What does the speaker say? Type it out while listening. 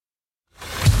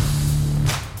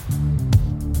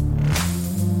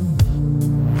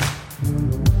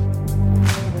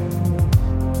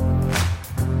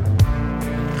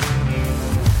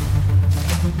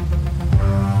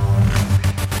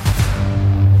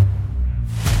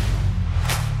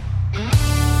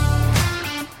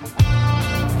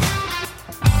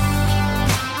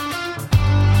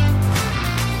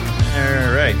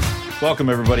Welcome,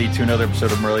 everybody, to another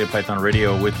episode of Morelia Python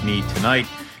Radio. With me tonight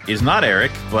is not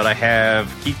Eric, but I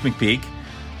have Keith McPeak,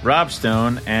 Rob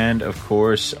Stone, and, of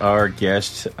course, our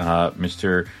guest,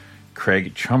 Mr.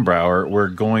 Craig Trumbower. We're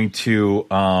going to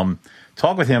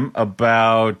talk with him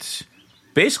about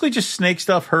basically just snake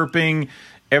stuff, herping,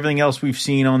 everything else we've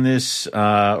seen on this,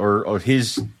 or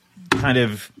his kind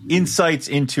of insights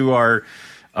into our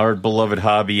beloved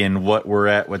hobby and what we're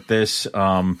at with this.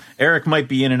 Eric might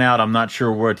be in and out. I'm not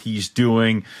sure what he's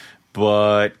doing.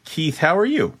 But, Keith, how are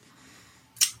you?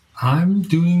 I'm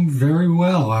doing very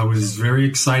well. I was very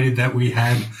excited that we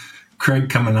had Craig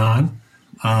coming on.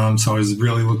 So I was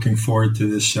really looking forward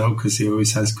to this show because he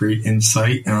always has great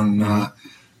insight on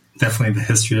definitely the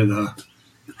history of the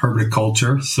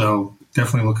herpetoculture. So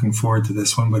definitely looking forward to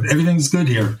this one. But everything's good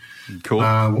here.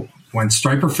 Cool. Went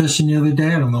striper fishing the other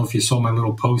day. I don't know if you saw my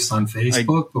little post on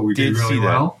Facebook, but we did really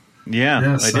well.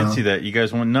 Yeah, I did see that. You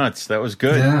guys went nuts. That was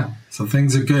good. Yeah, so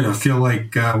things are good. I feel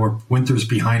like winter's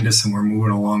behind us and we're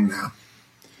moving along now.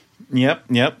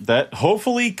 Yep. That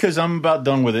hopefully, because I'm about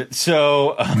done with it.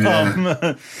 So,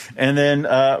 and then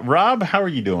Rob, how are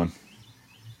you doing?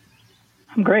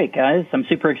 I'm great, guys. I'm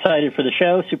super excited for the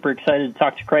show. Super excited to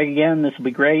talk to Craig again. This will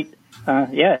be great. So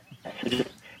just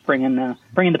bringing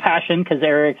the passion because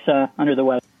Eric's under the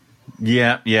weather.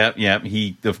 Yeah.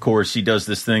 He, of course, he does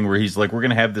this thing where he's like, we're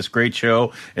going to have this great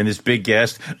show and this big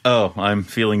guest. Oh, I'm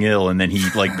feeling ill. And then he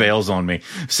like bails on me.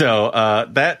 So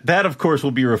that, of course,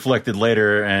 will be reflected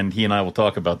later. And he and I will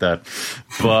talk about that.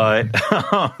 But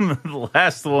the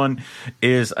last one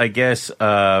is, I guess,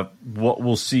 what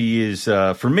we'll see is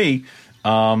for me,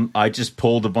 I just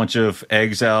pulled a bunch of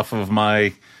eggs off of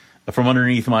from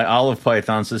underneath my olive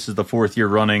pythons. This is the fourth year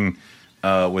running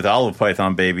with olive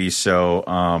python babies.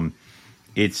 So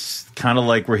it's kind of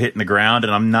like we're hitting the ground,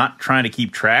 and I'm not trying to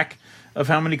keep track of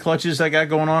how many clutches I got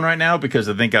going on right now because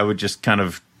I think I would just kind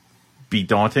of be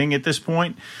daunting at this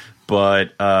point. But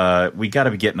we got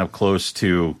to be getting up close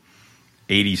to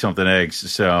 80-something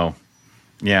eggs. So,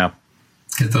 yeah.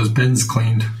 Get those bins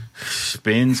cleaned.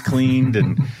 Bins cleaned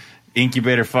and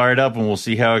incubator fired up, and we'll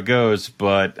see how it goes.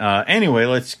 But anyway,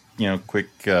 let's quick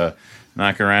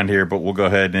knock around here. But we'll go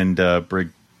ahead and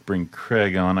bring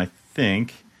Craig on, I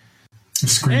think.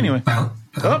 Anyway.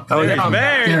 He's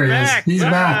back. He's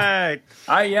back.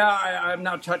 I'm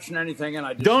not touching anything, and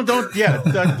I just don't. Yeah,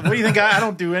 what do you think? I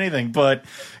don't do anything. But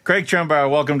Craig Trumbower,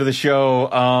 welcome to the show.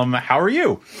 How are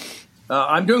you?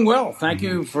 I'm doing well. Thank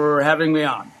you for having me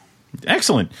on.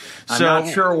 Excellent. I'm not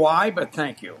sure why, but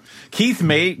thank you.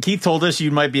 Keith told us you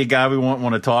might be a guy we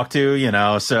want to talk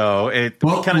to. So it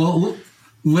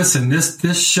listen,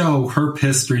 this show, Herp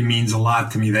History, means a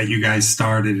lot to me that you guys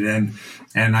started,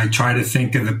 and I try to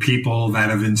think of the people that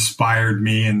have inspired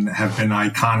me and have been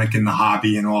iconic in the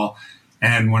hobby and all.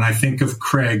 And when I think of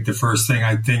Craig, the first thing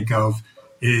I think of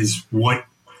is what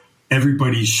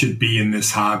everybody should be in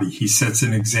this hobby. He sets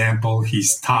an example.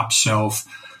 He's top shelf,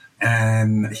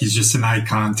 and he's just an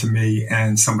icon to me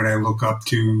and somebody I look up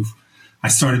to. I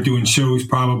started doing shows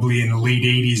probably in the late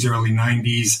 80s, early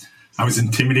 90s. I was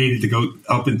intimidated to go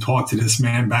up and talk to this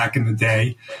man back in the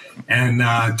day. And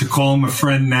to call him a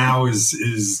friend now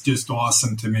is just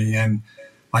awesome to me. And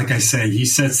like I say, he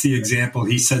sets the example.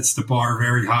 He sets the bar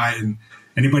very high. And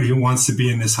anybody who wants to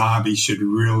be in this hobby should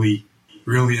really,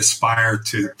 really aspire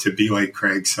to be like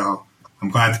Craig. So I'm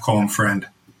glad to call him friend.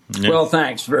 Well,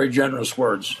 thanks. Very generous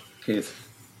words, Keith.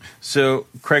 So,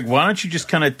 Craig, why don't you just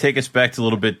kind of take us back a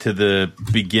little bit to the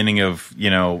beginning of,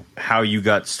 how you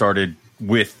got started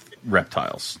with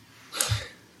reptiles?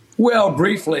 Well,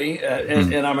 briefly,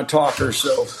 and I'm a talker,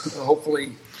 so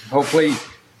hopefully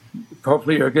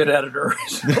you're a good editor.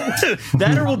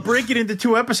 That or we'll break it into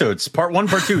 2 episodes, part 1,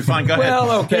 part 2. Fine, go ahead.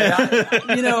 Well, okay.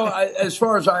 As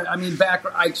far as back,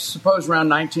 I suppose around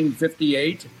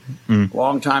 1958,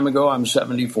 long time ago. I'm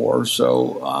 74,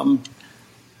 so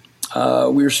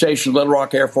we were stationed at Little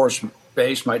Rock Air Force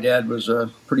Base. My dad was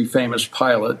a pretty famous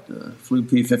pilot, flew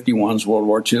P-51s World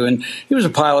War II, and he was a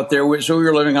pilot there. So we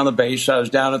were living on the base. I was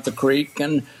down at the creek,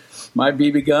 and my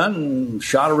BB gun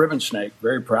shot a ribbon snake.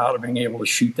 Very proud of being able to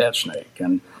shoot that snake.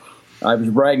 And I was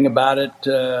bragging about it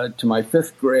to my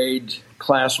 5th grade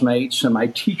classmates, and my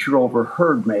teacher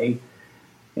overheard me.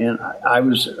 And I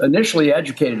was initially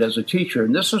educated as a teacher,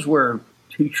 and this is where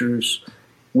teachers,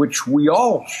 which we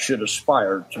all should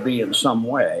aspire to be in some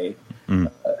way,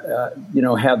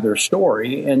 have their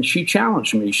story. And she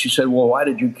challenged me. She said, well, why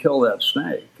did you kill that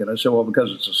snake? And I said, well,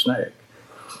 because it's a snake.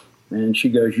 And she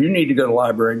goes, you need to go to the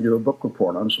library and do a book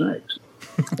report on snakes.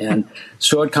 And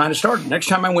so it kind of started. Next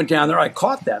time I went down there, I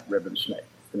caught that ribbon snake,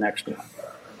 the next one.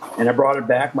 And I brought it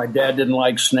back. My dad didn't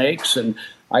like snakes. And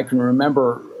I can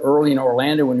remember early in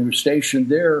Orlando when we were stationed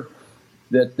there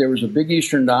that there was a big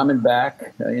eastern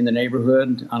diamondback in the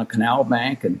neighborhood on a canal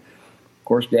bank. And, of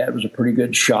course, Dad was a pretty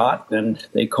good shot. And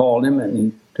they called him, and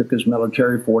he took his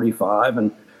military .45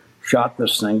 and shot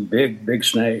this thing, big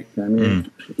snake. I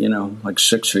mean, like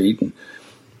 6 feet.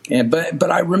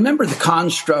 But I remember the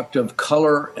construct of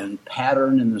color and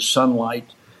pattern in the sunlight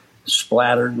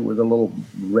splattered with a little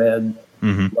red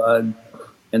blood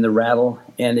and the rattle.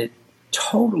 And it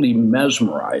totally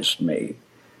mesmerized me.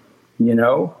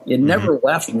 It never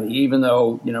left me, even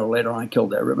though, later on I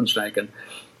killed that ribbon snake. And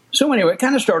so anyway, it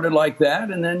kind of started like that.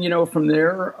 And then, from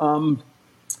there,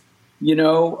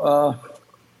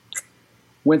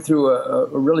 went through a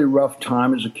really rough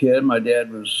time as a kid. My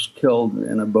dad was killed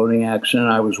in a boating accident.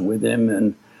 I was with him,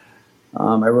 and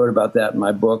I wrote about that in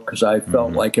my book because I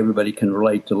felt like everybody can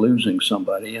relate to losing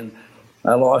somebody. And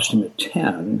I lost him at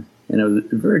 10, and it was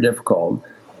very difficult.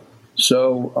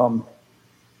 So,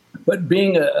 but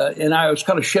and I was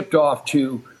kind of shipped off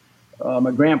to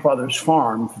my grandfather's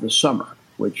farm for the summer,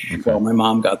 which, well, my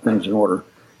mom got things in order,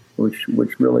 which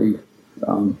really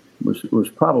was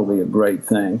probably a great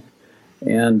thing.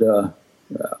 And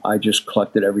I just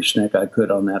collected every snake I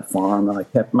could on that farm,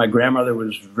 and my grandmother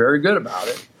was very good about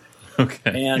it.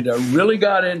 Okay. And really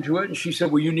got into it. And she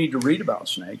said, well, you need to read about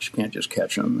snakes. You can't just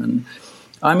catch them. And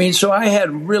I mean, so I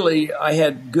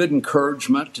had good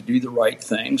encouragement to do the right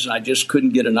things, and I just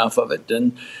couldn't get enough of it.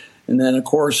 And then, of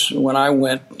course, when I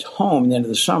went home at the end of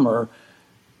the summer,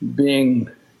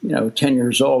 being, 10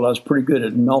 years old, I was pretty good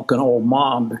at milking old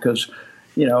mom because,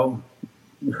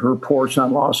 her poor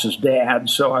son lost his dad,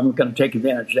 so I'm going to take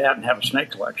advantage of that and have a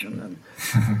snake collection. And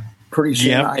pretty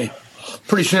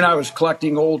soon I was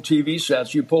collecting old TV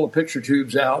sets. You pull the picture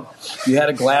tubes out. You had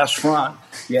a glass front.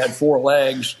 You had 4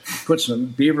 legs. Put some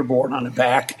beaver board on the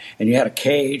back, and you had a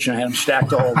cage, and I had them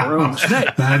stacked all over the room.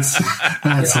 Snake.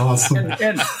 That's awesome.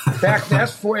 And back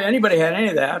that's before anybody had any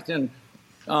of that. And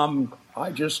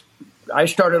I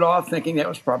started off thinking that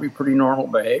was probably pretty normal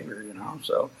behavior,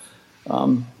 So.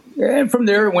 And from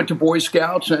there, I went to Boy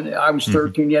Scouts, and I was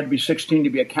 13. You had to be 16 to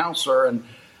be a counselor, and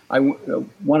I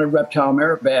won a reptile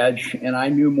merit badge, and I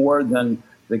knew more than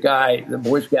the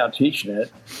Boy Scout teaching it.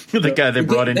 The guy they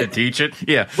brought in to teach it?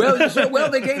 Yeah. Well,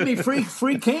 they gave me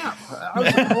free camp. I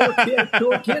was a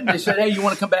cool kid. And they said, hey, you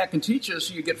want to come back and teach us?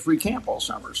 You get free camp all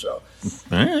summer. So,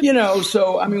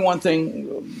 so, I mean, one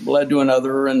thing led to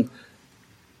another, and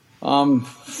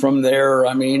from there,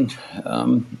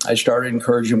 I started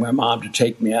encouraging my mom to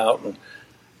take me out and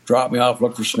drop me off,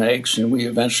 look for snakes. And we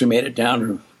eventually made it down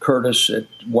to Curtis at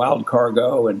Wild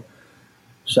Cargo in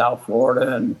South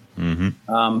Florida. And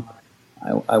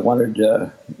I wanted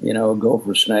to, go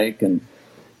for a snake. And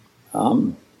I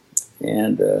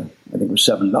think it was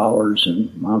 $7.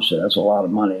 And Mom said, that's a lot of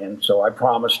money. And so I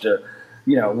promised to,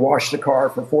 wash the car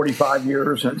for 45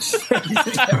 years and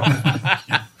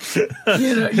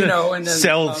and then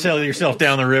sell yourself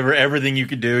down the river, everything you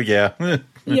could do. Yeah.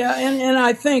 Yeah. And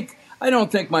I don't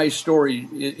think my story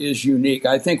is unique.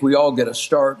 I think we all get a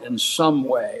start in some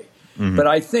way, but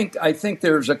I think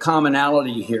there's a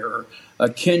commonality here, a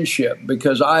kinship,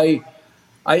 because I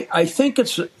think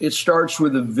it starts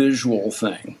with a visual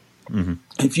thing.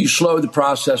 If you slow the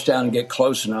process down and get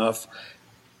close enough,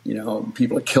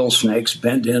 people that kill snakes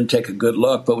bend in, take a good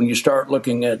look. But when you start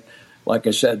looking at, like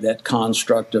I said, that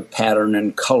construct of pattern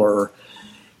and color,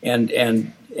 and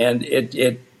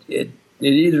it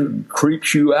either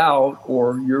creeps you out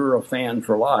or you're a fan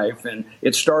for life, and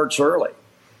it starts early.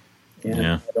 And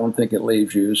I don't think it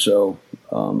leaves you. So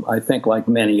I think, like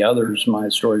many others, my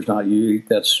story's not unique.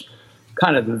 That's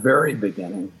kind of the very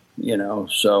beginning,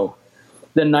 So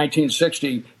then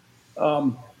 1960,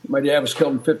 my dad was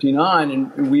killed in 59,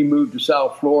 and we moved to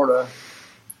South Florida.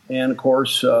 And, of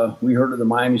course, we heard of the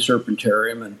Miami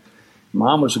Serpentarium, and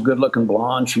Mom was a good-looking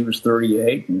blonde. She was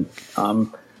 38, and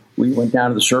we went down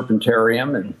to the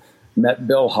Serpentarium and met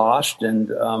Bill Haast,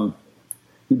 and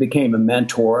he became a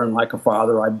mentor. And like a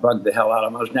father, I bugged the hell out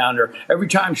of him. I was down there. Every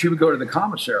time she would go to the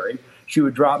commissary, she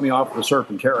would drop me off at the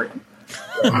Serpentarium.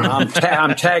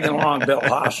 I'm tagging along Bill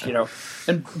Haast,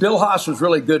 And Bill Haast was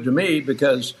really good to me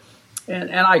because,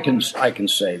 and I can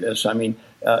say this,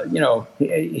 Bill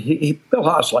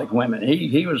Haast liked women.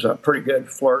 He was a pretty good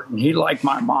flirt, and he liked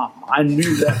my mom. I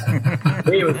knew that.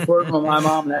 He was flirting with my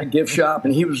mom in that gift shop,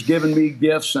 and he was giving me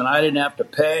gifts, and I didn't have to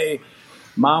pay.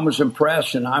 Mom was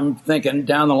impressed, and I'm thinking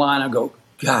down the line, I go,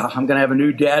 God, I'm going to have a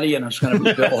new daddy, and it's going to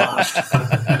be Bill Haast.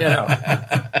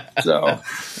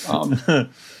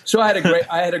 So I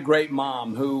had a great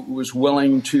mom who was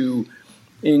willing to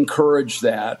encourage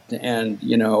that, and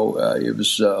it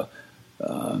was.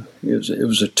 it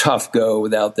was a tough go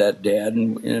without that dad,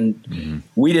 and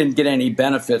we didn't get any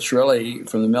benefits really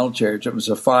from the military. It was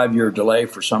a 5-year delay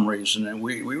for some reason, and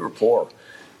we were poor.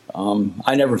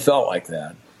 I never felt like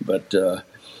that, but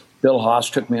Bill Haas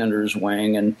took me under his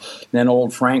wing, and then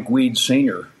old Frank Weed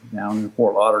Sr. down in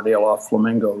Fort Lauderdale off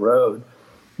Flamingo Road.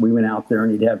 We went out there,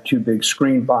 and he'd have 2 big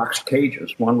screen box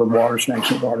cages, one with water snakes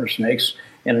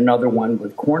and another one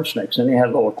with corn snakes. And he had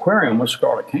a little aquarium with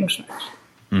scarlet king snakes.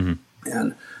 Mm-hmm.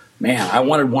 And man, I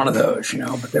wanted one of those,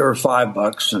 but they were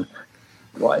 $5.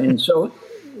 And so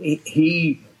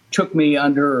he took me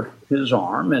under his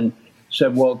arm and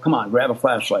said, well, come on, grab a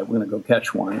flashlight. We're going to go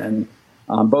catch one. And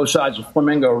on both sides of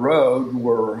Flamingo Road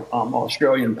were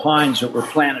Australian pines that were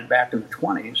planted back in the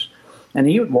 1920s. And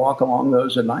he would walk along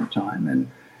those at nighttime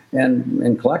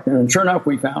and collect them. And sure enough,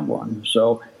 we found one.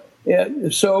 So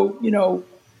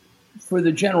for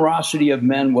the generosity of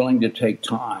men willing to take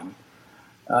time,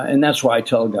 and that's why I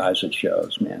tell guys at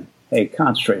shows, man, hey,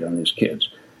 concentrate on these kids.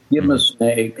 Give them a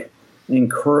snake,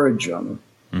 encourage them,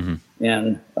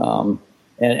 and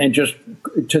just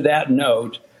to that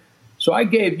note. So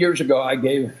years ago, I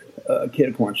gave a kid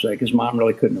a corn snake. His mom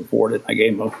really couldn't afford it. I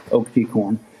gave him an oak tea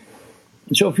corn.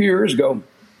 And so a few years ago,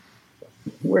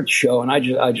 we're at the show, and I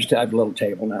just have a little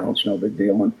table now. It's no big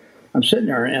deal. And I'm sitting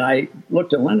there, and I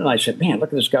looked at Linda, and I said, man, look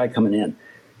at this guy coming in.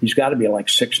 He's got to be like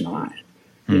 6'9",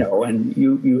 and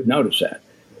you would notice that.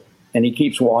 And he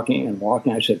keeps walking and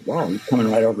walking. I said, wow, he's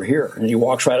coming right over here. And he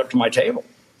walks right up to my table.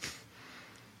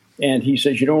 And he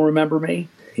says, you don't remember me?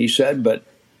 He said, but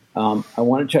I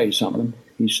want to tell you something.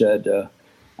 He said,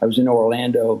 I was in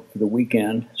Orlando for the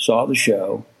weekend, saw the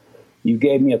show. You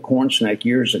gave me a corn snake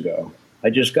years ago.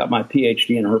 I just got my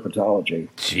PhD in herpetology.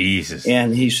 Jesus.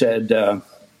 And he said,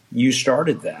 you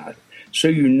started that. So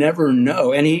you never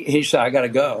know. And he said, I got to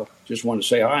go. Just wanted to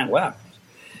say hi and left.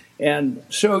 And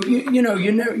so, you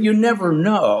never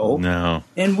know. No.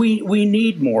 And we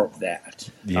need more of that.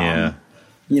 Yeah.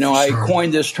 I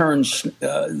coined this term,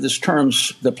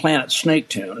 the planet snake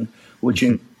tune, which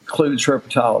includes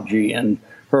herpetology and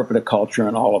herpetoculture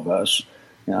and all of us.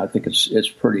 And I think it's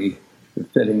pretty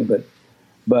fitting, but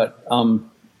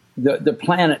the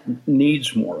planet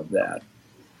needs more of that.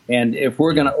 And if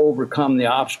we're going to overcome the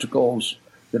obstacles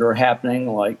that are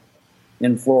happening, like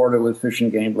in Florida with Fish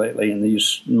and Game lately and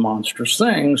these monstrous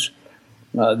things,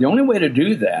 the only way to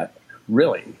do that,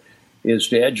 really, is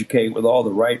to educate with all the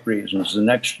right reasons the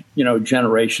next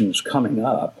generations coming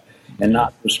up, and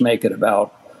not just make it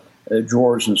about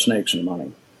drawers and snakes and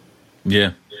money.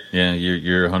 Yeah,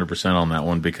 you're 100% on that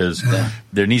one, because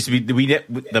there needs to be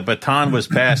the baton was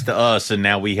passed to us, and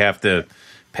now we have to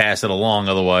pass it along.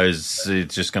 Otherwise,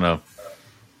 it's just going to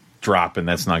drop, and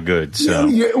that's not good. So,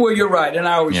 you're right, and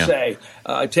I always say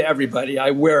to everybody,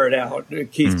 I wear it out.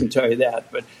 Keith can tell you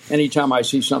that. But anytime I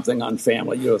see something on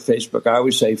family, Facebook, I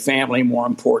always say family more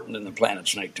important than the planet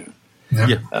snake tune. And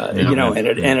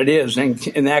it is, and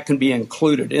that can be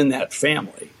included in that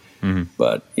family. Mm-hmm.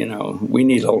 But we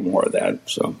need a little more of that.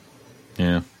 So,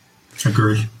 yeah,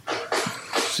 agree.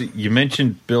 So you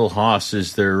mentioned Bill Haas.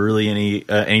 Is there really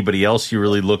anybody else you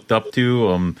really looked up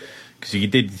to? Because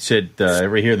you said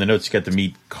right here in the notes you got to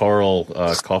meet Carl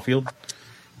Caulfield.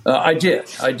 I did.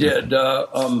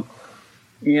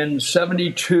 In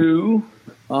 '72,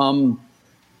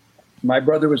 my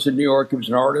brother was in New York. He was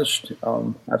an artist.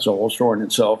 That's a whole story in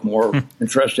itself, more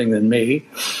interesting than me.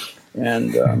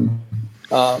 And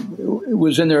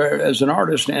was in there as an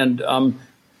artist, and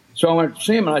so I went to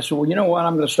see him, and I said, well, you know what,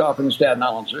 I'm going to stop in the Staten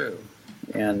Island Zoo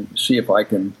and see if I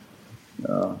can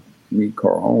meet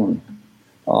Carl.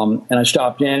 And I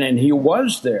stopped in, and he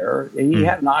was there. He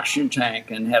had an oxygen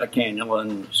tank and had a cannula,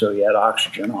 and so he had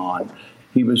oxygen on.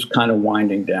 He was kind of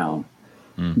winding down,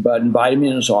 but invited me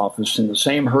in his office in the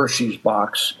same Hershey's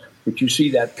box that you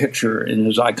see that picture in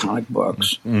his iconic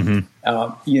books. I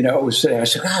said,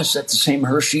 is that the same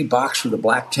Hershey box with the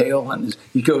black tail? And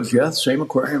he goes, yeah, same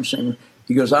aquarium, same.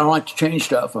 He goes, I don't like to change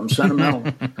stuff. I'm sentimental,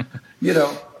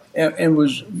 and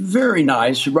was very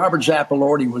nice. Robert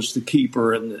Zappalordi was the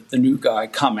keeper and the new guy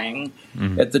coming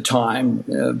at the time.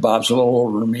 Bob's a little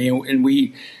older than me, and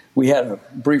we had a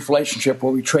brief relationship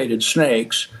where we traded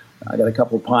snakes. I got a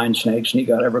couple of pine snakes, and he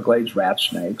got Everglades rat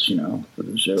snakes, for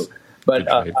the zoo.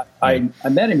 But I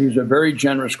met him. He was a very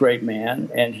generous, great man,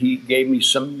 and he gave me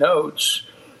some notes.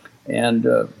 And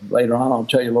later on, I'll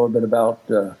tell you a little bit about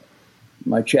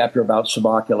my chapter about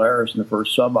subocularis in the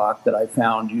first suboc that I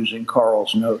found using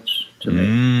Carl's notes to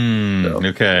me.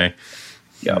 Okay.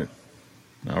 Yeah.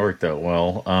 That worked out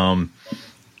well.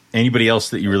 Anybody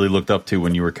else that you really looked up to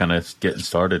when you were kind of getting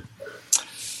started?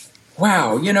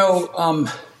 Wow.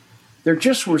 there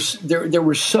just were there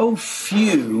were so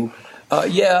few.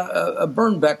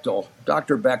 Bern Bechtel,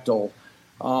 Dr. Bechtel,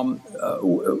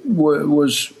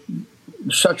 was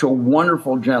such a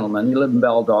wonderful gentleman. He lived in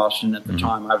Valdosta at the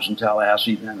time. I was in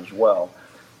Tallahassee then as well,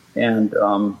 and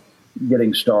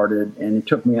getting started. And he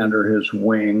took me under his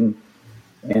wing,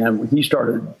 and he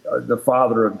started the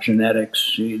father of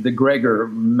genetics, the Gregor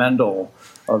Mendel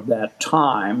of that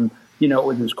time.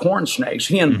 With his corn snakes,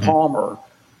 he and Palmer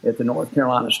at the North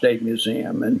Carolina State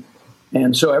Museum,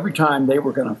 and so every time they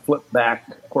were going to flip back,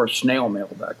 of course, snail mail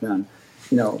back then,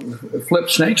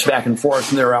 flip snakes back and forth,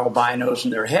 and their albinos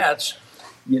and their hets,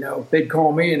 they'd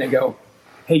call me and they go,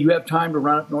 "Hey, you have time to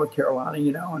run up North Carolina?"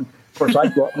 And of course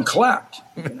I'd go up and collect.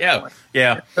 Yeah.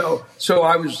 So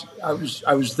I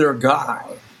was their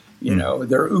guy.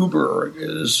 Their Uber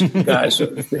is guys,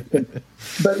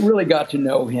 but really got to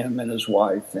know him and his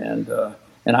wife, and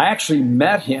I actually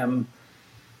met him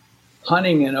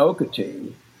hunting in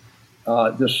Okatee.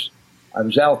 I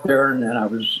was out there, and then I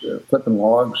was flipping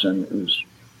logs, and it was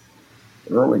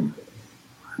early,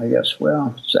 I guess,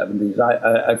 70s.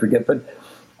 I forget, but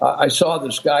I saw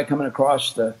this guy coming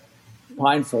across the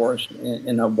pine forest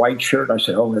in a white shirt. I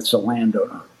said, "Oh, it's a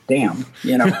landowner." Damn,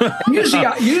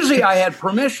 Usually I had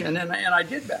permission, and I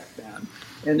did back then,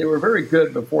 and they were very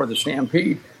good before the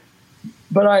stampede.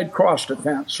 But I had crossed a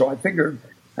fence, so I figured,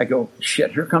 I go,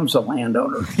 "Shit, here comes the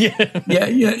landowner."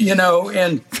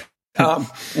 And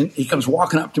he comes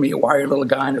walking up to me, a wiry little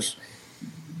guy, and his,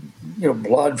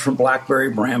 blood from blackberry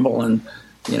bramble, and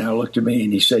looked at me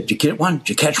and he said, "Did you get one? Did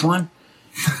you catch one?"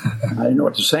 I didn't know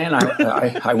what to say, and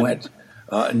I went,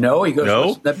 "No." He goes,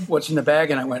 "No. What's in the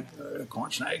bag?" And I went,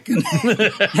 "Corn snake." And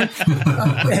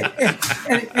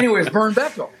anyways, Vern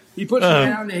Bechtel. He puts me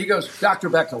down and he goes, "Dr.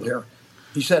 Bechtel here."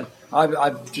 He said,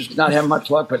 "I've just not having much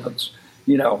luck, but it's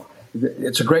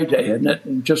a great day, isn't it?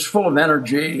 And just full of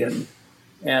energy."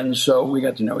 And so we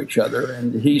got to know each other,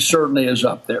 and he certainly is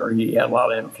up there. He had a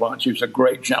lot of influence. He was a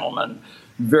great gentleman,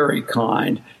 very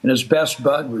kind. And his best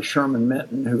bud was Sherman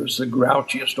Minton, who was the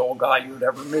grouchiest old guy you would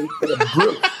ever meet,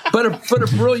 but a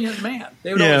brilliant man.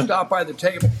 They would always stop by the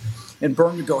table, and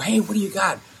Vern would go, "Hey, what do you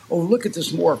got? Oh, look at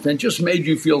this morph." And it just made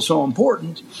you feel so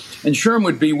important. And Sherm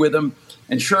would be with him,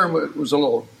 and Sherm was a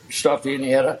little stuffy, and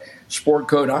he had a sport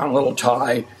coat on, a little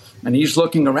tie. And he's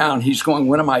looking around. He's going,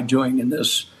 "What am I doing in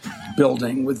this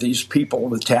building with these people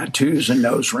with tattoos and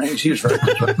nose rings?" He was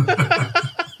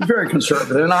very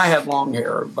conservative. And I had long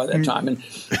hair by that time. And,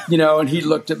 and he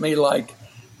looked at me like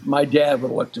my dad would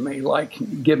have looked at me like,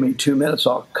 "Give me 2 minutes,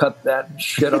 I'll cut that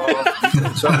shit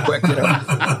off so quick."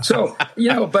 So,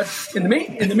 but in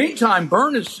the meantime,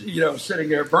 Vern is, sitting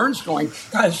there. Vern's going,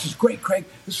 "God, this is great, Craig.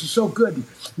 This is so good.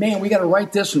 Man, we got to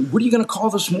write this. And what are you going to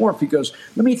call this morph?" He goes,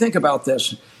 "Let me think about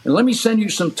this. And let me send you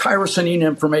some tyrosine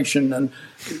information," and,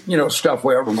 stuff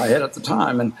way over my head at the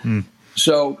time. And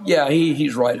so,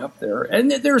 he's right up there.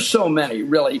 And there's so many,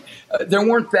 really. There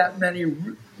weren't that many,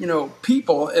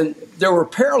 people. And there were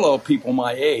parallel people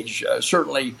my age,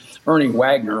 certainly Ernie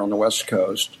Wagner on the West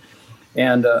Coast,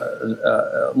 and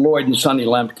Lloyd and Sonny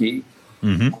Lemke.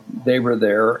 They were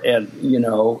there. And,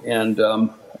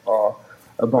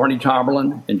 Barney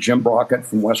Tomberlin and Jim Brockett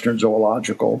from Western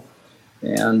Zoological.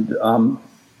 And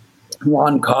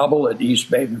Ron Cobble at East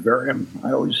Bay Vivarium.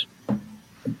 I always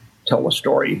tell a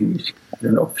story. I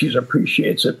don't know if he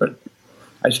appreciates it, but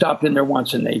I stopped in there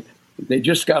once, and they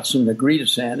just got some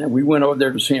Negritas in, and we went over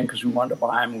there to see him because we wanted to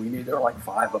buy them. We knew there were like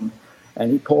 5 of them,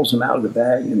 and he pulls them out of the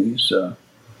bag, and he's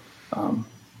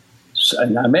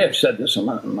and I may have said this in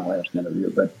my last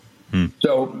interview, but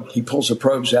so he pulls the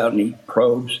probes out, and he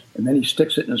probes, and then he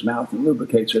sticks it in his mouth and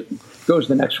lubricates it. Goes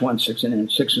to the next one, sticks it in,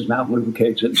 sticks his mouth,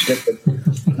 lubricates it, and sticks it.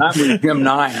 And I'm with Jim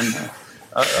Nyan,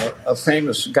 a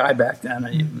famous guy back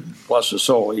then. Bless his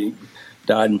soul, he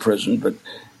died in prison, but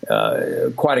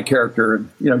quite a character.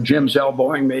 Jim's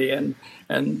elbowing me and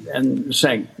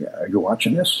saying, "Are you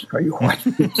watching this? Are you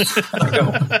watching this?"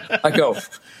 I go,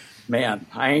 "Man,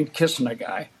 I ain't kissing a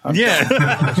guy."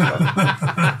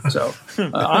 So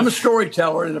I'm a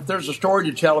storyteller, and if there's a story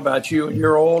to tell about you and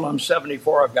you're old, I'm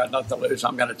 74, I've got nothing to lose,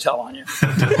 I'm going to tell on you.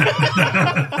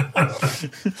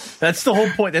 That's the whole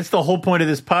point. That's the whole point of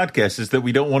this podcast, is that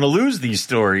we don't want to lose these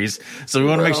stories. So we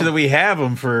want to make sure that we have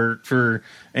them for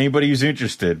anybody who's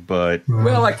interested. But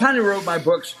I kind of wrote my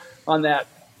books on that.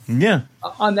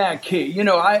 On that key.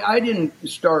 I didn't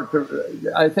start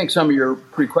I think some of your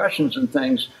pre-questions and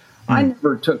things, I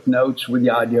never took notes with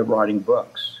the idea of writing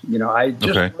books. I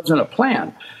just wasn't a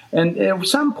plan. And at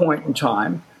some point in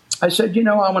time, I said,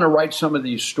 I want to write some of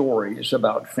these stories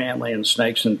about family and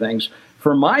snakes and things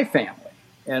for my family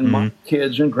and my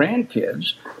kids and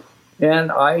grandkids.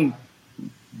 And I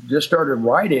just started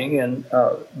writing, and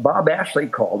Bob Ashley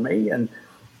called me, and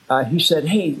he said,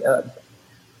 "Hey,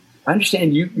 I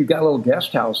understand you got a little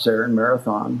guest house there in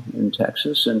Marathon in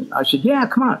Texas." And I said, "Yeah,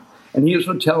 come on." And he was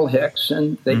with Tel Hicks,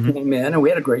 and they came in, and we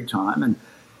had a great time. And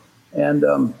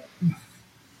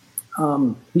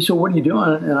he said, "What are you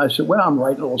doing?" And I said, "Well, I'm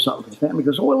writing a little something for the family." He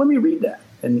goes, "Oh, well, let me read that."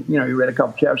 And, he read a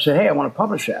couple chapters, said, "Hey, I want to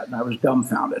publish that." And I was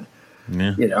dumbfounded.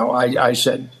 Yeah. I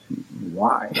said,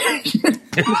 "Why?"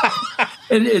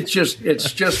 And it's just,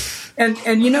 it's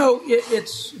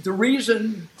the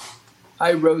reason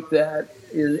I wrote that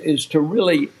is to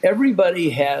really, everybody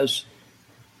has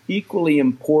equally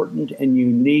important and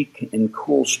unique and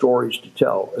cool stories to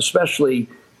tell, especially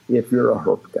if you're a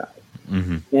Herp guy.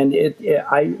 Mm-hmm. And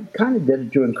I kind of did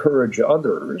it to encourage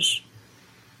others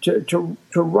to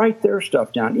write their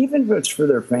stuff down, even if it's for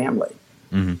their family.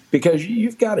 Mm-hmm. Because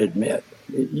you've got to admit,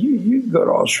 you go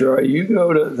to Australia, you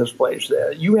go to this place,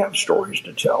 that you have stories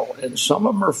to tell, and some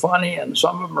of them are funny and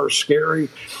some of them are scary,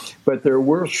 but they're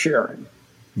worth sharing.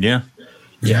 Yeah,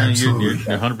 you're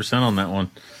 100% on that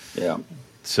one. Yeah.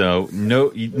 So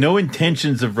no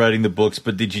intentions of writing the books,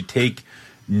 but did you take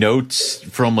notes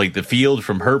from like the field,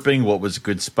 from herping? What was a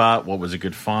good spot? What was a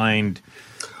good find?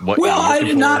 I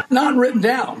did not written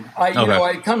down.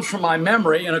 It comes from my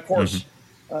memory, and of course,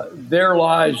 there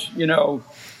lies.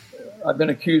 I've been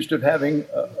accused of having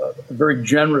a very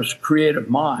generous, creative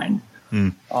mind.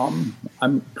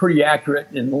 I'm pretty accurate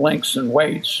in lengths and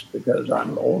weights because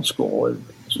I'm old school.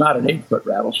 It's not an 8-foot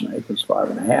rattlesnake; it's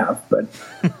 5.5. But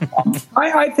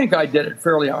I think I did it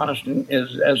fairly honest,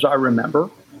 as I remember.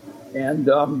 And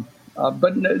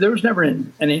but there was never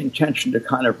any intention to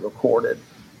kind of record it.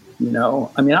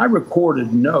 I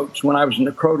recorded notes when I was in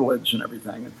the crotalids and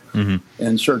everything,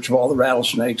 in search of all the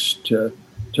rattlesnakes to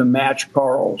match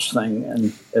Carl's thing, and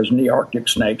as Nearctic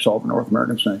snakes, all the North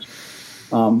American snakes.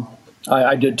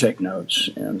 I did take notes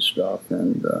and stuff,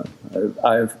 and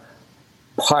I have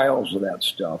piles of that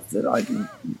stuff that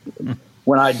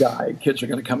when I die, kids are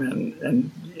going to come in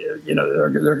and they're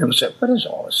going to say, "What is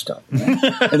all this stuff, man?"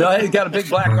 And I got a big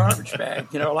black garbage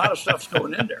bag. A lot of stuff's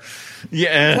going in there.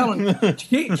 Yeah. Tell him,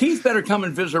 Keith better come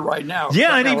and visit right now.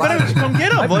 Yeah, and he better come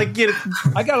get him.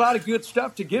 I got a lot of good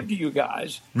stuff to give to you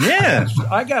guys. Yeah.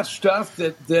 I got stuff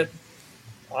that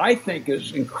I think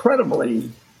is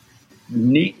incredibly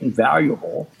neat and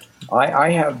valuable.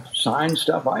 I have signed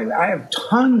stuff. I have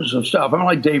tons of stuff. I'm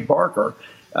like Dave Barker,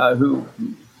 who,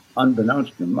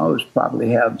 unbeknownst to most, probably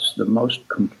has the most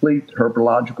complete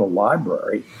herpetological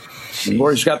library.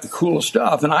 Where he's got the coolest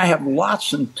stuff. And I have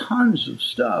lots and tons of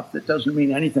stuff that doesn't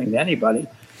mean anything to anybody.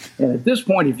 And at this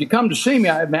point, if you come to see me,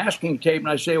 I have masking tape, and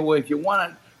I say, "Well, if you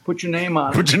want it, put your name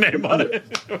on it." Put your name on it.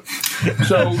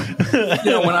 So,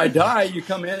 when I die, you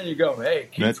come in and you go, "Hey,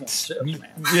 Keith wants this, man."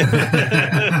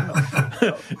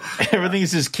 Yeah. Everything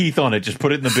says Keith on it. Just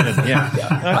put it in the bin. Yeah.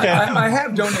 Okay. I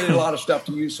have donated a lot of stuff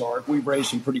to USARC. We've raised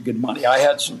some pretty good money. I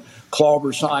had some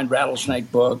Klauber signed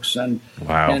rattlesnake books, and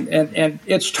wow. And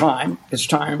it's time. It's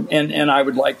time, and I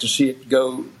would like to see it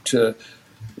go to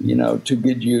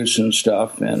good use and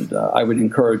stuff. And I would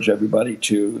encourage everybody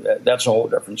to. That's a whole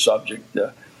different subject.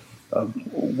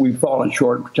 We've fallen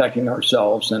short in protecting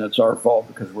ourselves, and it's our fault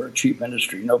because we're a cheap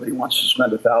industry. Nobody wants to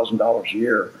spend $1,000 a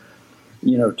year,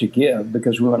 to give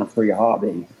because we want a free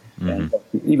hobby. Mm-hmm. And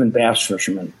even bass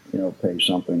fishermen, pay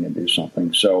something and do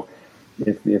something. So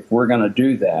if we're going to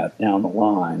do that down the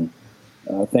line,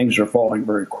 things are falling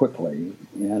very quickly,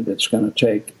 and it's going to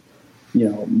take,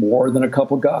 more than a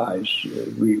couple guys.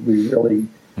 We really,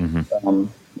 we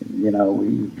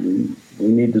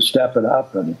need to step it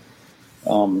up and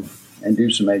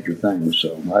do some major things.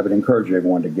 So I would encourage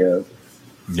everyone to give.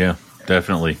 Yeah,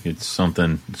 definitely. It's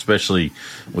something, especially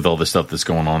with all the stuff that's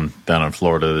going on down in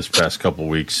Florida this past couple of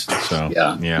weeks. So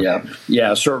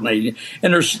yeah, certainly.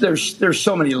 And there's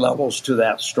so many levels to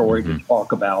that story to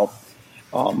talk about,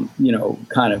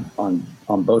 kind of on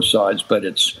both sides. But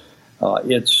it's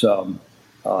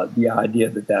the idea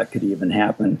that could even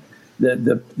happen.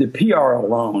 The PR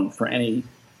alone for any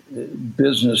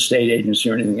business, state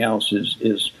agency, or anything else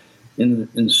is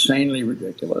insanely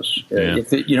ridiculous. Yeah.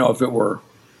 If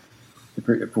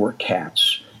it were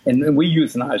cats, and we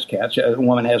euthanize cats. A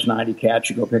woman has 90 cats.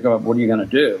 You go pick them up. What are you going to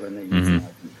do? And they euthanize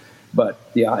them.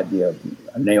 But the idea of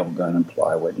a nail gun and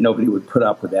plywood, nobody would put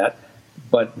up with that.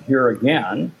 But here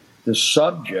again, the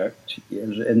subject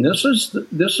is, and this is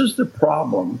the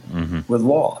problem with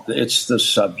law. It's the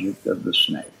subject of the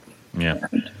snake. Yeah.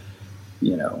 And,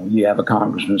 you have a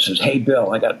congressman who says, "Hey,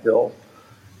 Bill, I got Bill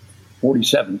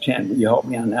 4710. Will you help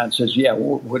me on that?" And says, "Yeah,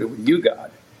 what do you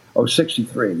got?" "Oh,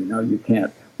 63. You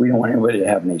can't. we don't want anybody to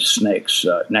have any snakes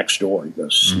next door. He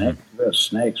goes,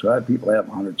 snakes? Why do people have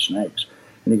 100 snakes?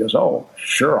 And he goes, oh,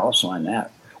 sure, I'll sign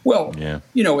that. Well,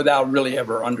 without really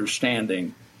ever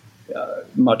understanding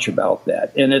much about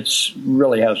that. And it's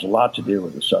really has a lot to do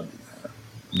with the subject matter.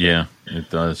 Yeah,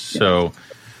 it does. So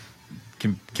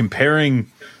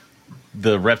comparing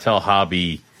the reptile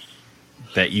hobby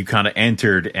that you kind of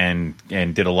entered and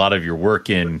did a lot of your work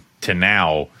in to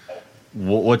now,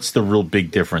 what's the real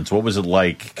big difference? What was it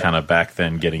like kind of back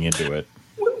then getting into it?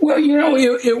 Well,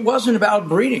 it wasn't about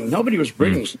breeding. Nobody was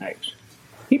breeding snakes.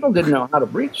 People didn't know how to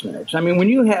breed snakes. I mean, when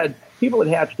you had people that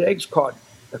hatched eggs caught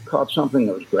something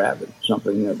that was gravid,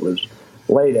 something that was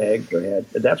laid eggs, or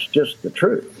that's just the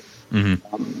truth.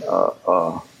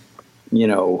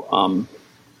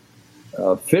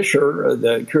 Fisher,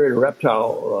 the curator of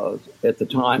reptile at the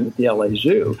time at the LA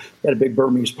Zoo, had a big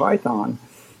Burmese python,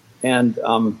 and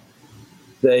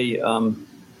they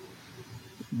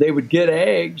would get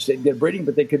eggs, they'd get breeding,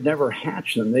 but they could never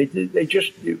hatch them.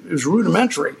 It was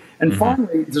rudimentary. And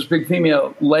finally, this big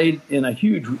female laid in a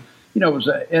huge, it was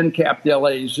an end-capped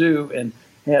LA Zoo and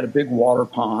had a big water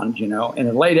pond, and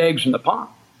it laid eggs in the pond.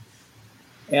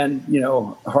 And,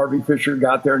 Harvey Fisher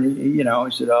got there and he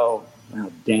said, oh,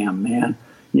 damn, man,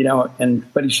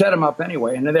 but he set them up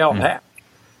anyway, and they all hatched.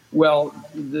 Well,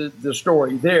 the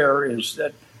story there is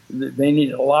that they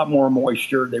needed a lot more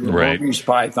moisture. They were Burmese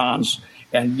pythons.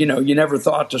 And, you never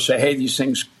thought to say, hey, these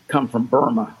things come from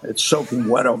Burma. It's soaking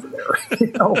wet over there.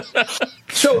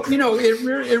 So,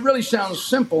 it really sounds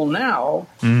simple now,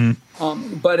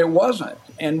 but it wasn't.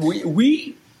 And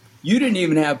you didn't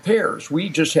even have pairs. We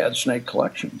just had snake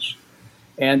collections.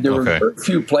 And there were very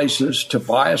few places to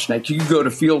buy a snake. You could go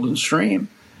to Field and Stream,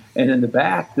 and in the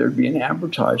back, there'd be an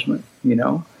advertisement,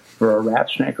 for a rat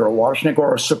snake or a water snake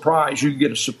or a surprise. You could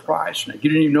get a surprise snake.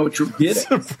 You didn't even know what you were getting.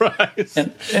 Surprise.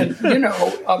 And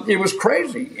it was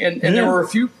crazy. And there were a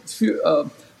few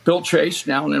Bill Chase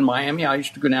down in Miami. I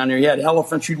used to go down there. He had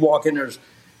elephants. You'd walk in,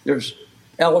 there's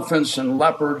elephants and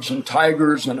leopards and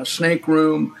tigers and a snake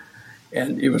room.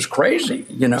 And it was crazy,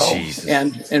 Jesus.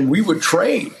 And we would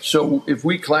trade. So if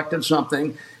we collected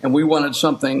something and we wanted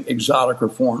something exotic or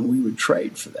foreign, we would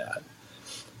trade for that.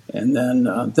 And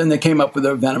then they came up with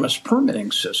a venomous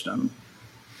permitting system.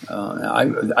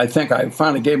 I think I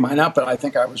finally gave mine up, but I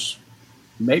think I was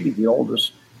maybe the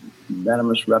oldest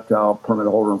venomous reptile permit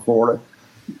holder in Florida,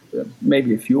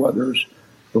 maybe a few others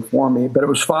before me. But it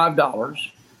was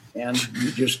 $5, and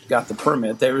you just got the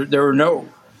permit. There were no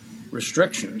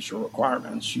restrictions or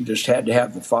requirements. You just had to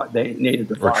have they needed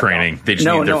the $5. Or training. They just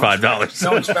needed their $5.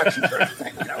 No inspections or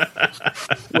anything,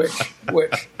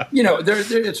 Which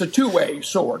it's a two-way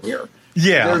sword here.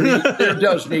 Yeah. There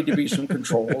does need to be some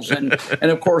controls. And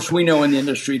of course, we know in the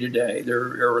industry today,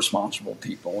 they're irresponsible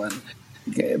people.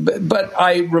 But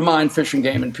I remind Fish and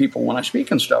Game and people when I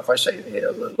speak and stuff, I say, hey,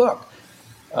 look,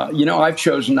 I've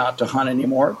chosen not to hunt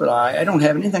anymore, but I don't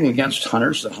have anything against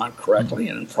hunters that hunt correctly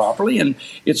and properly, and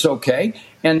it's okay.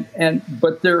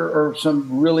 But there are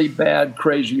some really bad,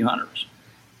 crazy hunters,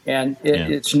 and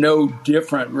it's no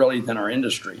different really than our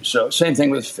industry. So same thing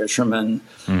with fishermen.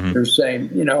 They're saying,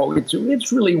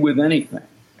 it's really with anything.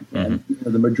 And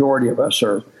the majority of us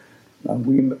are,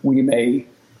 we may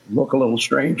look a little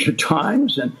strange at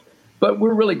times, but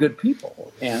we're really good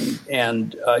people, and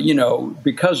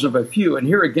because of a few, and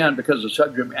here again, because of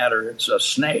subject matter, it's a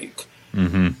snake,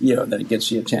 that it gets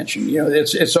the attention.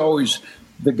 It's always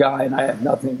the guy, and I have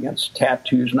nothing against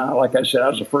tattoos now. Like I said, I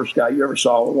was the first guy you ever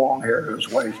saw with long hair at his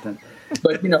waist,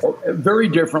 but very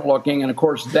different looking, and of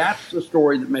course that's the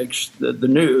story that makes the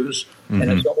news, and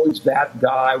it's always that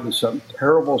guy with some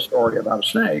terrible story about a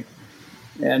snake,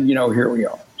 and here we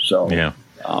are. So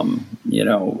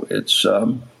it's.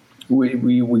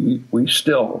 We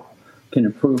still can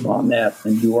improve on that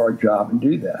and do our job and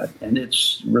do that. And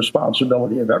it's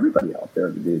responsibility of everybody out there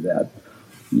to do that.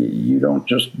 You don't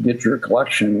just get your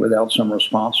collection without some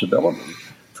responsibility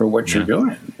for what you're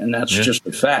doing. And that's just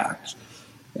a fact.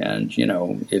 And,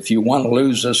 if you want to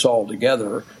lose this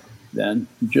altogether, then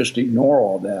just ignore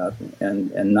all that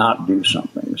and not do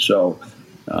something. So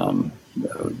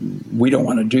we don't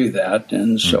want to do that.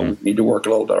 And so we need to work a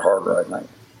little bit harder, I think.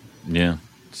 Yeah.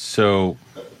 So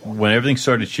when everything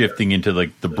started shifting into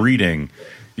like the breeding,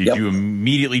 did you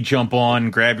immediately jump on,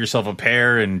 grab yourself a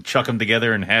pair and chuck them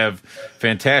together and have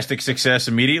fantastic success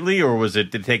immediately? Or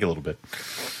did it take a little bit?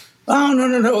 Oh,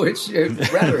 no. It's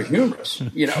rather humorous.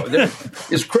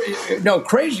 It's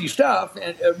crazy stuff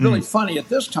and really funny at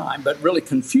this time, but really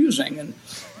confusing.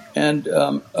 And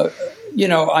I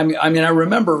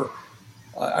remember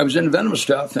I was into venomous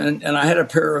stuff, and I had a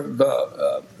pair of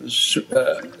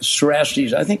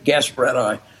Cerastes, I think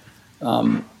Gasparetta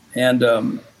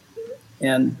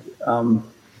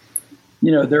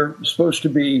they're supposed to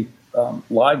be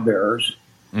live bearers,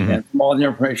 and from all the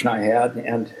information I had,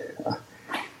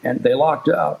 and they locked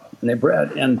up and they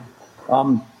bred, and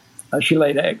she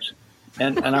laid eggs.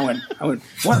 And I went,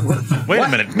 what? Wait a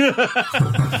minute.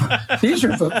 These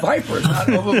are viviparous, not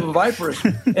oviviparous.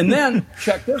 And then,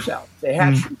 check this out. They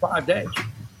hatched in 5 days.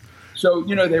 So,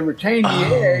 they retain the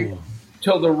egg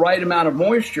till the right amount of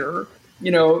moisture.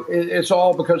 It's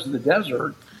all because of the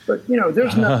desert. But,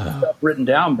 there's nothing stuff written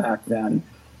down back then.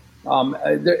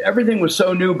 Everything was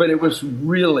so new, but it was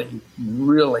really,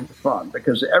 really fun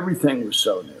because everything was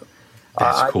so new.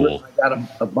 That's cool. I got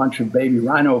a bunch of baby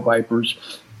rhino vipers.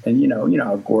 And you know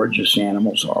how gorgeous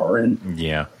animals are, and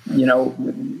had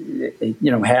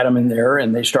them in there,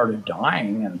 and they started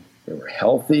dying, and they were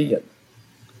healthy, and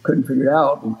couldn't figure it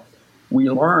out. And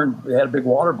we learned they had a big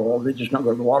water bowl. They just don't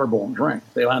go to the water bowl and drink.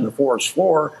 They lay on the forest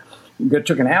floor, and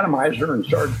took an atomizer and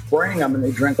started spraying them, and they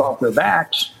drink off their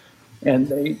backs, and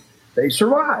they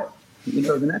survive.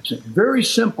 The next thing, very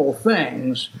simple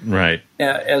things, right?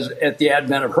 As at the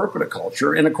advent of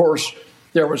herpetoculture, and of course.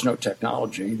 There was no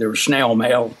technology. There was snail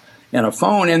mail and a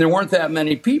phone, and there weren't that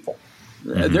many people.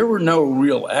 There were no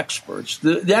real experts.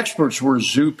 The experts were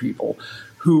zoo people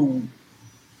who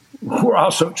were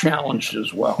also challenged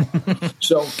as well.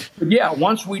 So,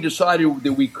 once we decided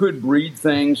that we could breed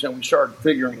things and we started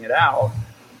figuring it out,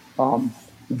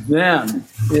 then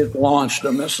it launched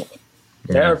a missile.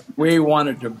 We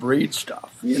wanted to breed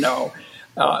stuff,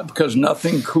 because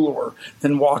nothing cooler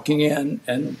than walking in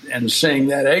and seeing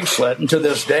that egg sled. And to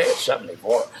this day, at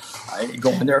 74, I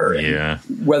go in there, and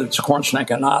whether it's a corn snake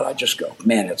or not, I just go,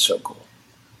 man, it's so cool.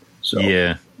 So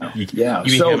it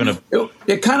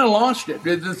kind of launched it.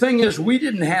 The thing is, we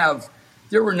didn't have.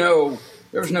 There was no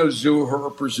Zoo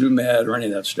Herp or Zoo Med or any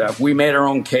of that stuff. We made our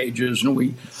own cages, and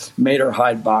we made our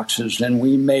hide boxes, and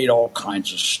we made all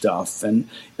kinds of stuff, and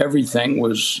everything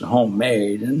was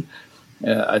homemade. And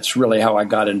it's really how I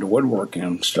got into woodworking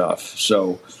and stuff.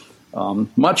 So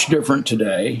much different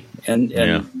today,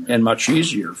 and much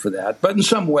easier for that. But in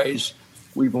some ways,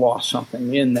 we've lost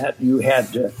something in that you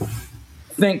had to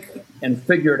think and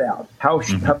figure it out. How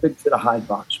big should a hide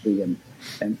box be? And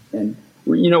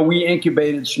we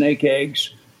incubated snake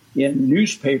eggs in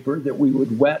newspaper that we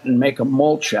would wet and make a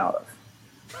mulch out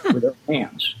of with our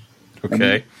hands.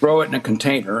 Okay. And throw it in a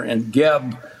container. And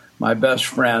Geb, my best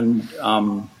friend,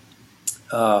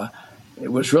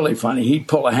 it was really funny. He'd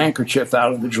pull a handkerchief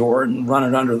out of the drawer and run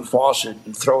it under the faucet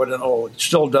and throw it in. It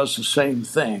still does the same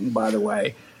thing, by the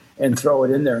way, and throw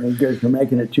it in there. And he goes, "You're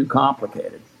making it too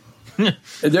complicated."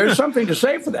 There's something to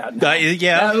say for that.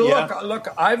 Look,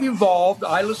 I've evolved.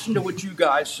 I listen to what you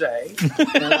guys say,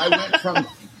 and I went from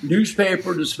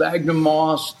newspaper to sphagnum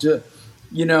moss to,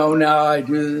 now I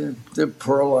do the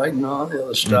perlite and all the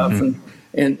other stuff,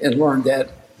 and learned that.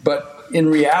 But in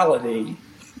reality,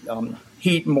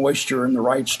 heat and moisture and the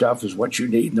right stuff is what you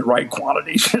need in the right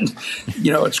quantities, and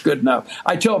it's good enough.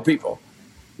 I tell people,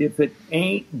 if it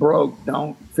ain't broke,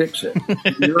 don't fix it.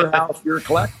 Your house, you're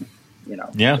collecting.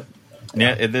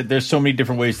 Yeah, there's so many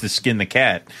different ways to skin the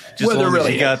cat. Just as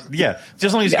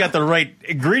long as you got the right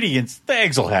ingredients, the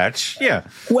eggs will hatch. Yeah.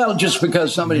 Well, just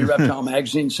because somebody in Reptile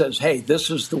Magazine says, "Hey, this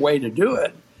is the way to do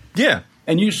it." Yeah.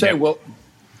 And you say, "Well,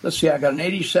 let's see, I got an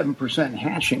 87%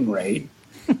 hatching rate.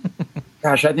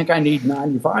 Gosh, I think I need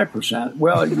 95%.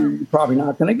 Well, you're probably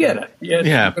not going to get it. You're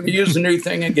going to use the new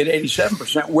thing and get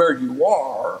 87% where you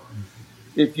are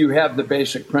if you have the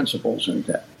basic principles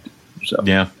intact. So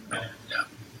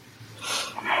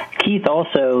Keith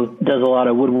also does a lot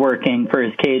of woodworking for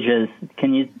his cages.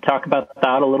 Can you talk about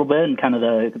that a little bit and kind of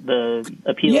the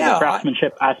appeal of the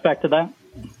craftsmanship aspect of that?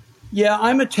 Yeah,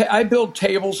 I build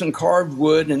tables and carved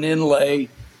wood and inlay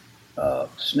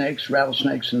snakes,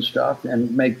 rattlesnakes, and stuff,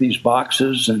 and make these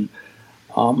boxes and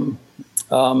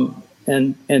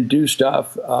do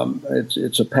stuff.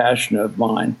 It's a passion of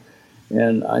mine,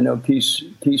 and I know Keith's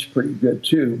pretty good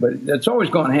too. But it's always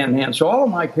gone hand in hand. So all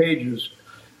of my cages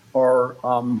are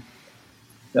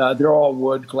they're all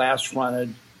wood, glass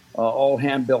fronted, all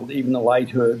hand built, even the light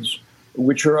hoods,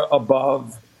 which are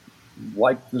above,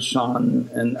 like the sun.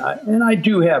 And I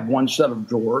do have one set of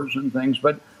drawers and things,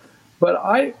 but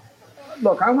I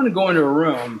want to go into a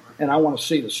room and I want to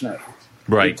see the snake.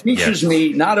 Right. It teaches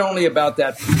me not only about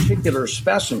that particular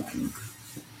specimen,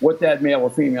 what that male or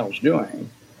female is doing,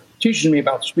 it teaches me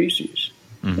about the species.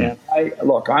 Mm-hmm. And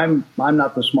I'm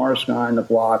not the smartest guy on the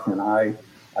block, and I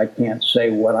can't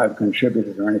say what I've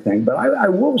contributed or anything, but I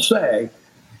will say,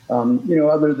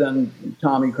 other than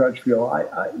Tommy Crutchfield,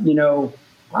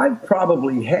 I've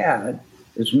probably had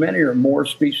as many or more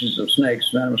species of snakes,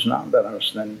 venomous,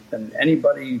 non-venomous, than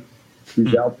anybody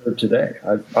who's out there today.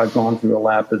 I've gone through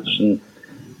elapids and,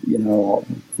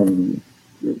 from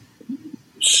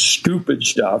stupid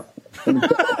stuff. Skip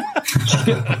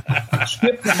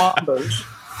the mambas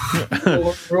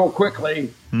real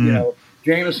quickly,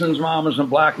 Jameson's mamas and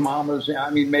black mamas. I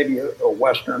mean, maybe a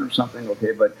Western or something,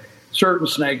 okay, but certain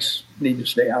snakes need to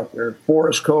stay out there.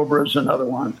 Forest cobra is another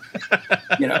one.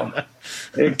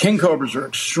 King cobras are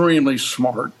extremely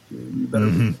smart. You better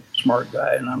be a smart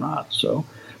guy, and I'm not. So,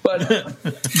 but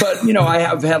I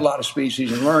have had a lot of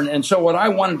species and learned. And so, what I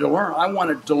wanted to learn, I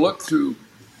wanted to look through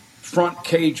front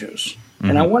cages,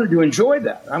 and I wanted to enjoy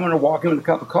that. I want to walk in with a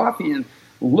cup of coffee and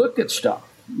look at stuff,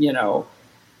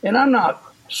 And I'm not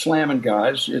slamming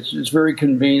guys. It's a very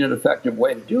convenient, effective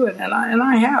way to do it. And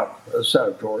I have a set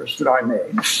of doors that I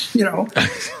made,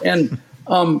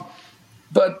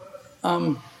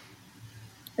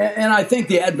 and I think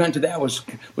the advent of that was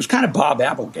kind of Bob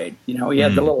Applegate. He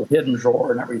had the little hidden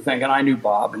drawer and everything, and I knew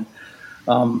Bob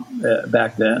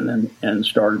back then and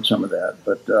started some of that.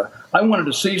 But I wanted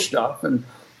to see stuff, and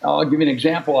I'll give you an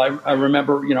example. I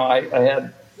remember, I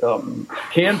had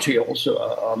Canteals,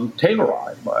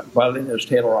 Tayloride, by the name is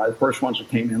Tayloride, the first ones that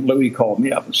came in. Louis called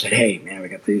me up and said, "Hey, man, we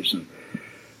got these." And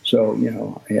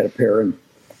so, I had a pair. And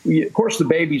of course, the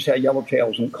babies had yellow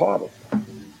tails and caudal.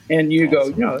 And you go,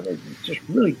 it's just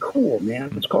really cool,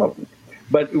 man. It's caudal.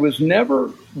 But it was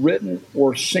never written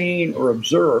or seen or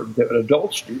observed that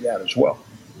adults do that as well.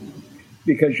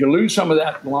 Because you lose some of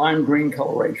that lime green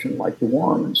coloration like the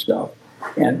worm and stuff.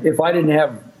 And if I didn't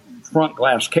have front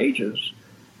glass cages,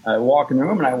 I walk in the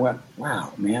room and I went,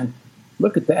 "Wow, man,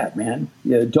 look at that, man.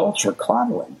 The adults are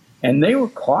coddling." And they were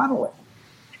coddling.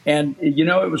 And,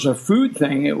 it was a food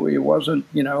thing. It wasn't,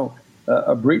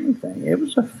 a breeding thing. It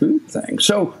was a food thing.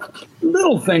 So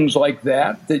little things like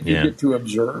that you get to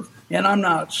observe. And I'm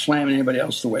not slamming anybody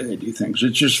else the way they do things.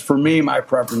 It's just, for me, my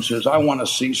preference is I want to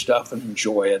see stuff and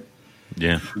enjoy it.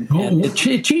 Yeah. And it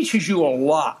teaches you a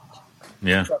lot.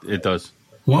 Yeah, it does.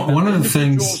 One of the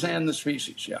things... and the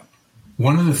species, yeah.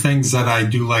 One of the things that I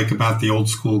do like about the old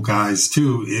school guys,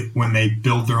 too, when they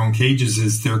build their own cages,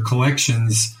 is their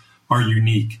collections are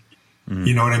unique.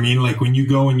 You know what I mean? Like when you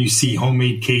go and you see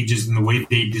homemade cages and the way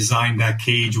they designed that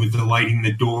cage with the lighting,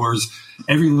 the doors,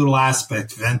 every little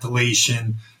aspect,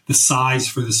 ventilation, the size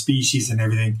for the species and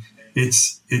everything,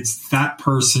 it's that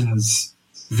person's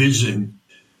vision,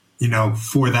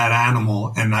 for that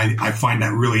animal. And I find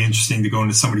that really interesting to go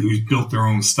into somebody who's built their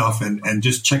own stuff and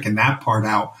just checking that part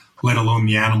out, let alone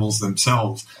the animals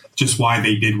themselves, just why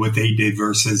they did what they did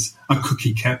versus a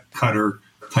cookie cutter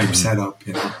type setup.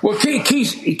 Well,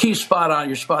 Keith's spot on.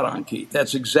 You're spot on, Keith.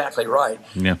 That's exactly right.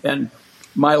 Yeah. And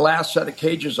my last set of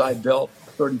cages I built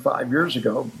 35 years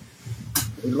ago,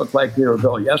 they looked like they were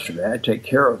built yesterday. I take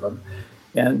care of them.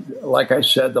 And like I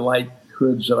said, the light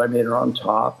hoods that I made are on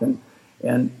top. And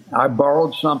I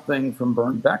borrowed something from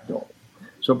Bernd Bechtel.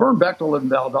 So Bernd Bechtel lived in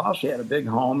Valdosta. He had a big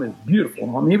home, a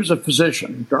beautiful home. He was a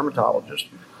physician, dermatologist.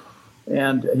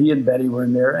 And he and Betty were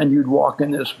in there. And you'd walk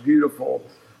in this beautiful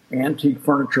antique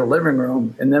furniture living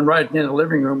room, and then right in the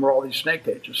living room were all these snake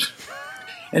cages.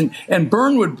 And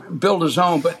Bern would build his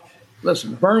own, but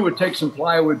listen, Bern would take some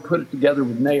plywood, put it together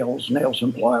with nails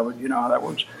and plywood, you know how that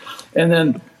works. And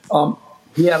then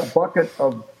he had a bucket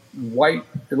of white,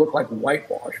 it looked like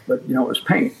whitewash, but it was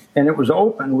paint, and it was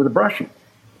open with a brushing.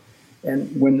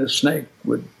 And when the snake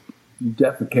would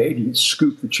defecate, he'd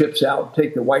scoop the chips out,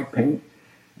 take the white paint,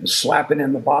 and slap it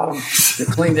in the bottom to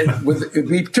clean it.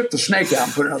 He took the snake out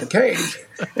and put it in the cage.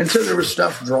 And so there was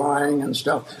stuff drying and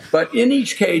stuff. But in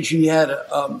each cage, he had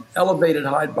an elevated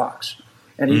hide box.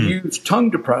 And he used tongue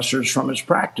depressors from his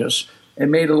practice and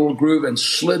made a little groove and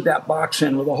slid that box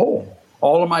in with a hole.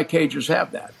 All of my cages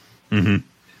have that. Mm-hmm.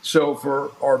 So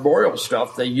for arboreal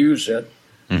stuff, they use it.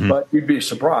 Mm-hmm. But you'd be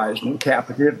surprised in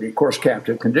captivity, of course,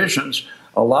 captive conditions,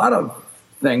 a lot of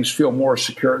things feel more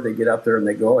secure. They get up there and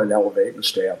they go and elevate and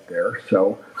stay up there.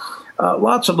 So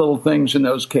lots of little things in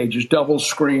those cages. Double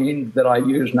screen that I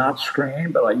use, not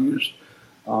screen, but I used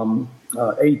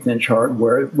 1/8-inch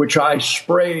hardware, which I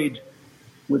sprayed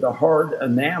with a hard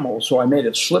enamel, so I made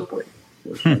it slippery.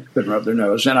 Couldn't rub their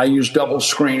nose. And I used double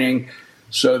screening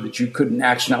so that you couldn't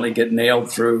accidentally get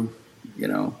nailed through,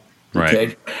 the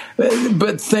cage.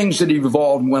 But things that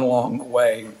evolved and went along the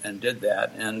way and did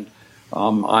that. And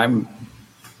I've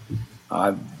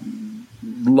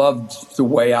loved the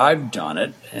way I've done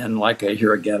it. And like I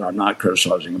hear again, I'm not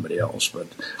criticizing anybody else, but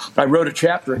I wrote a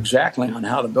chapter exactly on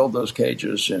how to build those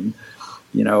cages and,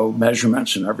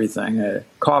 measurements and everything.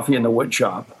 Coffee in the Wood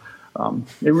Shop.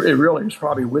 It really is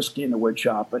probably whiskey in the wood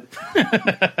shop. But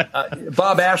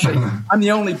Bob Ashley, I'm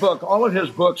the only book. All of his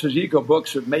books, his eco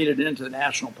books, have made it into the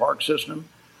national park system.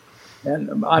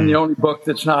 And I'm the only book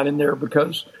that's not in there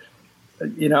because,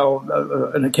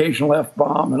 an occasional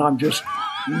F-bomb, and I'm just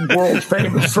world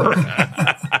famous for.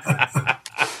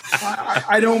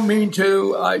 I don't mean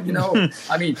to,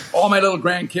 all my little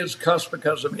grandkids cuss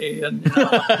because of me, and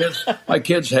my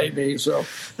kids hate me. So,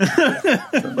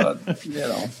 but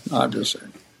I'm just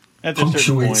saying. That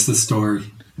punctuates the story.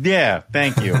 Yeah,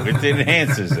 thank you. It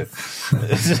enhances it.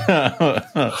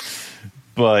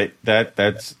 But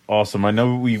that's awesome. I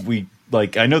know we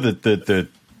I know that the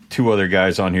two other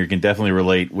guys on here can definitely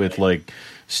relate with like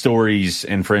stories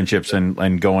and friendships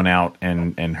and going out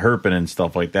and herping and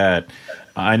stuff like that.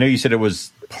 I know you said it was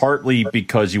partly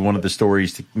because you wanted the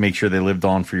stories to make sure they lived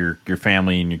on for your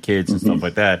family and your kids and stuff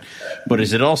like that. But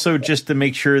is it also just to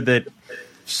make sure that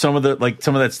some of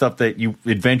that stuff that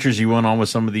adventures you went on with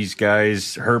some of these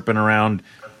guys herping around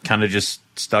kind of just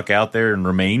stuck out there and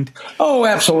remained? Oh,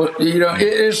 absolutely.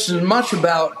 It's as much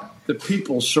about the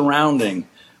people surrounding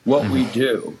what we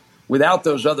do. Without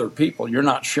those other people, you're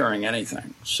not sharing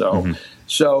anything. So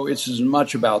it's as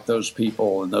much about those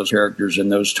people and those characters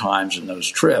and those times and those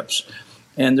trips.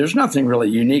 And there's nothing really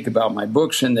unique about my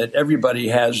books in that everybody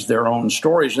has their own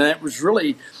stories. And it was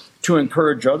really to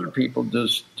encourage other people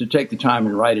to take the time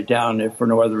and write it down, if for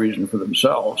no other reason for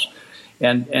themselves,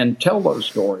 and tell those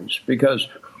stories. Because,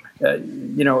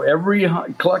 every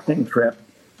collecting trip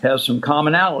has some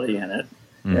commonality in it.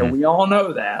 And we all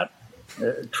know that.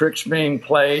 Tricks being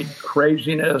played,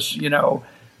 craziness,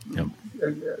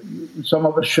 some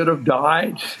of us should have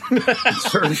died in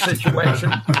certain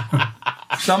situations.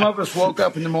 Some of us woke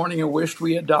up in the morning and wished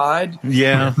we had died.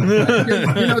 Yeah.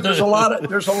 There's a lot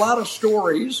of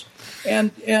stories,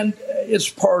 and it's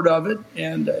part of it,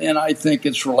 and I think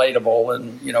it's relatable,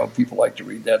 and people like to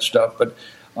read that stuff. But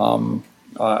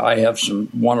I have some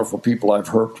wonderful people I've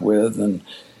herped with, and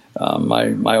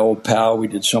my old pal, we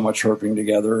did so much herping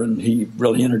together, and he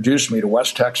really introduced me to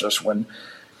West Texas when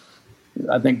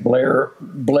I think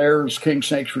Blair's king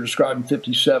snakes were described in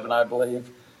 1957, I believe,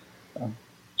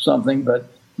 something. But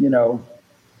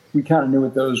we kind of knew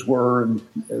what those were, and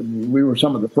we were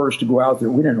some of the first to go out there.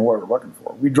 We didn't know what we were looking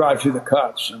for. We drive through the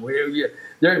cuts, and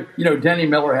Denny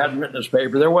Miller hadn't written this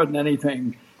paper. There wasn't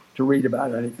anything to read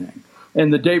about anything.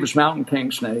 And the Davis Mountain king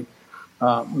snake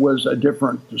was a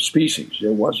different species. It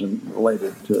wasn't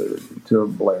related to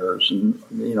Blair's, and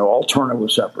Alterna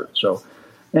was separate. So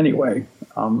anyway,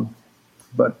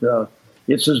 but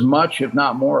it's as much, if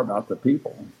not more, about the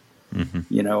people,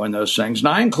 and those things. And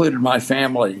I included my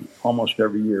family almost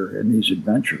every year in these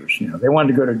adventures. They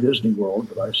wanted to go to Disney World,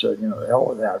 but I said, the hell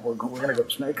with that. We're going to go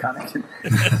snake hunting.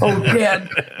 Oh, Dad,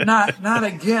 not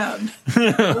again.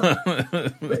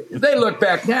 They look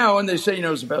back now and they say, it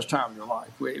was the best time of your life.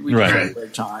 We had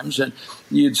great times, and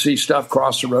you'd see stuff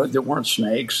cross the road that weren't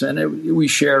snakes, and we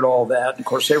shared all that. Of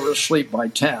course, they were asleep by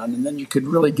 10, and then you could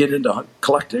really get into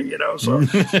collecting, So,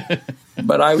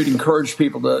 but I would encourage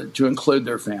people to include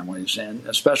their families, and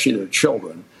especially their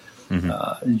children,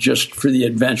 just for the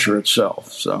adventure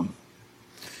itself. So,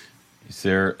 is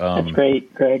there? That's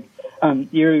great, Greg.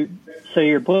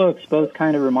 Your books both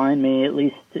kind of remind me, at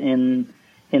least in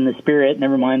the spirit,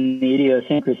 never mind the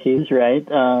idiosyncrasies, right?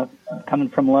 Coming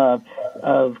from love,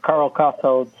 of Carl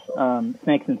Kauffeld's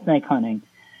Snakes and Snake Hunting.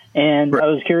 And I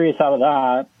was curious out of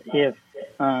that if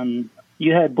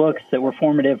you had books that were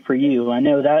formative for you. I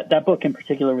know that book in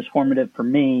particular was formative for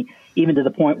me, even to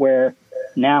the point where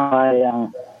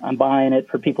now I'm buying it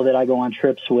for people that I go on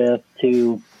trips with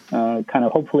to kind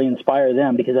of hopefully inspire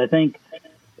them, because I think,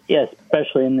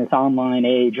 especially in this online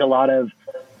age, a lot of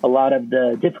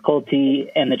the difficulty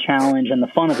and the challenge and the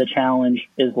fun of the challenge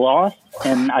is lost.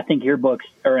 And I think your books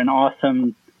are an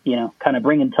awesome, kind of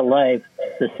bringing to life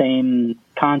the same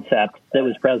concept that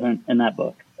was present in that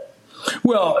book.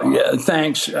 Well, yeah,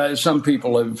 thanks. Some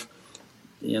people have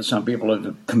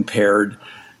compared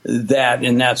that,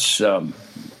 and that's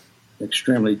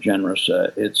extremely generous.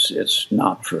 It's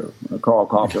not true. Carl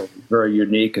Kauffeld was very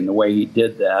unique in the way he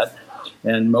did that,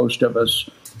 and most of us,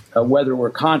 whether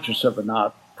we're conscious of it or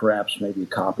not, perhaps maybe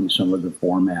copy some of the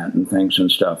format and things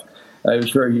and stuff. It was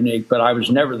very unique, but I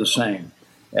was never the same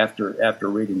after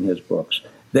reading his books.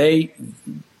 They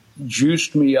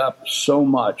juiced me up so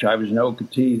much. I was in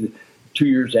Okeechobee 2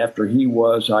 years after he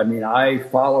was. I mean, I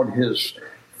followed his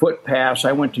footpaths.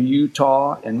 I went to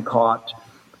Utah and caught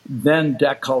then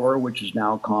Deck Color, which is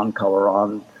now Con Color,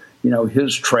 on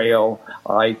his trail.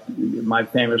 My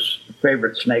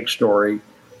favorite snake story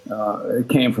it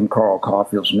came from Carl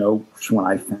Kauffeld's notes when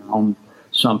I found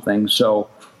something. So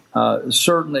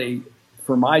certainly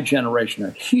for my generation,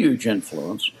 a huge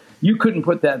influence. You couldn't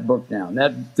put that book down.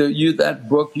 That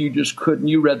book, you just couldn't.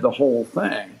 You read the whole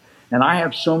thing. And I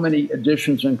have so many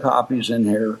editions and copies in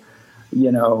here.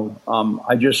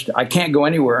 I can't go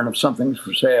anywhere, and if something's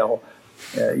for sale,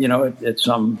 it's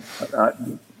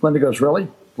Linda goes, really?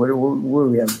 What do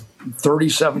we have?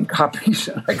 37 copies.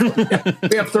 I go, yeah,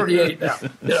 we have 38 now.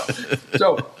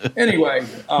 So anyway,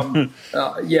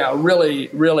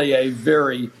 really a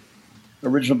very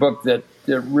original book that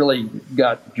really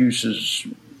got juices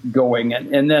going.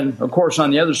 And then, of course,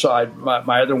 on the other side,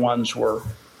 my other ones were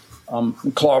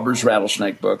Klauber's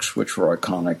rattlesnake books, which were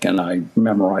iconic, and I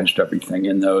memorized everything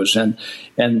in those. And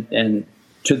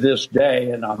to this day,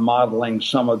 and I'm modeling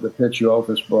some of the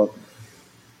Pitsiophis book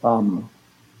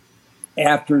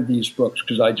after these books,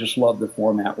 because I just love the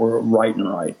format. We're Write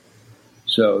and Write.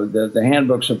 So the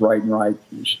handbooks of Write and Write,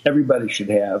 everybody should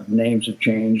have. Names have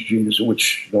changed, genus,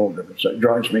 which is all different. So it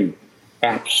drives me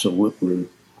absolutely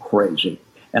crazy.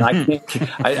 And I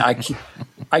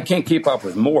can't keep up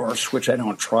with Morse, which I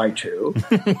don't try to.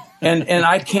 And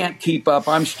I can't keep up.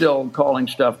 I'm still calling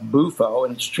stuff Bufo,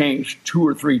 and it's changed 2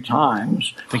 or 3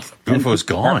 times. I think Bufo's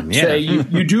gone. Yeah. Say,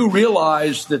 you do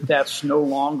realize that that's no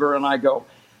longer, and I go,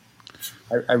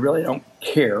 I really don't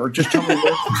care. Just tell me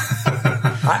what.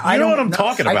 I know what I'm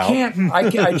talking about. I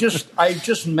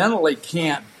just mentally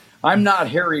can't. I'm not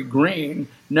Harry Green,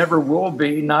 never will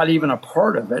be, not even a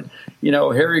part of it.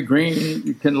 Harry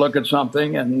Green can look at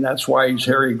something, and that's why he's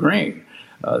Harry Green.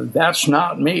 That's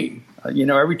not me.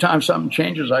 Every time something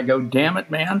changes, I go, damn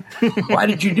it, man, why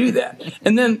did you do that?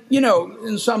 And then,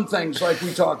 in some things, like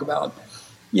we talk about,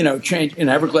 change in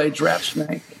Everglades rat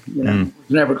snake, it was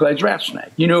an Everglades rat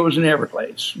snake. It was an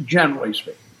Everglades, generally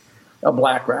speaking. A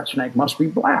black rat snake must be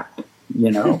black,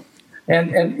 and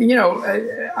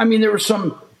there was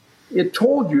some. It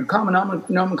told you common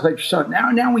nomenclature. So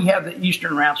now we have the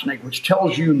eastern rat snake, which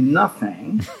tells you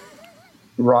nothing,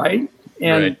 right?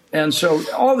 And so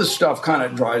all this stuff kind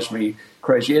of drives me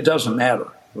crazy. It doesn't matter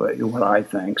what I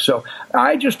think. So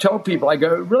I just tell people, I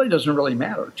go, it really doesn't really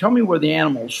matter. Tell me where the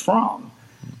animal's from.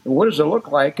 What does it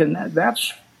look like? And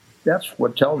that's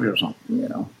what tells you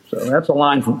something, So that's a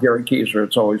line from Gary Keyser.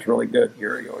 It's always really good.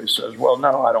 Gary always says, well,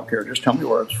 no, I don't care. Just tell me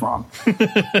where it's from.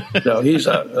 So he's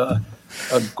a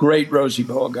great Rosie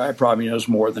Boa guy, probably knows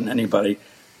more than anybody.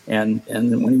 And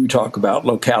when we talk about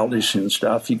localities and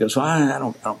stuff, he goes, I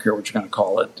don't care what you're going to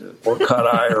call it, or cut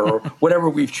eye, or whatever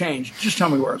we've changed. Just tell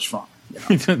me where it's from.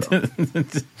 So,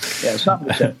 yeah, something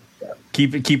to say. Yeah.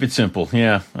 Keep it simple.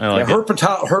 Yeah, I like it.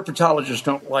 Herpetologists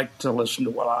don't like to listen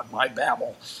to my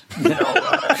babble. I'm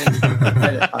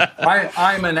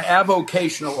an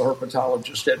avocational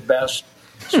herpetologist at best,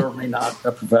 certainly not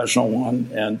a professional one,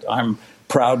 and I'm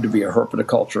proud to be a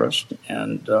herpetoculturist,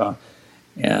 and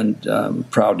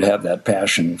proud to have that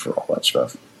passion for all that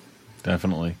stuff.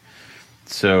 Definitely.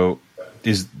 So,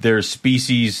 is there a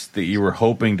species that you were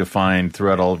hoping to find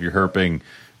throughout all of your herping?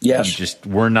 Yes. You just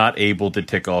were not able to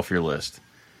tick off your list?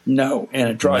 No, and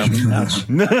it drives me nuts.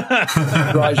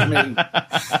 It drives me.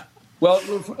 Well,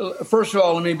 first of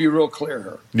all, let me be real clear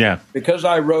here. Yeah. Because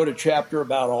I wrote a chapter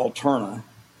about Alterna,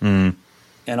 and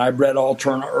I bred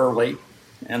Alterna early,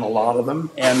 and a lot of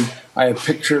them, and I have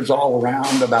pictures all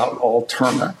around about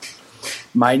Alterna.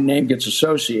 My name gets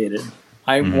associated.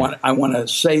 I want to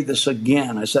say this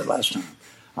again. I said last time,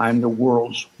 I'm the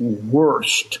world's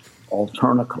worst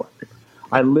Alterna collector.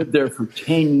 I lived there for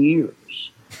 10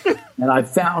 years, and I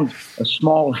found a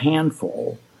small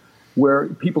handful where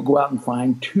people go out and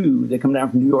find 2. They come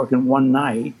down from New York in one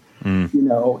night,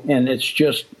 and it's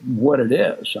just what it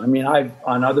is. I mean,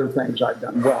 on other things I've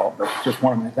done well, but it's just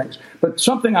one of my things. But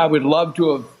something I would love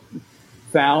to have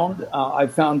found, I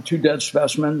found 2 dead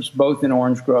specimens, both in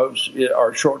orange groves,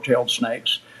 are short-tailed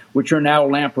snakes, which are now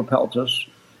Lampropeltis.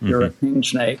 They're a king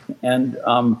snake, and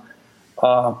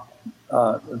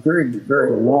a very,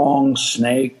 very long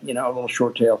snake, a little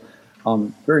short tail,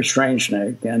 very strange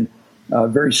snake, and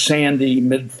very sandy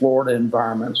mid-Florida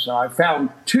environments. So I found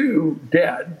 2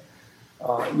 dead,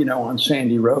 on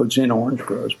sandy roads in orange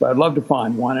groves, but I'd love to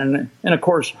find one. And of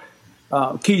course,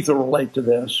 Keith will relate to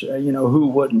this, who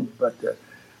wouldn't, but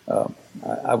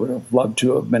I would have loved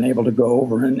to have been able to go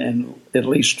over and at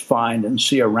least find and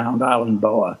see a round island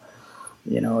boa.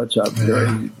 It's a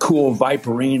very cool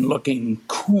viperine-looking,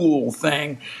 cool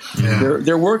thing. Yeah.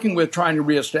 They're working with trying to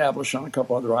reestablish on a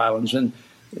couple other islands, and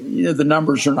the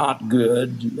numbers are not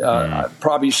good,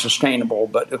 probably sustainable.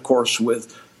 But of course,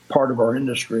 with part of our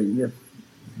industry, if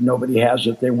nobody has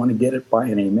it, they want to get it by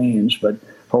any means. But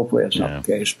hopefully, that's not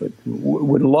the case. But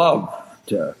would love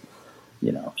to,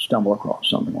 stumble across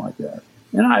something like that.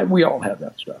 And we all have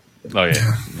that stuff. Oh,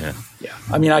 yeah. Yeah. Yeah.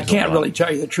 I mean, I can't really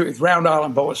tell you the truth. Round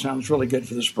Island boa sounds really good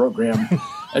for this program.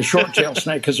 A short-tailed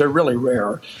snake, because they're really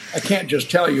rare. I can't just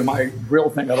tell you my real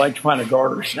thing. I like to find a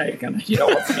garter snake and, a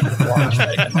water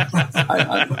snake.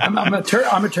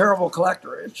 I'm a terrible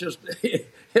collector. It's just,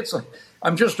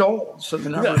 I'm just old, so the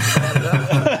numbers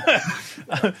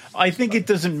I think it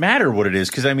doesn't matter what it is,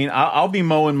 because, I mean, I'll be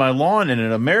mowing my lawn and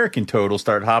an American toad will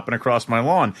start hopping across my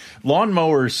lawn.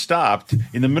 Lawnmower stopped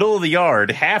in the middle of the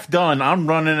yard, half done, I'm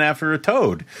running after a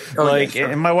toad.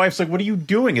 And my wife's like, what are you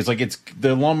doing? It's like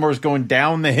the lawnmower's going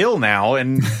down the hill now,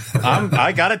 and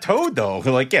I got a toad, though.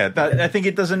 Like, I think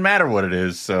it doesn't matter what it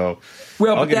is, so...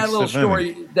 Well, but that little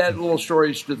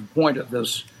story is to the point of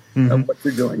this, of what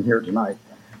you're doing here tonight.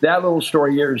 That little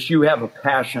story here is you have a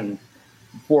passion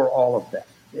for all of that.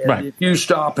 Right. If you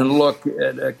stop and look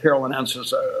at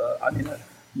Carolinensis, and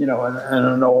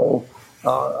an old,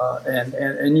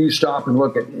 and you stop and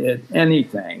look at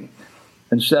anything,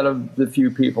 instead of the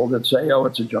few people that say, oh,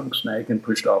 it's a junk snake and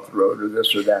pushed off the road or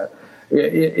this or that,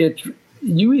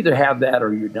 you either have that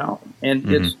or you don't. And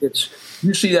it's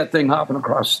you see that thing hopping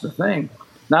across the thing.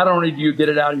 Not only do you get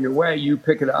it out of your way, you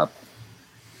pick it up.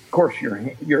 Of course,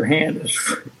 your hand is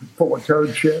full of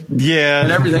toad shit,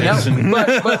 and everything else.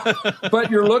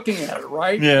 But you're looking at it,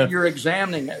 right? Yeah. You're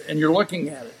examining it, and you're looking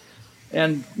at it.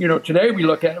 And today we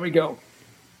look at it, we go,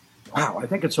 "Wow, I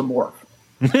think it's a morph."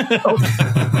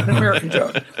 An American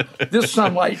toad. This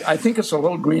sunlight, I think it's a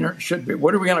little greener. It should be.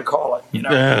 What are we going to call it?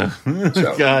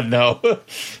 So, God no,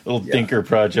 little dinker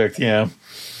project. Yeah.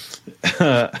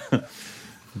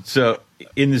 So,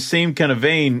 in the same kind of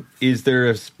vein, is there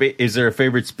a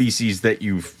favorite species that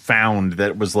you found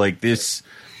that was like this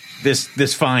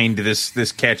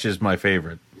catch is my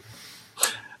favorite?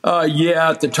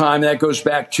 At the time, that goes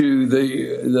back to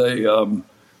the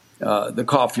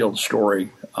Caulfield story.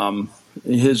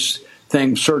 His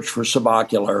thing searched for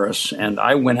Subocularis, and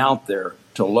I went out there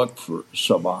to look for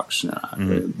subocs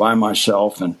by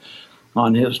myself and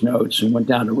on his notes, and went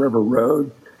down to River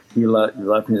Road. He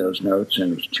left me those notes,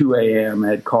 and it was 2 a.m. I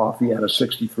had coffee, had a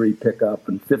 63 pickup,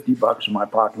 and $50 in my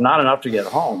pocket. Not enough to get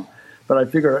home, but I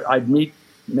figured I'd meet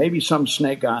maybe some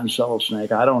snake guy and sell a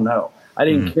snake. I don't know. I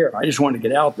didn't care. I just wanted to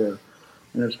get out there.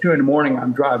 And it's 2 a.m.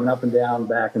 I'm driving up and down,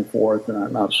 back and forth, and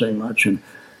I'm not saying much. And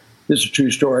this is a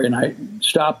true story. And I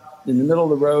stopped in the middle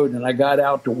of the road, and I got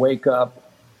out to wake up,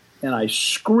 and I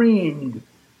screamed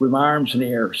with my arms in the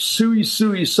air, "Sui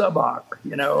Sui Subok,"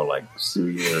 like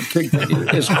Sui pig,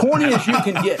 as corny as you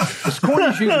can get,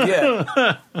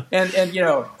 and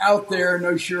out there,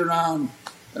 no shirt on,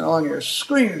 and along here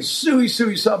screaming, "Sui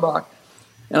Sui Subok,"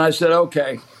 and I said,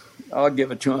 "Okay, I'll give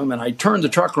it to him," and I turned the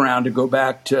truck around to go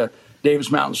back to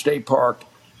Davis Mountain State Park,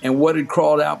 and what had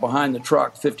crawled out behind the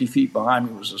truck, 50 feet behind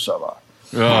me, was a Subok.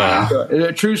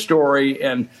 A true story,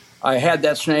 and I had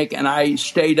that snake, and I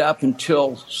stayed up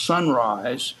until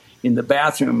sunrise in the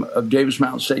bathroom of Davis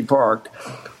Mountain State Park,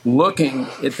 looking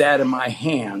at that in my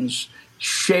hands,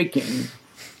 shaking.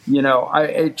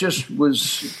 It just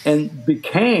was and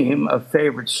became a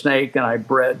favorite snake, and I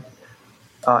bred.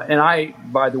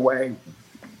 By the way,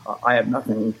 I have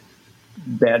nothing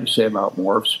bad to say about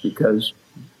morphs, because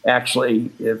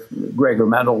actually, if Gregor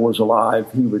Mendel was alive,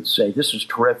 he would say, this is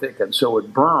terrific, and so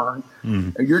would Byrne.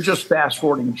 You're just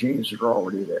fast-forwarding genes that are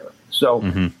already there. So,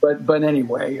 but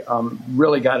anyway,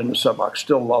 really got into subocs,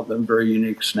 still love them, very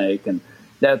unique snake, and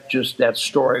that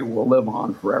story will live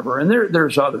on forever. And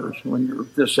there's others. When you're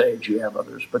this age, you have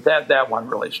others, but that one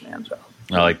really stands out.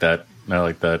 I like that.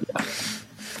 Yeah.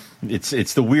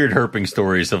 It's the weird herping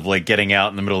stories of like getting out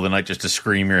in the middle of the night just to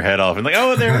scream your head off and like,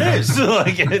 oh, there it is.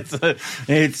 Like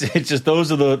it's just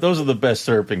those are the best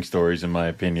herping stories in my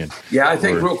opinion. Yeah, I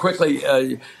think real quickly,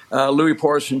 Louis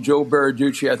Porras and Joe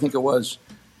Baraducci, I think it was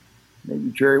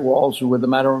maybe Jerry Walls were with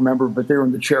them, I don't remember, but they were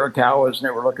in the Chiricahuas and they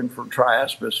were looking for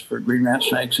triaspis for green rat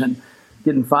snakes and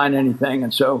didn't find anything.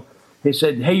 And so they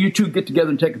said, hey, you two get together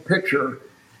and take a picture.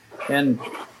 And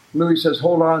Louis says,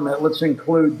 hold on a minute, let's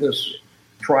include this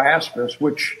triaspis,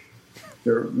 which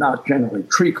they're not generally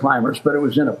tree climbers, but it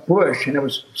was in a bush, and it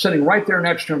was sitting right there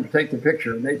next to him to take the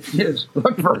picture. And they just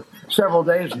looked for several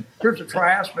days, and here's a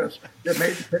triaspis that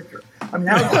made the picture. I mean,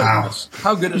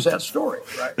 how good is that story,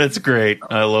 right? That's great.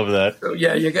 I love that. So,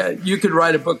 yeah, you could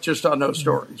write a book just on those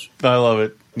stories. I love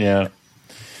it. Yeah.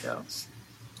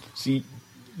 See,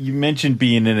 you mentioned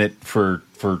being in it or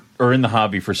in the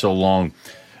hobby for so long.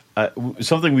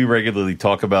 Something we regularly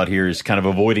talk about here is kind of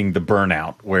avoiding the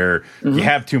burnout where you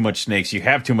have too much snakes, you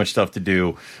have too much stuff to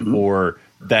do, or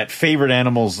that favorite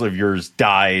animals of yours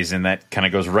dies and that kind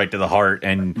of goes right to the heart.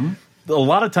 And a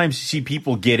lot of times you see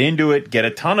people get into it, get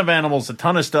a ton of animals, a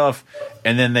ton of stuff,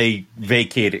 and then they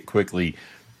vacate it quickly.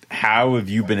 How have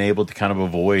you been able to kind of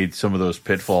avoid some of those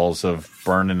pitfalls of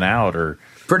burning out? Or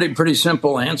pretty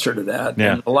simple answer to that.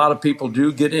 Yeah. And a lot of people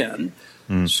do get in.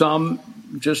 Some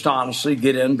just honestly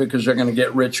get in because they're going to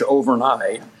get rich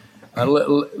overnight.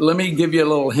 Let me give you a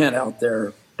little hint out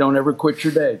there. Don't ever quit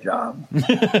your day job.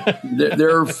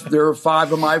 there are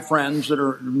 5 of my friends that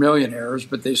are millionaires,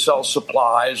 but they sell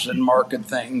supplies and market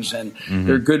things, and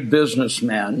they're good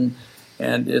businessmen.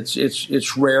 And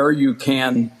it's rare you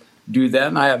can do that.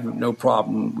 And I have no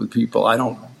problem with people. I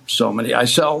don't so many. I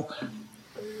sell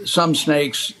some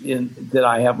snakes that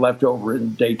I have left over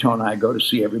in Daytona. I go to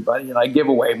see everybody, and I give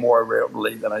away more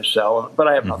rarely than I sell. But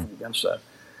I have nothing against that.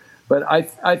 But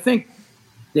I think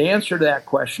the answer to that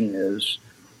question is,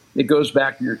 it goes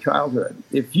back to your childhood.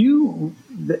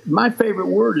 My favorite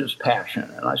word is passion.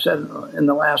 And I said in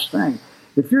the last thing,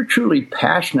 if you're truly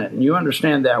passionate and you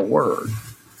understand that word,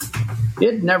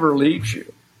 it never leaves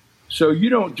you. So you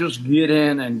don't just get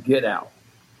in and get out.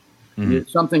 If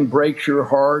something breaks your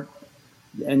heart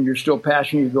and you're still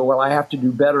passionate, you go, well, I have to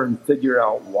do better and figure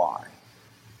out why.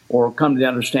 Or come to the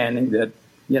understanding that,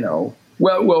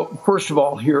 well, first of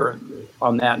all, here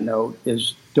on that note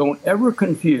is don't ever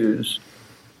confuse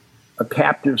a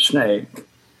captive snake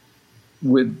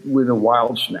with a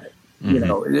wild snake. We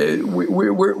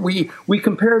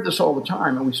compare this all the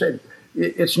time, and we say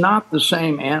it's not the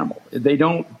same animal. They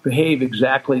don't behave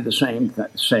exactly the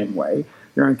same way.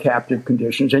 They're in captive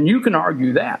conditions, and you can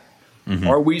argue that.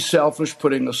 Are we selfish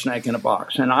putting a snake in a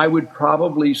box? And I would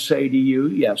probably say to you,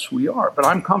 yes, we are. But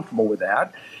I'm comfortable with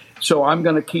that. So I'm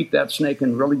going to keep that snake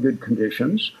in really good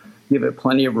conditions, give it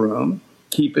plenty of room,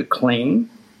 keep it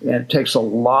clean. And it takes a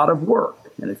lot of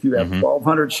work. And if you have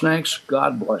 1,200 snakes,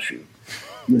 God bless you.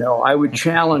 I would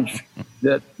challenge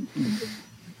that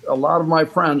a lot of my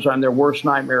friends, I'm their worst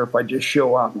nightmare if I just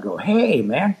show up and go, hey,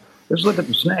 man, let's look at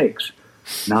the snakes.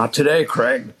 Not today,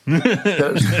 Craig,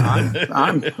 because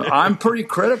I'm pretty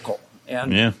critical.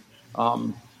 And, if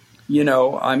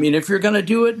you're going to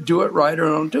do it right or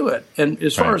don't do it. And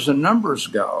as far as the numbers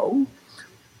go,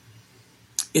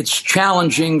 it's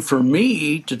challenging for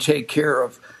me to take care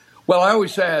of. Well, I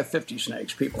always say I have 50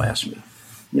 snakes. People ask me,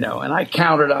 and I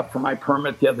counted up for my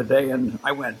permit the other day, and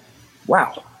I went,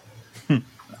 wow,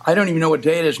 I don't even know what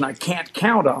day it is, and I can't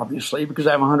count, obviously, because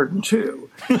I have 102.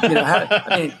 How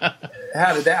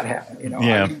did that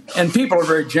happen? And people are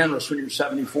very generous when you're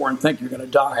 74 and think you're going to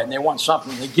die, and they want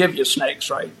something. They give you snakes,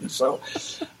 right? And so,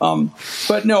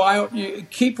 but no, you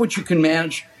keep what you can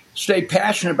manage. Stay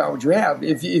passionate about what you have.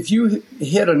 If you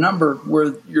hit a number where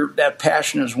that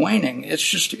passion is waning,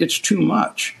 it's too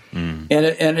much. And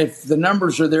if the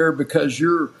numbers are there because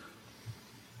you're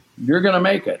going to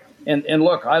make it. And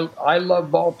look, I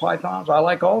love ball pythons. I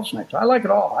like all snakes. I like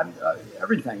it all.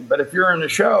 Everything. But if you're in a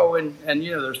show and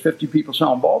there's 50 people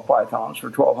selling ball pythons for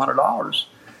 $1,200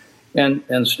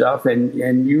 and stuff,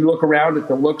 and you look around at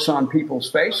the looks on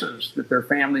people's faces that their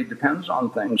family depends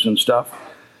on things and stuff.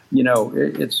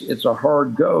 It's a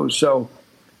hard go. So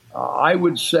I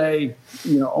would say,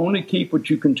 only keep what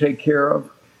you can take care of.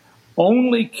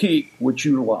 Only keep what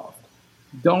you love.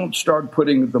 Don't start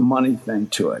putting the money thing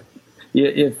to it.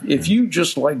 If you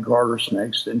just like garter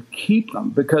snakes, then keep them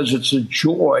because it's a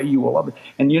joy. You will love it.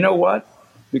 And you know what?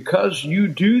 Because you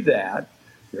do that,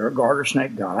 there are garter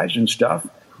snake guys and stuff,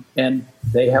 and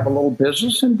they have a little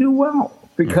business and do well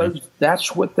because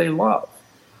that's what they love.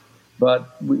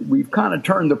 But we've kind of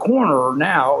turned the corner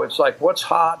now. It's like what's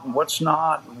hot and what's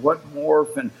not, and what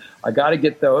morph, and I got to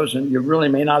get those, and you really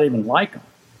may not even like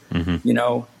them,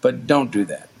 but don't do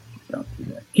that. Don't do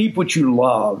that. Keep what you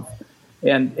love,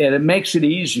 and it makes it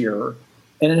easier,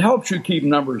 and it helps you keep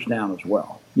numbers down as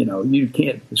well. You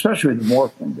can't, especially with the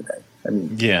morph thing today. I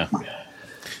mean,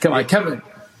 come on, Kevin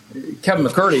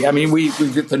McCurdy. I mean, we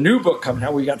get the new book coming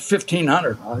out. We got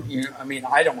 1,500.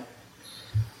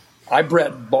 I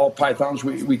bred ball pythons.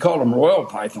 We called them royal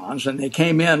pythons, and they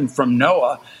came in from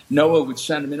Noah. Noah would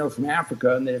send them in from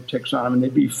Africa, and they have ticks on them, and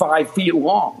they'd be 5 feet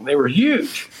long. They were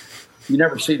huge. You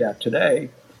never see that today.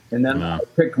 And then I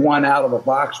picked one out of a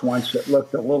box once that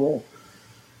looked a little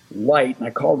light, and I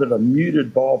called it a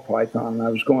muted ball python. And I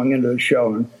was going into a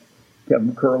show, and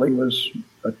Kevin Curley was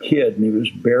a kid, and he was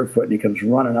barefoot, and he comes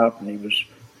running up, and he was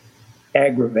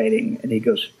aggravating, and he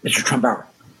goes, Mr. Trumbower,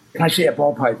 can I see that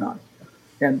ball python?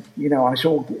 And, I said,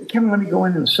 well, Kevin, let me go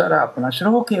in and set up. And I said,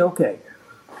 okay.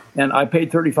 And I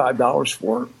paid $35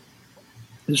 for it.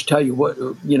 Just tell you what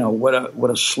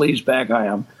a sleaze bag I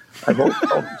am. I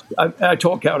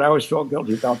told Kevin I always felt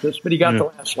guilty about this, but he got the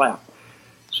last laugh.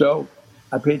 So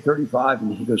I paid $35,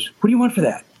 and he goes, what do you want for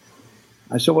that?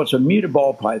 I said, well, it's a muted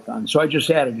ball python. So I just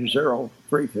added a 0,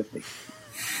 350.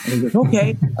 And he goes,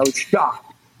 okay. I was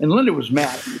shocked. And Linda was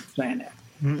mad at me for saying that.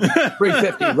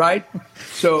 350, right?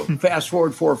 So fast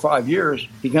forward 4 or 5 years,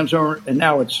 he comes over, and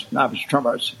now it's not Mr.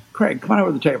 Trumbower. It's Craig, come on over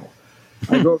to the table.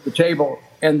 I go to the table,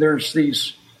 and there's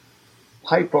these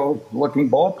hypo-looking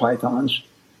ball pythons,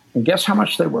 and guess how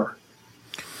much they were?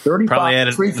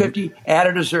 35, 350,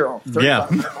 added a 0,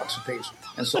 35 bucks a piece.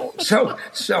 And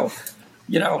so,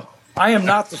 you know, I am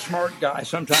not the smart guy.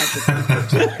 Sometimes,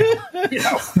 you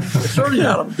know, certainly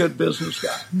not a good business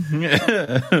guy.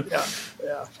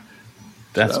 Yeah.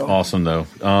 That's awesome, though.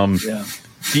 Do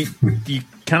you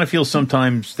kind of feel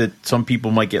sometimes that some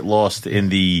people might get lost in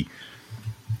the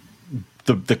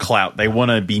clout? They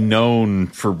want to be known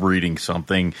for breeding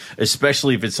something,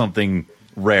 especially if it's something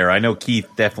rare. I know Keith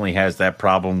definitely has that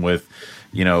problem with,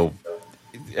 you know,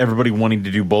 everybody wanting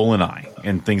to do bull and eye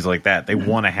and things like that. They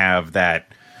want to have that.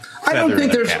 I don't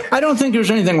think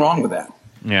there's anything wrong with that.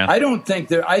 Yeah. I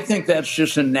think that's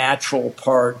just a natural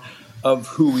part of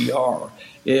who we are.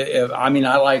 I'm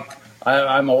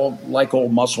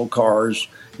old muscle cars,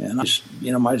 and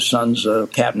my son's a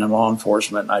captain in law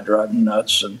enforcement, and I drive him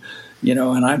nuts, and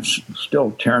and I'm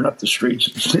still tearing up the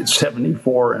streets at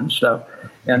 74 and stuff,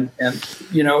 and it's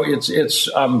getting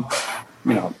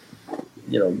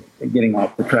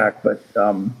off the track, but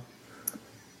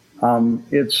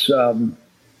it's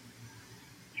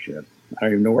shit. I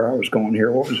don't even know where I was going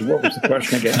here. What was the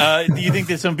question again? Do you think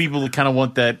that some people kind of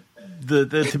want that? To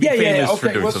be famous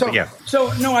for doing something.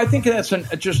 So no, I think that's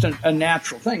just a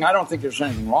natural thing. I don't think there's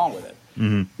anything wrong with it.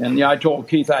 Mm-hmm. And I told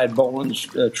Keith I had Boland's.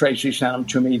 Tracy sent them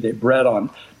to me. They bred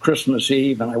on Christmas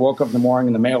Eve, and I woke up in the morning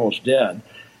and the male was dead.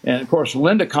 And of course,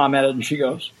 Linda commented, and she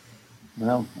goes,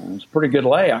 "Well, it's a pretty good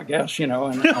lay, I guess." And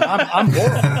I'm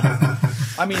bored.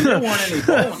 I mean, there weren't any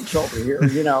Bolands over here,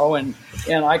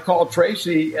 And I called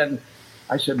Tracy, and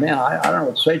I said, "Man, I don't know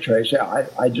what to say, Tracy.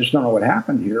 I just don't know what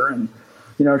happened here." And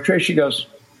Tracy goes,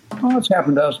 "Oh, it's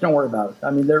happened to us. Don't worry about it. I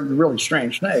mean, they're really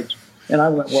strange snakes." And I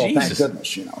went, "Well, Jesus. Thank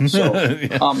goodness,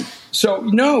 So, so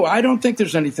no, I don't think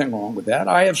there's anything wrong with that.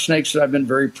 I have snakes that I've been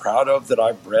very proud of, that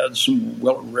I've bred, some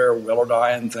rare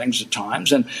willardi and things at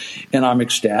times, and I'm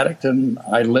ecstatic, and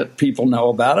I let people know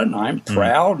about it, and I'm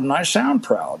proud, and I sound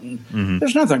proud, and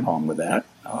there's nothing wrong with that.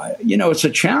 It's a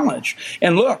challenge.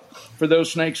 And look, for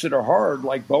those snakes that are hard,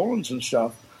 like Boland's and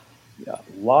stuff, a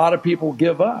lot of people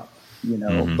give up.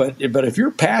 But if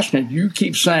you're passionate, you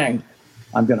keep saying,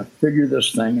 "I'm going to figure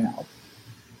this thing out."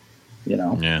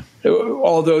 Yeah.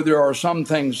 Although there are some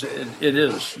things,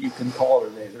 you can call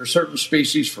it a day. There are certain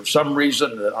species for some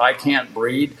reason that I can't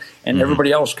breed, and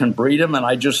everybody else can breed them, and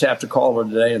I just have to call it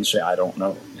a day and say, "I don't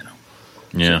know."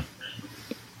 Yeah.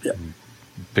 So, yeah.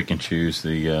 Pick and choose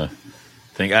the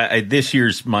thing. This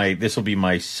will be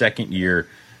my second year.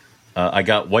 I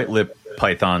got white lip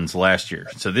pythons last year,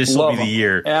 so this will be the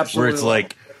year where it's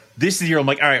like, this is the year I'm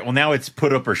like, all right, well, now it's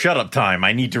put up or shut up time.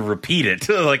 I need to repeat it.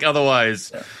 Like,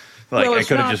 otherwise, I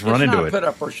could have just run into it. Put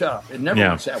up or shut up. It never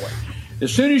works that way.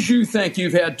 As soon as you think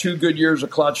you've had 2 good years of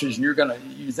clutches and you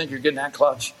think you're getting that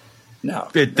clutch, no,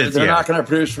 they're not going to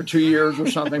produce for 2 years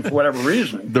or something for whatever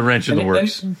reason. The wrench in the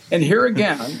works. And here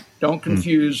again, don't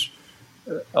confuse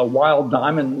a wild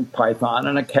diamond python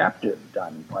and a captive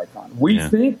diamond python. We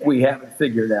think we have it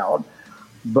figured out,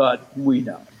 but we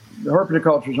don't. The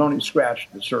herpetoculture has only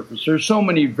scratched the surface. There's so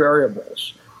many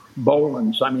variables.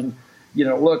 Boland's, I mean,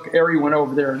 look, Ari went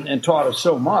over there and taught us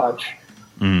so much.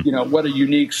 What a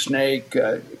unique snake,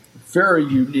 very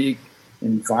unique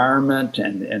environment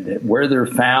and where they're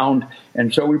found.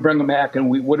 And so we bring them back, and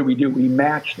what do? We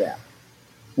match that.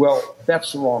 Well,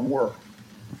 that's the wrong word.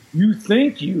 You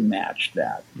think you matched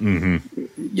that. Ari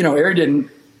didn't,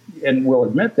 and will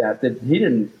admit that he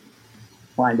didn't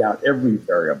find out every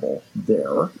variable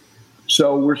there.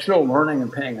 So we're still learning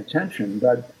and paying attention.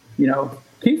 But,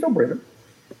 Keith will breed them.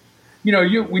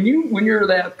 When you're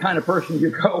that kind of person,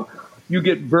 you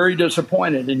get very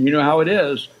disappointed, and you know how it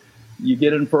is. You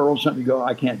get infertile something, you go,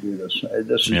 "I can't do this.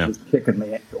 This is just kicking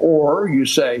me." Or you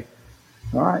say,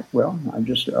 "All right, well, I'll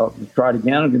try it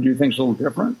again. I'm going to do things a little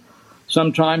different."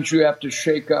 Sometimes you have to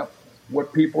shake up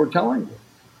what people are telling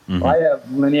you. I have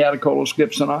Lineaticola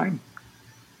gibsoni.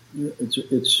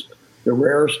 It's the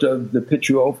rarest of the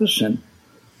Pituophis, and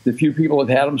the few people have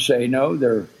had them say no,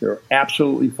 they're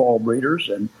absolutely fall breeders,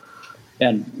 and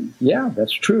yeah,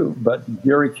 that's true. But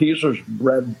Gary Kiesler's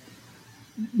bred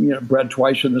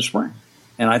twice in the spring,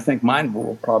 and I think mine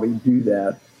will probably do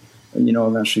that,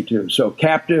 eventually too. So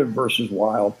captive versus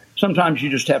wild. Sometimes you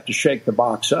just have to shake the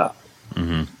box up.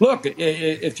 Look,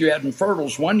 if you had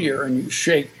infertiles one year and you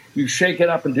shake it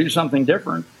up and do something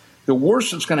different, the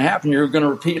worst that's going to happen, you're going to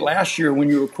repeat last year when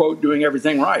you were, quote, doing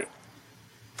everything right.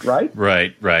 Right?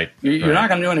 Right. You're not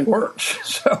going to do any worse.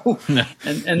 So,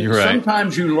 and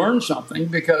sometimes you learn something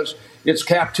because it's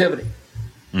captivity.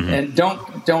 And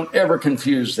don't ever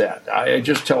confuse that. I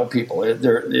just tell people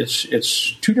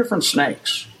it's two different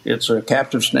snakes. It's a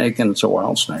captive snake and it's a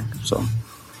wild snake. So,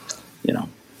 Do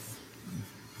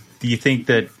you think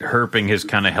that herping has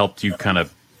kind of helped you kind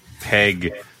of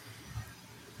peg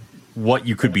what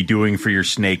you could be doing for your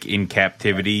snake in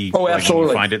captivity? Oh, absolutely. When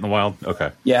you find it in the wild?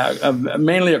 Okay. Yeah, I'm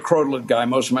mainly a crotalid guy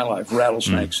most of my life,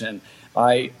 rattlesnakes. And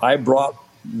I brought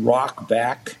rock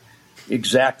back,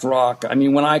 exact rock. I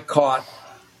mean, when I caught,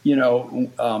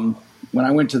 when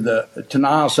I went to the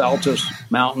Tenajas Altus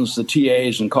Mountains, the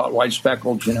TAs, and caught white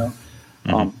speckled,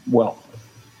 well,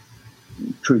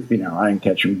 truth be known, I didn't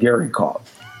catch them. Gary caught.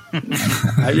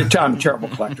 I'm a terrible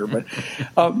collector, but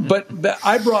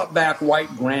I brought back white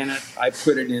granite. I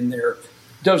put it in there.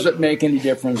 Does it make any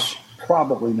difference?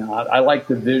 Probably not. I like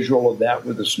the visual of that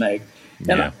with the snake.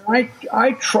 And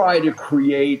I try to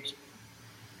create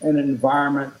an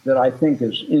environment that I think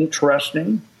is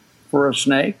interesting for a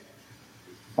snake.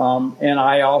 And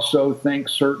I also think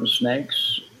certain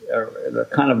snakes are at a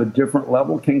kind of a different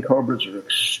level. King cobras are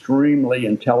extremely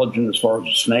intelligent as far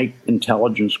as snake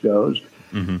intelligence goes.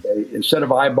 Instead of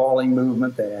eyeballing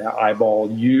movement, they eyeball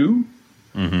you.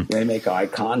 They make eye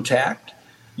contact.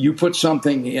 You put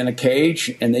something in a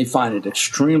cage, and they find it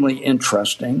extremely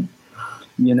interesting,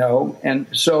 And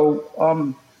so,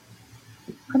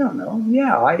 I don't know.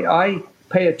 Yeah, I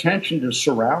pay attention to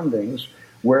surroundings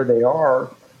where they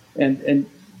are, and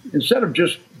instead of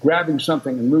just grabbing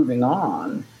something and moving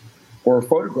on or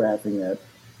photographing it,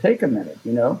 take a minute.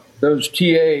 Those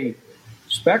TA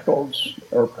speckles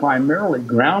are primarily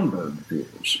ground bird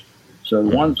feeders. So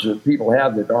the ones that people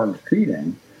have that aren't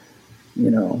feeding, I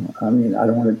mean, I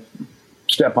don't want to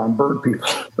step on bird people,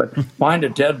 but find a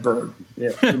dead bird.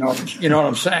 You know what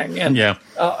I'm saying? And,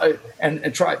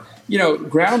 and try,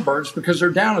 ground birds, because they're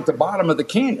down at the bottom of the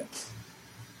canyon.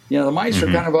 The mice are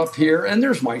kind of up here, and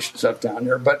there's mice and stuff down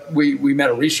there. But we met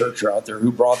a researcher out there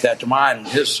who brought that to mind, and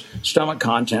his stomach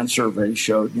content survey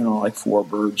showed, like 4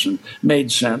 birds, and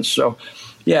made sense. So,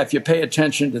 yeah, if you pay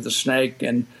attention to the snake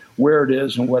and where it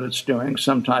is and what it's doing,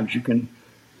 sometimes you can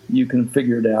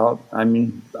figure it out. I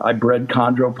mean, I bred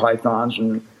chondro pythons,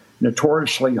 and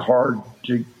notoriously hard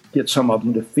to get some of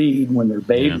them to feed when they're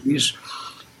babies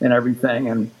and everything.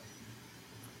 And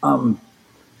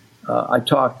I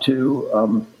talked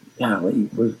to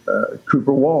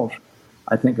Trooper Walsh,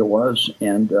 I think it was,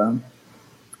 and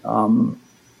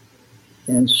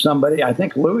somebody, I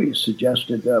think Louis,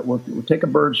 suggested we'll take a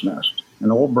bird's nest,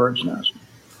 an old bird's nest,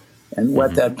 and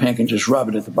wet that pink and just rub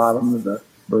it at the bottom of the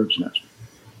bird's nest.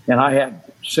 And I had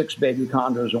 6 baby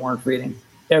chondros that weren't feeding.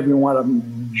 Every one of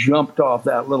them jumped off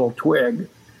that little twig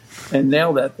and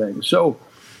nailed that thing. So,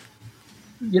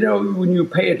 when you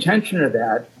pay attention to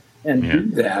that and do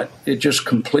that, it just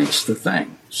completes the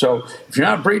thing. So if you're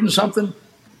not breeding something,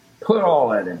 put all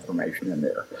that information in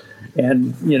there.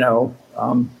 And,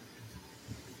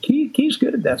 Key's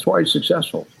good at that. That's why he's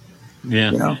successful.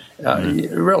 Yeah.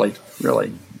 Really.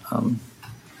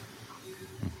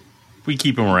 We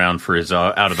keep him around for his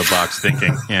out-of-the-box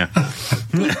thinking. Yeah.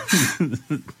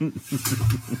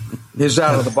 His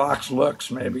out-of-the-box looks,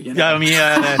 maybe. I mean,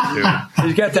 that too.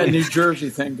 He's got that New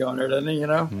Jersey thing going there, doesn't he,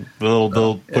 The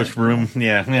little push broom.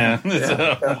 Yeah.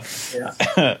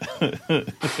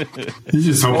 You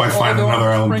just hope I find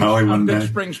another Ellen Pelley one day. I'm a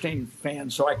big Springsteen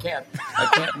fan, so I can't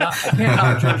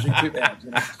not Jersey too bad,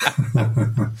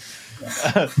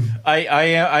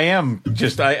 I am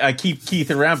just I keep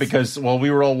Keith around because while we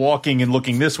were all walking and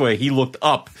looking this way, he looked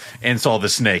up and saw the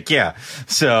snake. Yeah,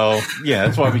 so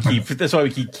that's why we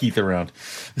keep Keith around.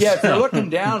 Yeah, if you're looking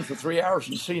down for 3 hours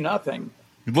and see nothing,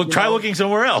 try looking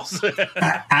somewhere else.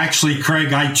 Actually,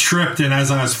 Craig, I tripped, and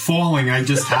as I was falling, I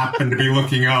just happened to be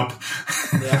looking up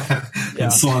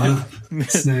and saw the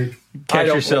snake. Catch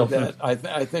yourself. That. I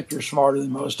think you're smarter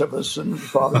than most of us, and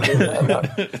probably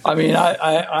that. I mean,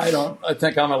 I don't. I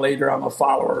think I'm a leader. I'm a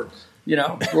follower.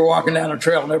 We're walking down a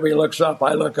trail, and everybody looks up.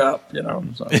 I look up.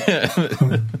 So.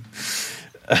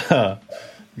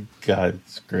 God,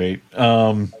 it's great.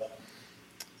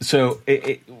 So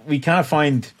we kind of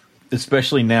find,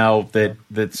 especially now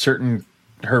that certain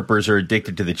herpers are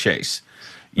addicted to the chase.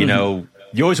 You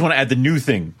always want to add the new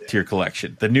thing to your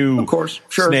collection, the new, of course,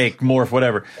 sure. Snake, morph,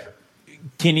 whatever.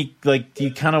 Can you do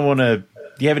you kind of want to? Do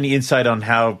you have any insight on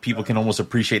how people can almost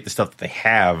appreciate the stuff that they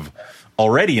have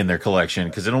already in their collection?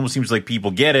 Because it almost seems like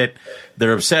people get it,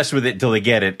 they're obsessed with it until they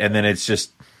get it, and then it's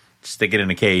just stick it in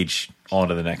a cage, on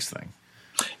to the next thing.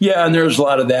 Yeah, and there's a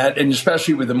lot of that, and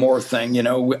especially with the morph thing,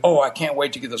 I can't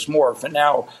wait to get this morph, and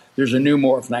now there's a new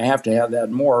morph, and I have to have that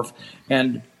morph.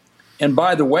 And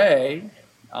by the way,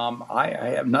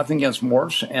 I have nothing against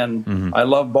morphs, and I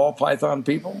love ball python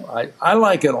people. I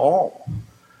like it all.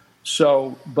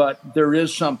 So, but there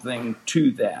is something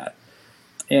to that,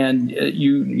 and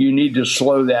you need to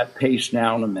slow that pace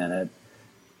down a minute,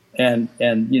 and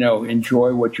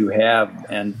enjoy what you have,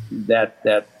 and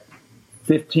that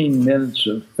 15 minutes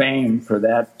of fame for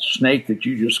that snake that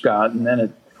you just got, and then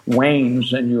it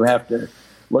wanes, and you have to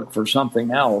look for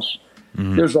something else.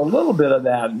 There's a little bit of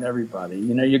that in everybody.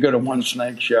 You go to one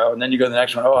snake show, and then you go to the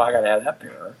next one. Oh, I got to have that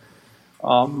pair.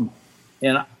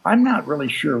 And I'm not really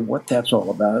sure what that's all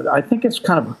about. I think it's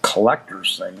kind of a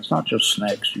collector's thing. It's not just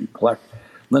snakes.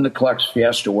 Linda collects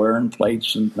Fiesta ware and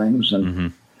plates and things,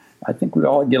 and I think we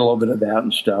all get a little bit of that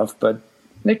and stuff. But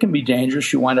it can be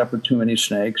dangerous. You wind up with too many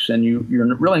snakes, and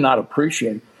you're really not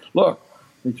appreciating. Look,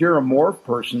 if you're a morph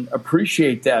person,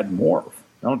 appreciate that morph.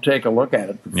 Don't take a look at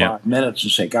it for 5 minutes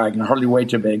and say, God, I can hardly wait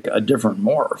to make a different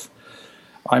morph.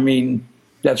 I mean,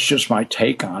 that's just my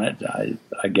take on it.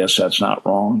 I guess that's not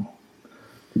wrong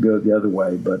to go the other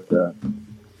way, but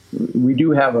we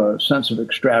do have a sense of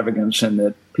extravagance in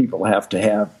that people have to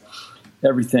have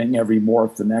everything, every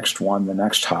morph, the next one, the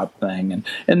next hot thing.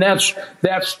 And that's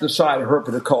the side of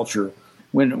herpetoculture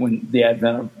when the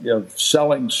advent of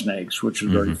selling snakes, which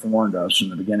was very foreign to us in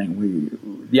the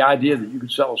beginning. The idea that you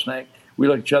could sell a snake, we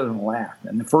looked at each other and laughed.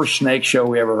 And the first snake show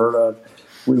we ever heard of,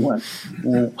 we went,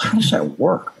 well, how does that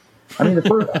work? I mean,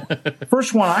 the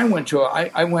first one I went to,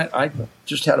 I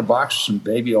just had a box of some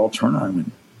baby Alterna. I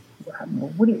went,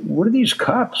 what are these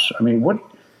cups? I mean,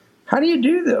 how do you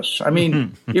do this? I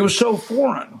mean, it was so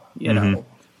foreign, you know,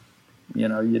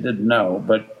 you didn't know,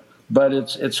 but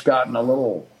it's gotten a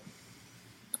little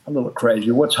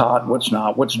crazy. What's hot, what's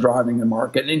not, what's driving the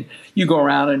market. And you go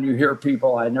around and you hear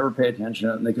people, I never pay attention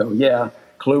to it, and they go, yeah,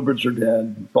 colubrids are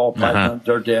dead, ball pythons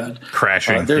are dead.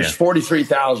 Crashing. There's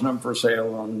 43,000 of them for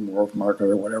sale on the World Market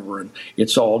or whatever, and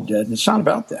it's all dead. And it's not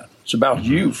about that. It's about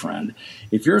you, friend.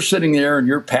 If you're sitting there and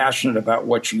you're passionate about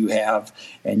what you have,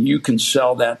 and you can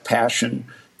sell that passion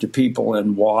to people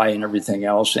and why and everything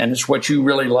else, and it's what you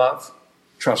really love,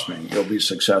 trust me, you'll be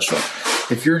successful.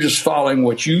 If you're just following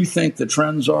what you think the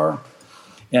trends are,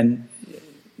 and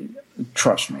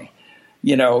trust me,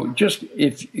 just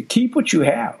keep what you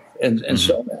have and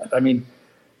sell that. I mean,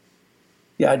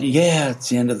 it's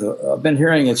the end of I've been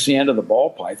hearing it's the end of the ball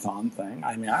python thing.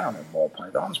 I mean, I don't have ball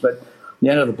pythons, but the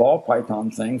end of the ball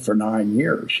python thing for 9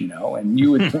 years, and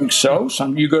you would think so.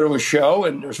 You go to a show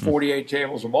and there's 48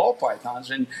 tables of ball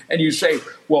pythons, and you say,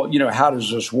 well, how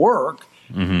does this work?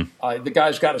 The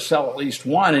guy's got to sell at least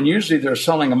one, and usually they're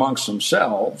selling amongst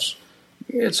themselves.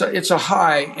 It's a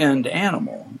high-end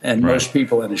animal, and most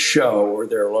people at a show are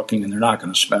there looking, and they're not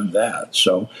going to spend that.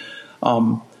 So, I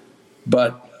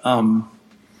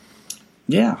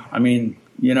mean,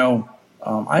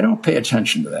 I don't pay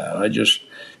attention to that. I just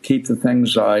keep the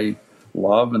things I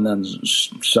love and then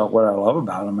sell what I love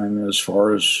about them. I mean, as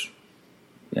far as,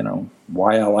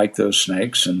 why I like those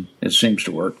snakes, and it seems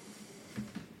to work.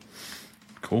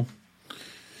 Cool.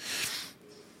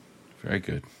 Very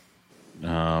good.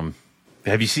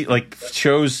 Have you seen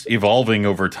shows evolving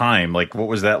over time? Like, what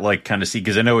was that like? Kind of see,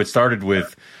 because I know it started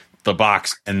with the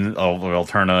box and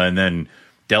Alterna, and then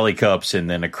deli cups, and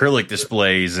then acrylic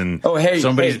displays, and hey,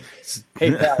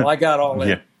 pal, I got all in.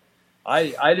 Yeah.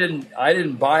 I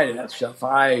didn't buy that stuff.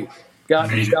 I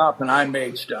got in the shop and I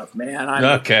made stuff, man.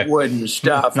 I made wood and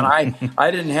stuff, and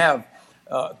I didn't have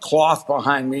cloth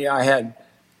behind me. I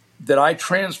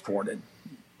transported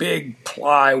big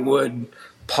plywood,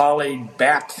 poly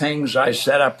back things I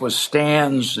set up with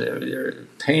stands,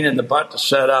 pain in the butt to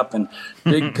set up, and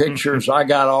big pictures. I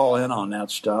got all in on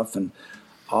that stuff, and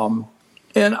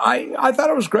I thought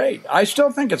it was great. I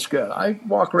still think it's good. I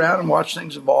walk around and watch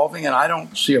things evolving, and I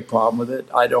don't see a problem with it.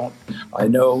 I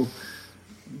know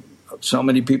so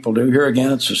many people do. Here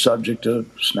again, it's a subject of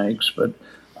snakes, but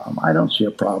I don't see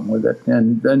a problem with it.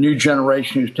 And the new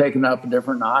generation who's taken up a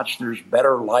different notch, there's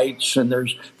better lights, and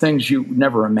there's things you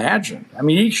never imagined. I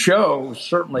mean, each show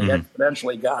certainly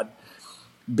exponentially got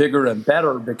bigger and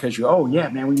better because we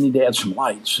need to add some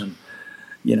lights. And,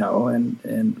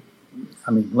 and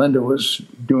I mean, Linda was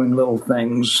doing little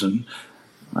things, and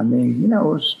I mean, it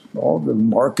was all the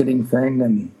marketing thing.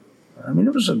 And I mean,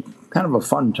 it was a kind of a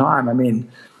fun time. I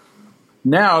mean,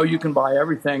 now you can buy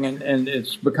everything, and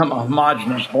it's become a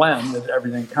homogeneous blend that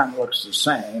everything kind of looks the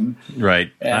same.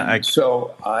 Right. And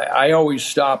so I always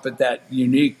stop at that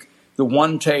unique, the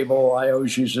one table. I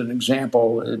always use an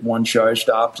example. At one show I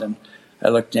stopped, and I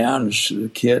looked down at the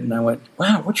kid and I went,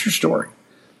 wow, what's your story?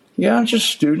 Yeah, I'm just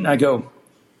a student. I go,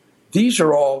 these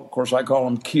are all, of course, I call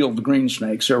them keeled green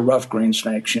snakes. They're rough green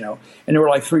snakes, and there were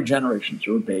like 3 generations.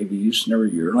 There were babies and there were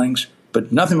yearlings,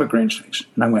 but nothing but green snakes.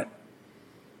 And I went,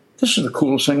 this is the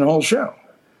coolest thing in the whole show.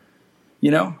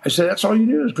 I said, that's all you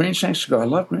do is green snakes? I go, I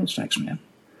love green snakes, man.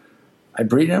 I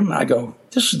breed them, and I go,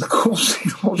 this is the coolest thing in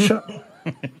the whole show.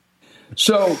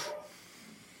 So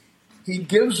he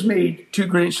gives me 2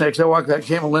 green snakes. I walk back,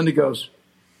 and Linda goes,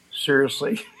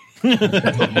 seriously?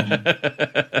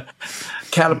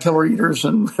 Caterpillar eaters,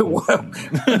 and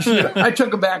I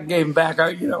took them back and gave them back.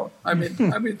 I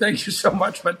mean, thank you so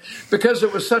much, but because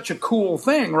it was such a cool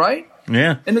thing, right?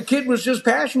 Yeah. And the kid was just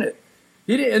passionate.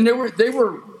 He did, and they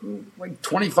were like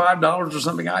 $25 or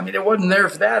something. I mean, it wasn't there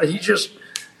for that. He just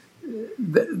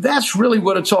that's really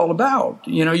what it's all about.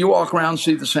 You walk around,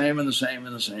 see the same and the same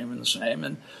and the same and the same,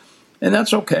 and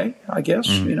that's okay, I guess.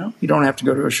 You don't have to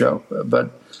go to a show,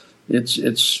 but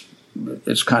it's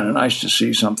kind of nice to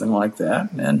see something like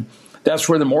that, and that's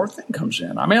where the more thing comes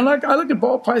in. I mean, I look at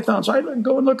ball pythons. I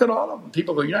go and look at all of them.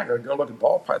 People go, "You're not going to go look at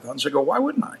ball pythons." I go, "Why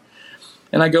wouldn't I?"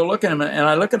 And I go look at them, and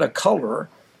I look at a color,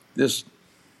 this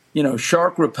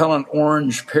shark repellent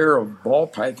orange pair of ball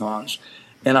pythons,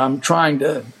 and I'm trying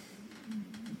to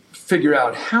figure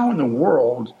out how in the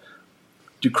world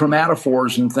do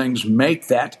chromatophores and things make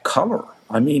that color.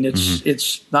 I mean,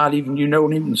 it's not even, you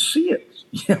don't even see it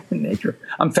in nature.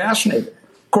 I'm fascinated.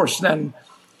 Of course, then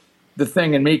the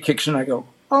thing in me kicks in. I go,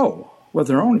 oh, well,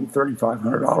 they're only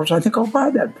 $3,500. I think I'll buy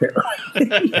that pair.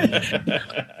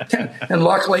 And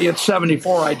luckily at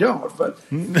 74, I don't. But,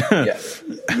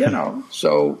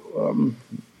 so,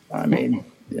 I mean.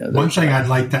 Yeah, one thing I'd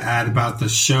like to add about the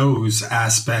shows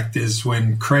aspect is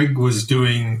when Craig was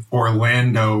doing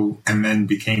Orlando and then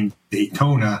became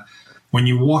Daytona, when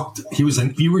you walked,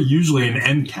 you were usually an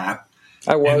end cap.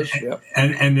 I was,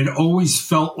 and it always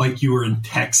felt like you were in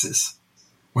Texas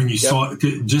when you saw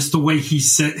just the way he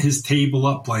set his table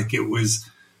up. Like it was,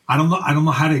 I don't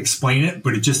know how to explain it,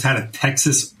 but it just had a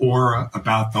Texas aura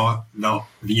about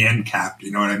the end cap.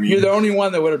 You know what I mean? You're the only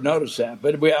one that would have noticed that.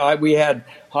 But we had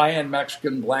high-end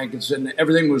Mexican blankets, and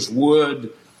everything was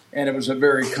wood, and it was a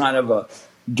very kind of a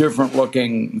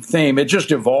different-looking theme. It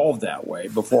just evolved that way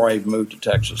before I moved to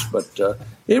Texas. But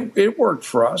it worked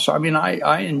for us. I mean,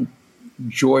 I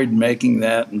enjoyed making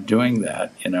that and doing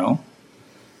that,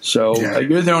 So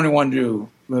you're the only one who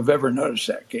have ever noticed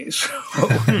that case.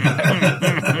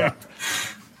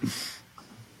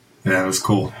 Yeah, it was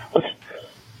cool.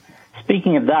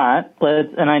 Speaking of that,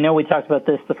 and I know we talked about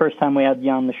this the first time we had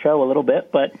you on the show a little bit,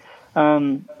 but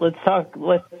let's talk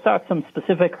some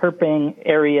specific herping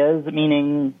areas,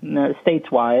 meaning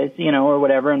states-wise, or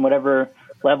whatever, and whatever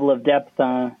level of depth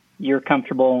you're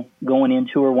comfortable going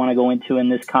into or want to go into in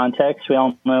this context. We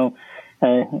all know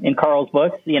in Carl's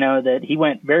books, that he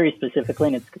went very specifically,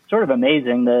 and it's sort of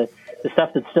amazing the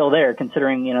stuff that's still there,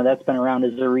 considering, that's been around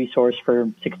as a resource for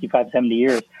 65, 70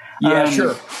 years. Yeah,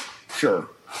 sure.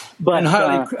 But and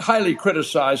highly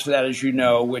criticized that, as you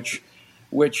know, which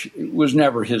was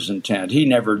never his intent. He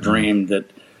never dreamed that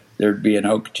there'd be an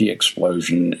OT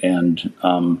explosion, and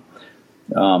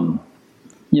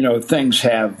things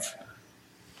have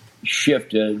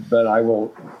shifted. But I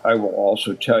will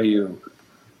also tell you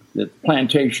that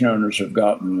plantation owners have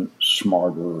gotten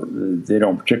smarter. They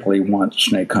don't particularly want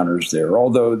snake hunters there,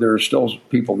 although there are still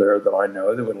people there that I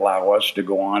know that would allow us to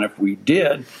go on if we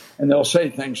did. And they'll say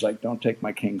things like, don't take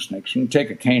my king snakes. You can take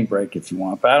a cane break if you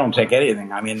want, but I don't take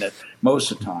anything. I mean, that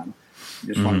most of the time,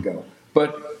 you just want to go.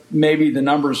 But maybe the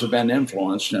numbers have been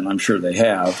influenced, and I'm sure they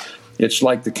have. It's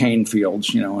like the cane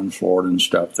fields, in Florida and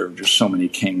stuff. There were just so many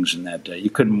kings in that day. You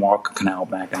couldn't walk a canal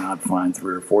back and not find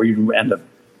 3 or 4. You'd end up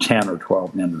 10 or 12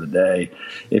 at the end of the day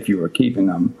if you were keeping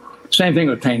them. Same thing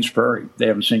with Payne's Prairie. They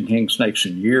haven't seen king snakes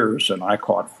in years, and I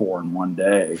caught 4 in one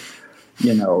day.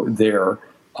 There.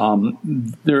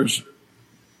 There's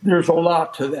a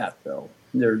lot to that, though.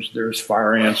 There's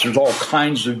fire ants. There's all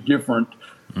kinds of different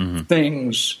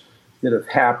things that have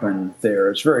happened there.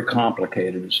 It's very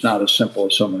complicated. It's not as simple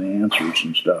as some of the answers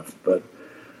and stuff. But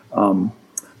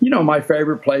my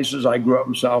favorite places, I grew up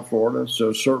in South Florida,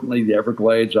 so certainly the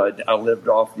Everglades. I lived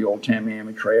off the old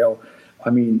Tamiami Trail. I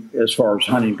mean, as far as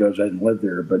hunting goes, I didn't live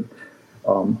there, but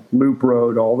Loop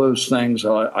Road, all those things.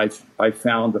 I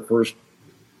found the first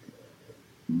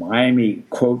Miami,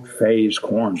 quote, phase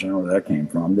corns. I don't know where that came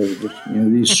from. They were just,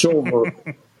 these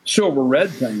silver red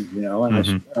things, and I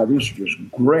said, oh, these are just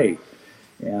great.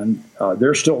 And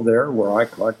they're still there where I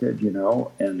collected,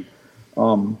 and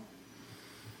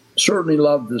certainly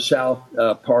love the south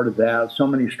part of that. So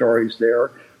many stories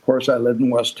there. Of course, I lived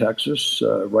in West Texas,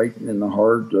 right in the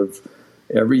heart of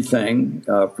everything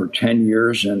for 10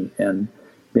 years. And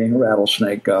being a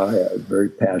rattlesnake guy, I was very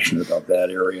passionate about that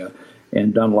area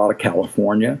and done a lot of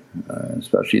California,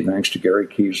 especially thanks to Gary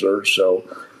Kiesler. So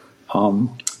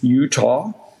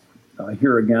Utah,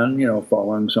 here again,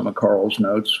 following some of Carl's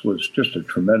notes, was just a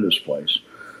tremendous place.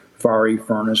 Fiery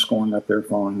furnace, going up there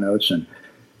following notes. And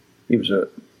it was a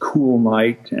cool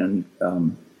night, and a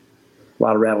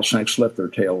lot of rattlesnakes lift their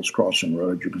tails crossing the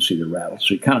road. You can see the rattle.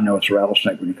 So you kind of know it's a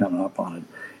rattlesnake when you're coming up on it.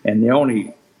 And the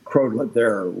only crowdlet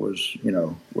there was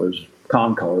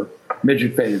concolor,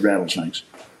 midget-faded rattlesnakes.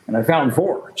 And I found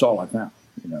 4. That's all I found,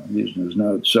 using those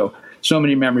notes. So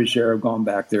many memories there. I've gone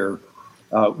back there.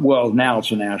 Well, now it's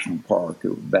a national park.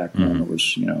 Back then it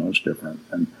was, it was different.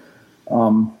 And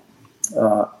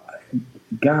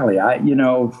golly,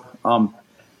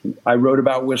 I wrote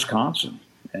about Wisconsin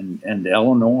and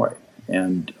Illinois,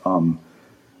 and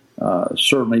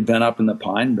certainly been up in the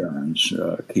Pine Barrens,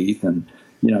 Keith. And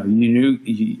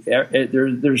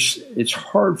it's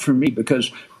hard for me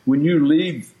because when you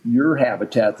leave your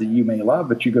habitat that you may love,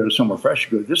 but you go to somewhere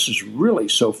fresh, you go, this is really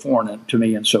so foreign to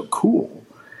me and so cool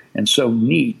and so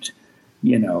neat,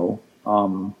 but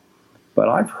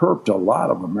I've herped a lot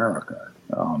of America.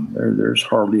 There's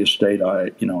hardly a state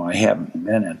I haven't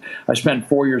been in. I spent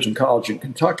 4 years in college in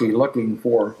Kentucky looking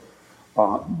for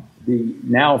the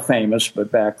now famous,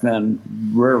 but back then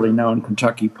rarely known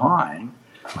Kentucky pine.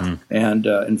 And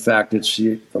in fact, it's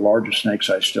the largest snakes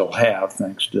I still have,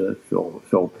 thanks to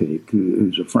Phil Peake,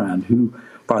 who's a friend, who,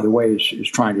 by the way, is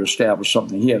trying to establish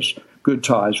something. He has good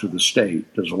ties with the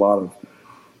state. There's a lot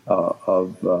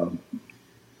of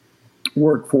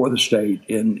work for the state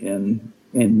in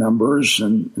numbers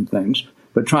and things,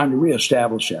 but trying to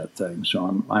reestablish that thing.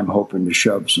 So I'm hoping to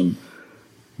shove some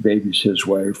babies his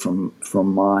way from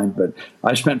mine. But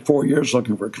I spent 4 years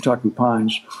looking for Kentucky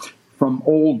pines from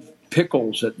old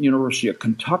pickles at the University of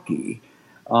Kentucky,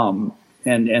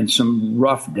 and some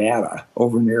rough data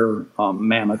over near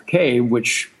Mammoth Cave,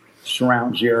 which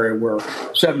surrounds the area where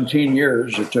 17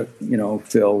 years it took,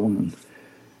 Phil and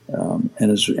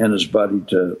his buddy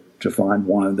to find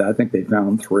one. I think they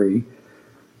found 3.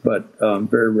 But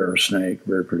very rare snake,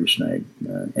 very pretty snake.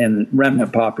 And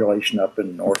remnant population up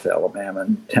in North Alabama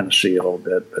and Tennessee a little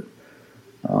bit. But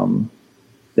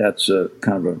that's a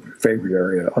kind of a favorite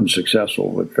area,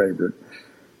 unsuccessful, but favorite.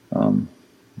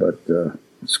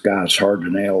 It's hard to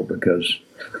nail because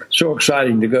it's so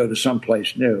exciting to go to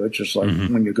someplace new. It's just like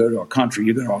when you go to a country,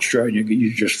 you go to Australia,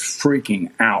 you're just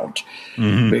freaking out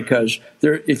because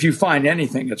if you find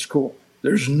anything, it's cool.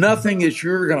 There's nothing that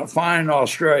you're going to find in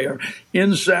Australia,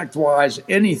 insect-wise,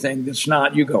 anything that's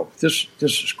not, you go, this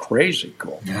is crazy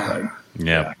cool. Yeah. Right?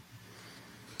 Yeah.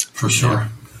 For sure.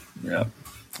 Yeah.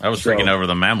 I was freaking over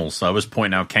the mammals. I was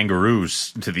pointing out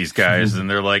kangaroos to these guys, and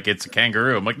they're like, it's a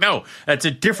kangaroo. I'm like, no, that's a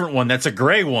different one. That's a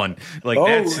gray one.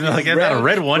 That's not a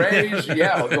red one. Grays,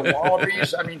 yeah, the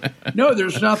wallabies. I mean, no,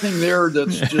 there's nothing there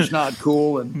that's just not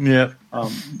cool. And, my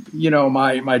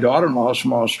daughter-in-law is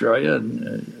from Australia,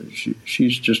 and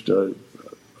she's just a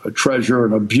treasure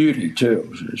and a beauty,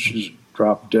 too. She's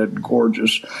drop-dead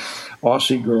gorgeous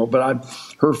Aussie girl. But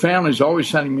her family's always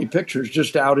sending me pictures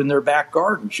just out in their back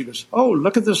garden. She goes, oh,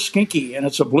 look at this skinky, and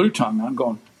it's a blue tongue. I'm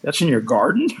going, that's in your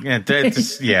garden? Yeah,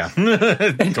 that's, yeah. And,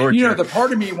 the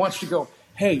part of me wants to go,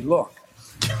 hey, look,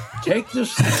 take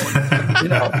this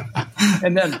thing,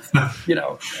 and then,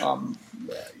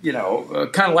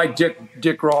 kind of like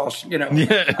Dick Ross,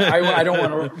 I don't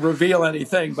want to reveal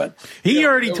anything, but he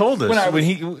already told us when I was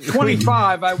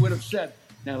 25, I would have said,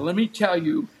 now let me tell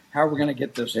you how we're going to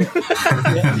get this in. I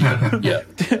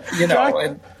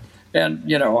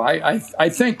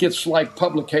think it's like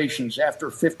publications. After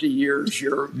 50 years,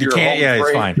 you're home free.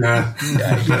 It's fine. Yeah,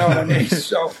 you know what I mean?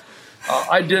 So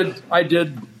I did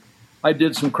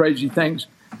some crazy things.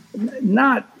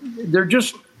 They're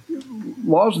just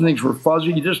laws and things were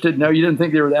fuzzy. You just didn't know. You didn't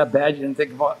think they were that bad. You didn't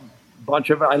think about a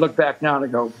bunch of it. I look back now and I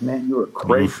go, man, you were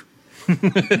crazy. You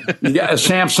got a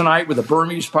Samsonite with a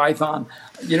Burmese python,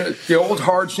 the old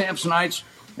hard Samsonites,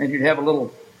 and you'd have a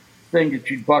little thing that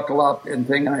you'd buckle up and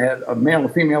thing. I had a male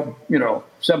and female,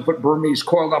 7-foot Burmese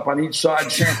coiled up on each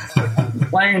side.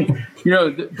 Plane,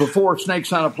 before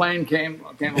Snakes on a Plane came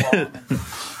along.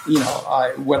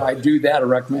 Would I do that or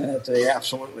recommend it today?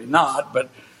 Absolutely not. But,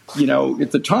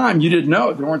 at the time, you didn't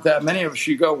know. There weren't that many of us.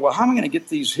 You go, well, how am I going to get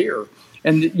these here?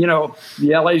 And, the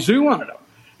LA Zoo wanted them.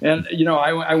 And,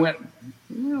 I went,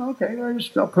 okay,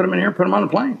 I'll put them in here, put them on a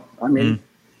plane. I mean,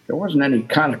 there wasn't any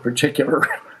kind of particular,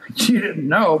 you didn't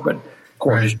know, but of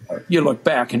course, you look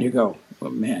back and you go,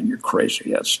 well, man, you're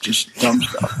crazy. That's just dumb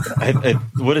stuff. I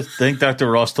think Dr.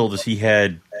 Ross told us he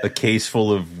had a case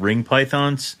full of ring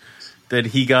pythons that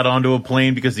he got onto a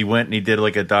plane because he went and he did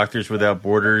like a Doctors Without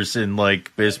Borders in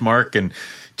like Bismarck and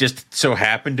just so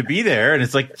happened to be there. And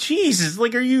it's like, Jesus,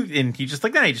 like, are you? And he just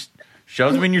like, nah, he just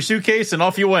shoves them in your suitcase and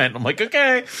off you went. I'm like,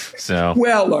 okay. So,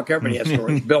 well, look, everybody has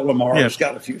stories. Bill Lamar's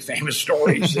got a few famous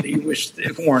stories that he wished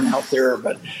weren't out there,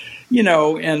 but you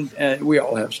know, and we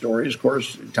all have stories. Of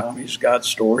course, Tommy's got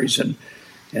stories,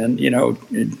 and you know,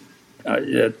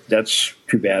 that's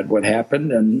too bad what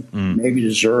happened, and maybe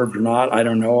deserved or not. I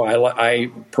don't know. I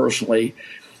personally,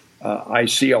 I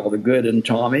see all the good in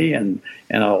Tommy, and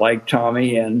I like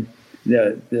Tommy, and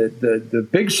the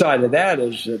big side of that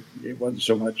is that it wasn't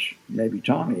so much maybe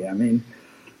Tommy. I mean,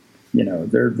 you know,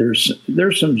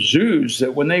 there's some zoos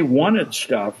that when they wanted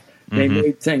stuff, they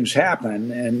made things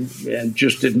happen and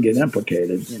just didn't get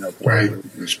implicated, you know, for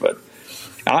reasons. But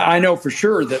I know for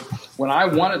sure that when I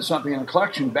wanted something in a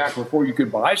collection back before you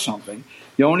could buy something,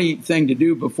 the only thing to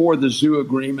do before the zoo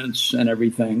agreements and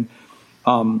everything,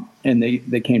 and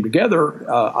they came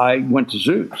together, I went to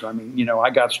zoos. I mean, you know, I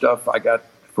got stuff. I got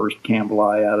first Campbell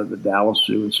Eye out of the Dallas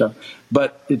Zoo and stuff.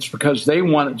 But it's because they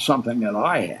wanted something that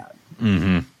I had.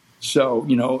 Mm-hmm. So,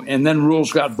 you know, and then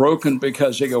rules got broken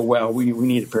because they go, well, we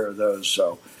need a pair of those.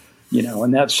 So, you know,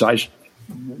 and that's, I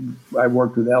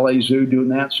worked with LA Zoo doing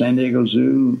that, San Diego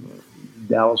Zoo,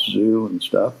 Dallas Zoo and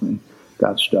stuff, and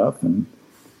got stuff. And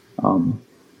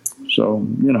so,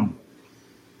 you know.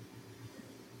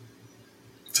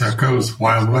 That's how it goes,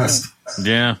 Wild West.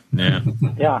 Yeah. Yeah,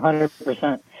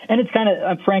 100%. And it's kind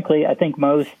of, frankly, I think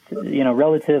most, you know,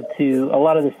 relative to a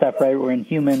lot of the stuff, right, we're in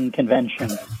human convention.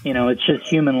 You know, it's just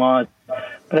human laws.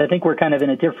 But I think we're kind of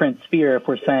in a different sphere if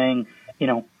we're saying, you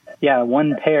know, yeah,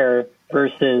 one pair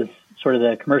versus sort of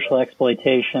the commercial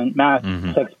exploitation, mass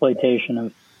exploitation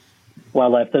of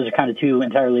wildlife. Those are kind of two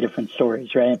entirely different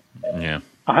stories, right? Yeah.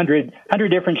 100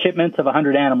 different shipments of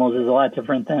 100 animals is a lot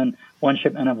different than one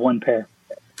shipment of one pair.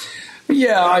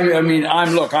 Yeah, I mean,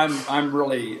 I'm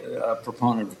really a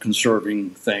proponent of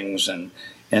conserving things, and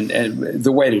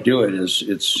the way to do it is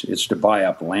it's to buy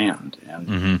up land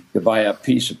and to buy up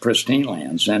piece of pristine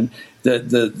lands, and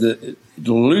to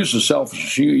lose the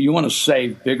selfish. You want to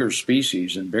save bigger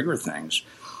species and bigger things.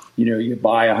 You know, you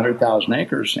buy 100,000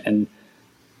 acres, and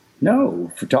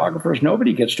no photographers,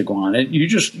 nobody gets to go on it.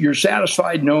 You're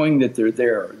satisfied knowing that they're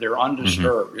there, they're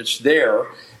undisturbed. It's there,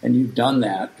 and you've done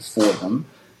that for them.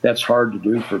 That's hard to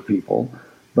do for people,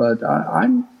 but I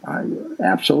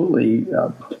absolutely.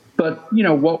 But you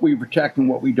know what we protect and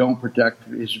what we don't protect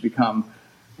has become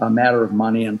a matter of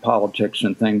money and politics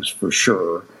and things for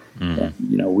sure. And,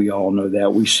 you know, we all know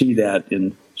that. We see that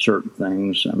in certain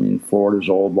things. I mean, Florida's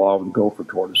old law with gopher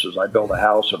tortoises. I built a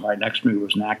house, and right next to me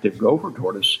was an active gopher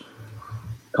tortoise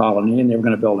colony, and they were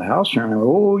going to build a house there. And I went,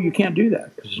 "Oh, you can't do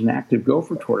that because it's an active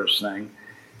gopher tortoise thing."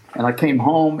 And I came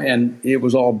home, and it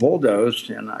was all bulldozed,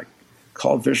 and I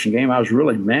called Fish and Game. I was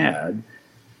really mad.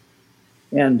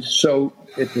 And so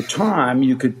at the time,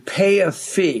 you could pay a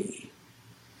fee,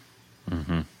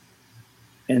 and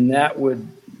that would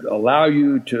allow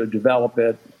you to develop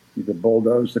it. You could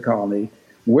bulldoze the colony.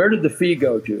 Where did the fee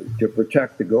go to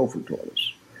protect the gopher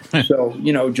tortoise? So,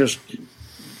 you know, just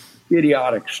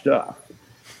idiotic stuff.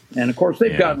 And, of course,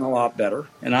 they've gotten a lot better,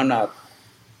 and I'm not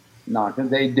knocking.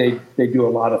 They do a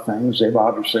lot of things. They've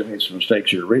obviously made some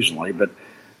mistakes here recently, but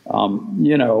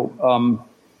you know,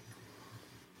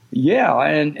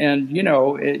 and you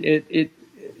know, it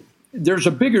there's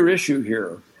a bigger issue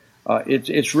here.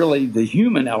 It's really the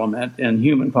human element and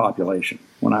human population.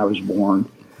 When I was born,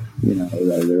 you know,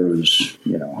 there was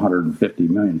 150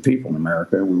 million people in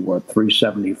America. We were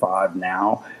 375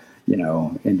 now. You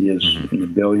know, India's in the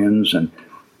billions,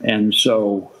 and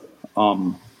so.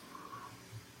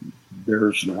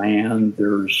 There's land,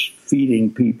 there's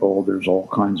feeding people, there's all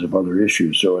kinds of other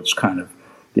issues. So it's kind of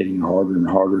getting harder and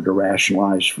harder to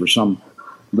rationalize for some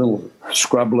little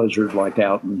scrub lizard like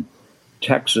out in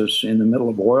Texas in the middle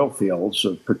of oil fields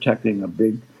of protecting a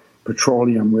big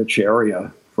petroleum-rich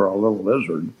area for a little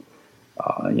lizard.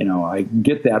 You know, I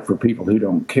get that for people who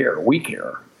don't care. We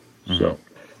care. So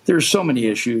there's so many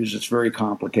issues. It's very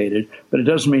complicated, but it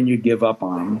doesn't mean you give up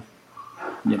on them,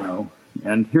 you know.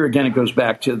 And here again, it goes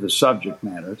back to the subject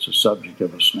matter. It's a subject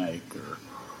of a snake or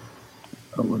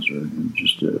a lizard, and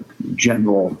just a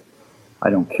general. I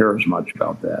don't care as much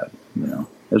about that, you know,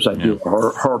 as I do a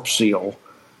herp seal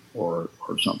or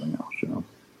something else, you know.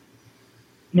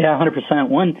 Yeah, 100%.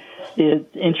 One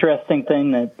interesting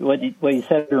thing that what you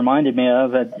said reminded me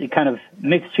of, it kind of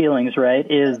mixed feelings, right?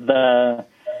 Is the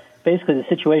basically the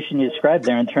situation you described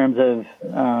there in terms of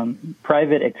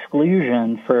private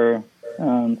exclusion for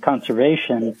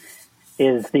conservation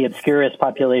is the Obscurus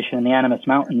population in the Animas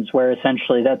Mountains, where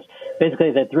essentially that's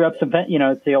basically they threw up some,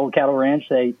 it's the old cattle ranch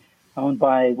they owned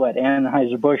by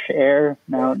Anheuser-Busch Air,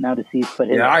 now deceased, but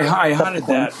I hunted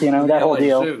that, that whole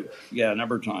deal. Zoo. Yeah, a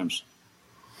number of times.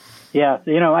 Yeah,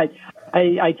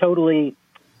 I totally,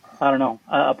 I don't know.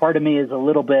 A part of me is a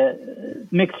little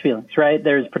bit mixed feelings, right?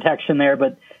 There's protection there,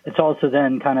 but it's also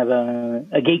then kind of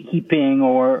a gatekeeping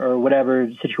or whatever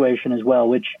situation as well,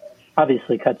 which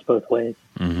obviously cuts both ways.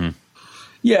 Mm-hmm.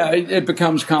 Yeah, it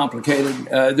becomes complicated.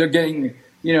 They're getting,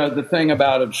 the thing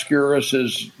about Obscurus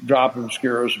is drop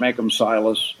Obscurus, make them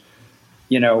Silas,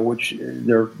 which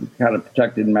they're kind of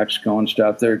protected in Mexico and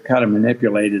stuff. They're kind of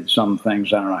manipulated some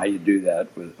things. I don't know how you do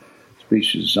that with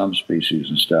some species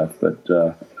and stuff. But,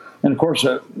 and of course,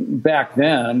 back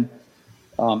then,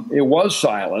 it was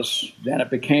Silas. Then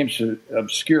it became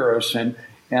Obscurus,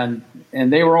 and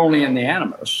they were only in the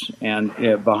Animas and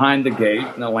behind the gate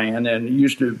in the land, and it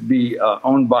used to be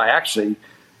owned by actually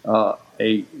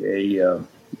a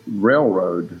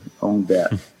railroad owned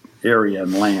that area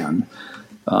and land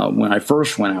when I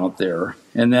first went out there.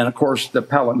 And then, of course, the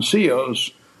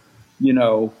Palancios,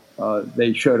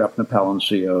 they showed up in the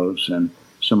Palancios and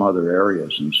some other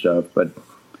areas and stuff. But,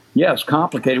 yeah, it's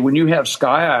complicated. When you have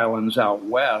sky islands out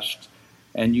west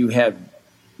and you have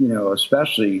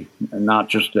especially not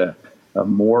just a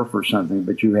morph or something,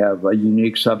 but you have a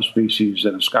unique subspecies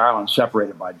in a sky island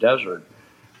separated by desert,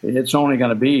 it's only going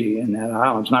to be in that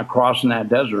island. It's not crossing that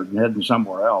desert and heading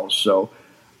somewhere else. So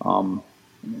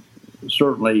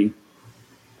certainly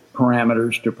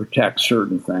parameters to protect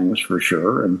certain things for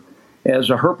sure. And as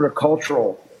a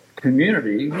herpetocultural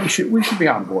community, we should be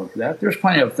on board for that. There's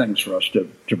plenty of things for us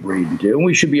to breed and do. And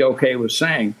we should be okay with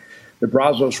saying, the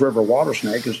Brazos River water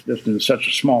snake is just in such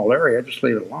a small area, just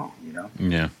leave it alone,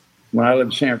 Yeah. When I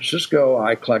lived in San Francisco,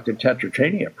 I collected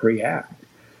Tetrachania pre-act.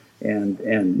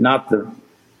 And not the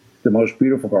most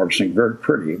beautiful water snake, very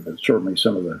pretty, but certainly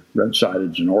some of the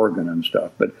red-sideds in Oregon and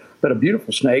stuff. But a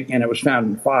beautiful snake, and it was found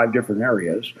in 5 different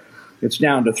areas. It's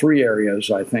down to 3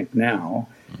 areas, I think, now.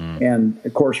 Mm-hmm. And,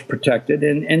 of course, protected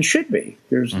and should be.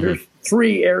 There's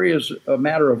 3 areas, a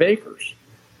matter of acres.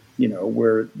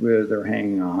 Where they're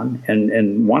hanging on,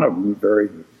 and one of them very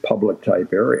public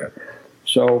type area.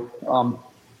 So,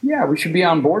 we should be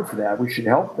on board for that. We should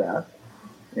help that.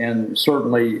 And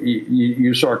certainly,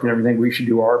 USARC and everything, we should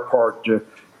do our part to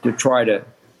try to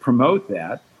promote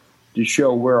that, to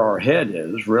show where our head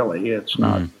is, really. It's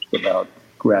not just about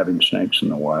grabbing snakes in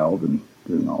the wild and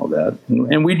doing all that.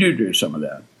 And we do some of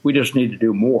that. We just need to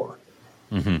do more.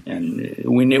 Mm-hmm.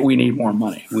 And we need more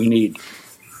money. We need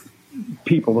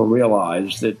people to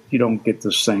realize that you don't get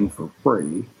this thing for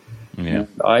free. Yeah.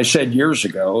 I said years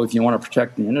ago, if you want to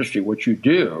protect the industry, what you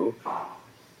do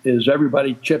is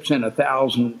everybody chips in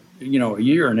 $1,000, a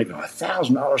year, and they go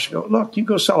 $1,000 to go. Look, you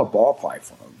go sell a ball pipe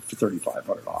for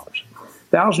 $3,500,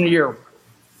 $1,000 a year.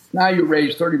 Now you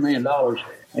raise $30 million,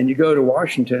 and you go to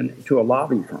Washington to a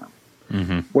lobby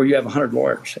firm where you have 100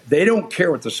 lawyers. They don't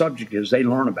care what the subject is; they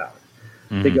learn about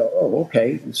it. Mm-hmm. They go, "Oh,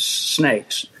 okay, it's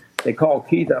snakes." They call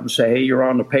Keith up and say, "Hey, you're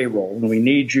on the payroll, and we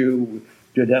need you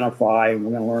to identify, and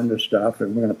we're going to learn this stuff,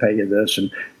 and we're going to pay you this."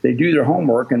 And they do their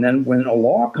homework, and then when a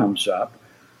law comes up,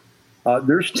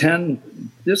 there's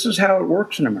 10. This is how it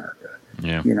works in America.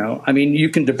 Yeah. You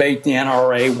can debate the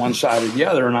NRA one side or the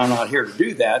other, and I'm not here to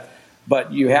do that,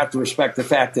 but you have to respect the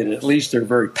fact that at least they're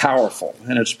very powerful,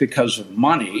 and it's because of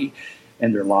money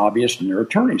and their lobbyists and their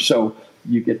attorneys. So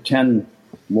you get 10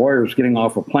 lawyers getting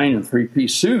off a plane in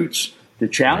 3-piece suits to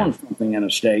challenge something in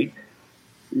a state.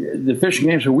 The fishing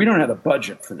game said, we don't have the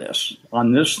budget for this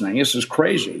on this thing. This is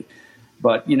crazy.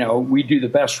 But, we do the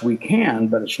best we can,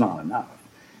 but it's not enough.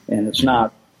 And it's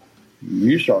not,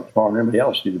 you start calling everybody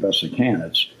else do the best they can.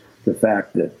 It's the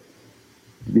fact that,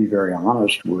 to be very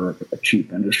honest, we're a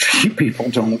cheap industry.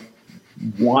 People don't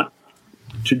want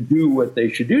to do what they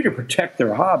should do to protect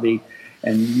their hobby.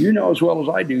 And as well as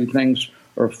I do, things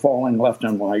are falling left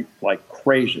and right like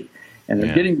crazy. And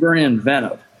they're getting very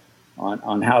inventive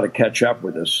on how to catch up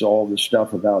with this. All this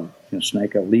stuff about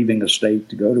snake leaving the state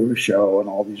to go to a show and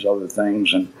all these other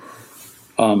things.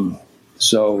 And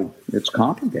so it's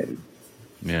complicated.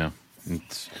 Yeah.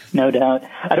 No doubt.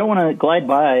 I don't want to glide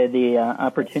by the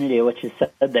opportunity of what you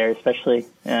said there, especially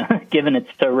given it's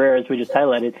so rare, as we just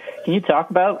highlighted. Can you talk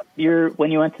about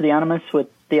when you went to the Animas with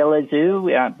the LA Zoo?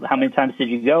 How many times did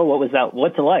you go? What was that?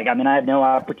 What's it like? I mean, I have no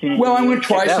opportunity. Well, I went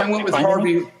twice. I went with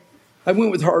Harvey. I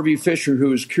went with Harvey Fisher, who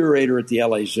was curator at the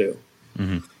LA Zoo.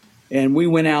 Mm-hmm. And we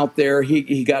went out there.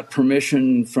 He got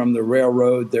permission from the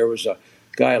railroad. There was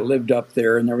guy that lived up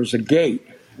there, and there was a gate.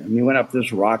 And you went up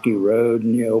this rocky road,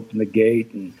 and you opened the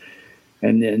gate, and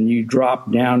then you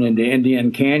drop down into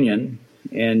Indian Canyon.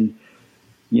 And,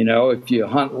 you know, if you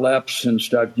hunt leops and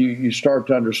stuff, you start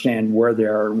to understand where they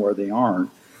are and where they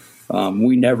aren't.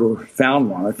 We never found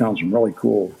one. I found some really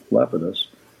cool lepidus.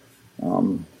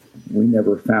 We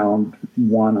never found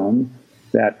one on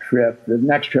that trip. The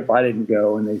next trip I didn't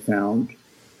go, and they found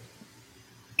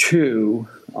two.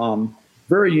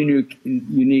 Very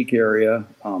unique area.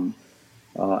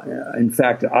 In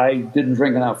fact, I didn't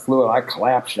drink enough fluid. I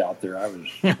collapsed out there. I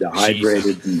was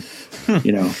dehydrated and,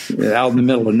 you know, out in the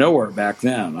middle of nowhere back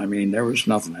then. I mean, there was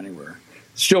nothing anywhere.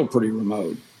 Still pretty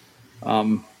remote.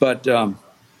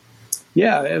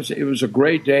 Yeah, it was a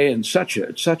great day and such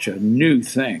a new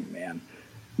thing, man.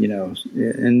 You know,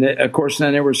 and of course,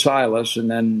 then there was Silas,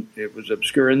 and then it was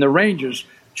obscure, and the ranges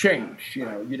changed. You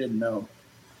know, you didn't know.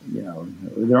 You know,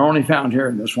 they're only found here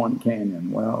in this one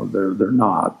canyon. Well, they're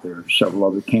not. There are several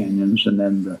other canyons, and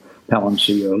then the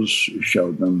Palencios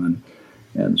showed them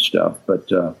and stuff.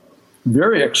 But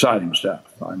very exciting stuff.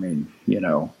 I mean, you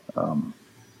know,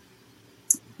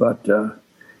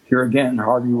 here again,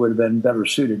 Harvey would have been better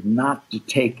suited not to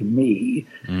take me,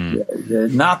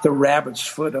 not the rabbit's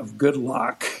foot of good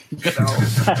luck. You know,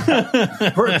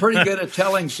 pretty good at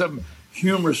telling some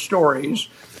humorous stories,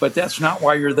 but that's not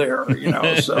why you're there. You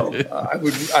know, so I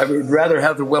would rather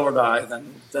have the Willard Eye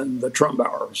than the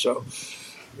Trumbower. So,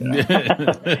 you know.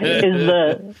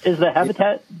 Is the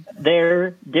habitat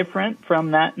there different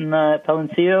from that in the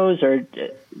Palencios, or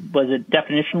was it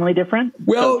definitionally different?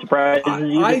 Well, so it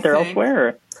surprises you that they're elsewhere?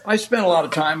 Or? I spent a lot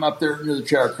of time up there near the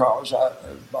Chiricahuas.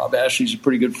 Bob Ashley's a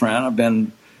pretty good friend. I've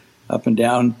been up and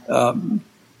down.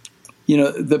 You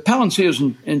know, the Palencios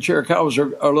and Chiricahuas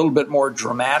are a little bit more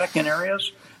dramatic in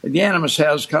areas. The Animas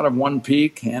has kind of one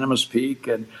peak, Animas Peak,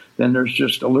 and then there's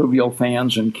just alluvial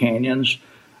fans and canyons.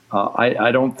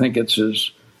 I don't think it's as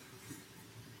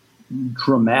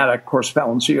dramatic. Of course,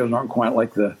 Palencios aren't quite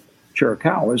like the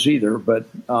Chiricahuas either, but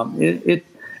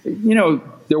you know,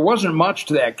 there wasn't much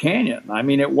to that canyon. I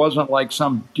mean, it wasn't like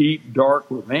some deep, dark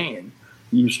ravine.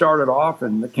 You started off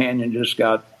and the canyon just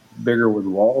got bigger with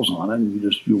walls on it,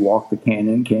 and you walked the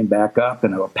canyon, came back up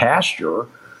into a pasture,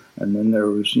 and then there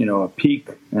was, you know, a peak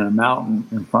and a mountain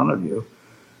in front of you.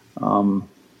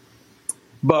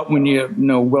 But when you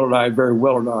know Willard Eye, very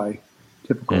Willard Eye,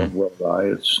 typical of Willard Eye,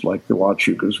 it's like the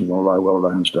Huachucas and Willard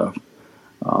Eye and stuff.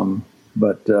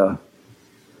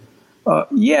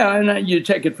 Yeah, and you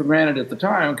take it for granted at the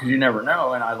time because you never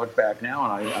know. And I look back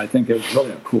now, and I think it's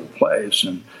really a cool place.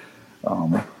 And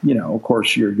you know, of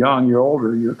course, you're young, you're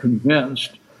older, you're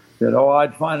convinced that,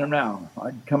 I'd find them now.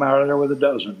 I'd come out of there with a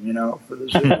dozen, you know, for the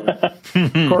zoo.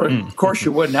 Of course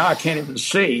you would. Now I can't even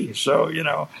see. So, you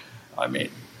know, I mean,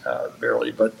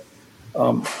 barely. But,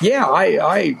 yeah,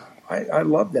 I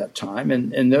love that time.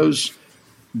 And those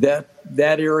that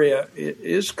area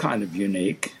is kind of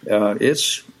unique.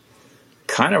 It's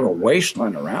kind of a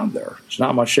wasteland around there. It's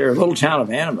not much there. The little town of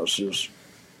Animas is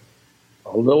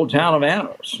a little town of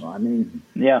Animas. I mean,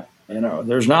 yeah, you know,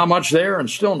 there's not much there and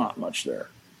still not much there.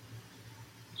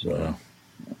 So,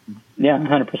 yeah,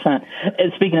 100%.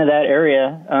 And speaking of that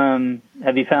area,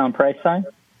 have you found price sign?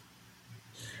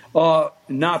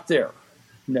 Not there.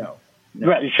 No.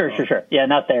 Right, sure. Yeah,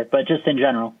 not there, but just in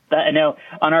general. I know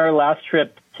on our last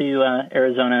trip to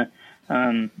Arizona,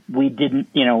 we didn't,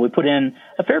 you know, we put in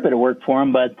a fair bit of work for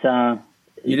them, but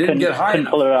you didn't get high couldn't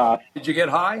enough. Pull it off. Did you get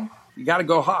high? You got to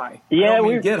go high. Yeah,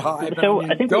 we get high. But so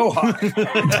I think go high.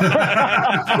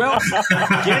 Well,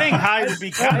 getting high would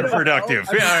be counterproductive.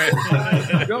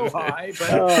 Go high,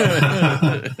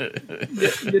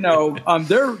 but you know,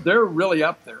 they're really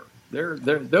up there.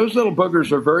 Those little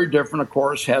boogers are very different. Of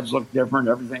course, heads look different.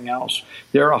 Everything else.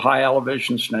 They're a high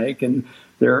elevation snake, and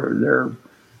they're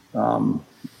like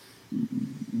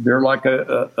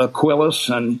a Aquilus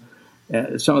and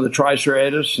some of the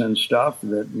Triceratops and stuff.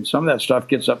 And some of that stuff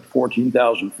gets up to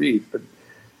 14,000 feet. But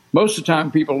most of the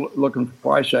time, people looking for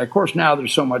price. Of course, now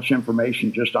there's so much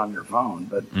information just on your phone.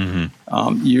 But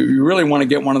you really want to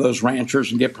get one of those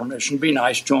ranchers and get permission. Be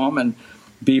nice to them and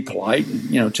be polite. And,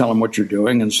 you know, tell them what you're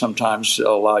doing. And sometimes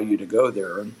they'll allow you to go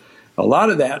there. And a lot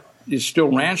of that is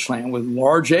still ranch land with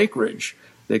large acreage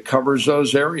that covers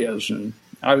those areas. And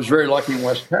I was very lucky in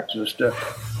West Texas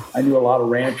I knew a lot of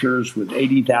ranchers with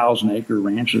 80,000 acre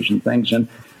ranches and things, and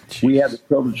we had the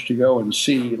privilege to go and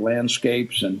see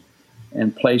landscapes and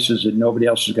places that nobody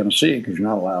else is going to see because you're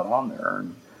not allowed on there.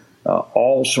 And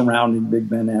all surrounding Big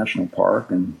Bend National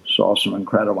Park, and saw some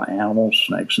incredible animals,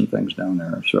 snakes and things down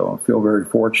there. So I feel very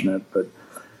fortunate. But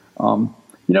you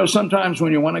know, sometimes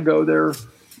when you want to go there,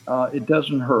 it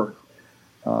doesn't hurt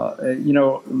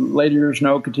later years in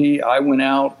Okatee, I went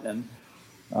out and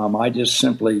I just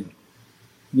simply,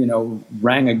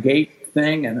 rang a gate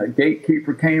thing, and a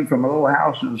gatekeeper came from a little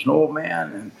house. It was an old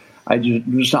man, and I just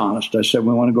was honest. I said,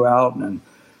 we want to go out, and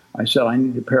I said, I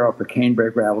need to pair up a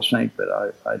canebrake rattlesnake, but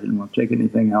I didn't want to take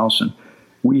anything else. And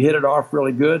we hit it off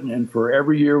really good, and for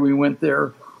every year we went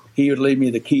there, he would leave me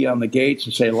the key on the gates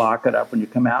and say, lock it up when you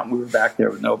come out, and we were back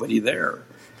there with nobody there.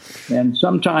 And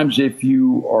sometimes if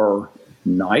you are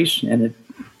nice, and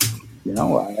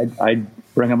I'd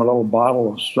bring him a little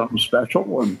bottle of something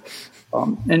special, and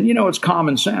it's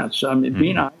common sense. I mean,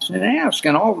 be nice and ask,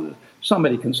 and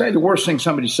somebody can say. The worst thing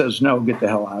somebody says, no, get the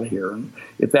hell out of here. And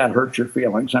if that hurts your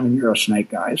feelings, I mean, you're a snake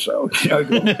guy, so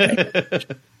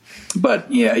But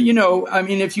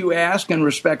if you ask and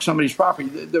respect somebody's property,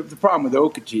 the problem with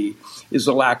Okatee is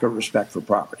the lack of respect for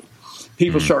property.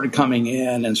 People started coming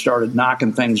in and started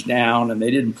knocking things down, and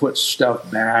they didn't put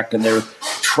stuff back, and they're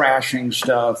trashing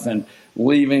stuff and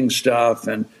leaving stuff,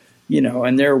 and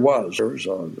there was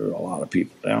a lot of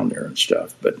people down there and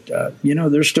stuff, but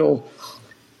there's still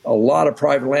a lot of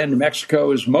private land. New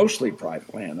Mexico is mostly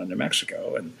private land in New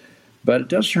Mexico, but it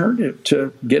doesn't hurt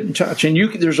to get in touch, and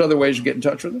there's other ways to get in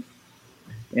touch with them,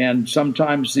 and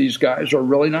sometimes these guys are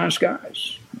really nice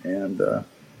guys, and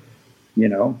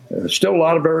there's still a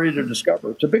lot of area to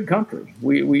discover. It's a big country.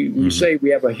 We say we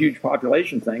have a huge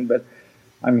population thing, but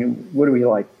I mean, what are we,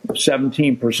 like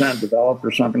 17% developed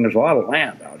or something? There's a lot of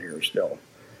land out here still,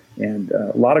 and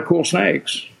a lot of cool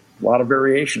snakes, a lot of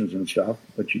variations and stuff.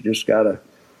 But you just gotta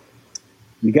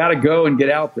go and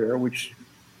get out there, which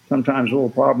sometimes is a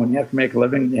little problem when you have to make a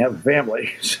living and you have a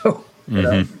family. So,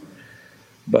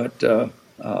 but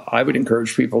I would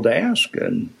encourage people to ask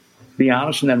and be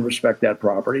honest, and then respect that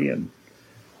property, and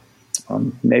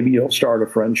maybe you'll start a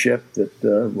friendship that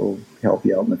will help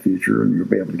you out in the future, and you'll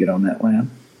be able to get on that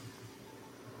land.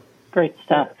 Great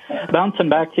stuff. Bouncing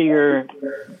back to your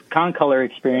concolor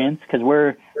experience, because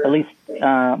we're, at least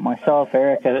myself,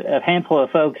 Eric, a handful of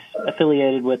folks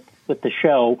affiliated with the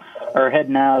show are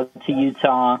heading out to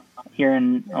Utah here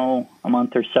in a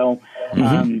month or so,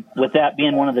 with that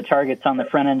being one of the targets on the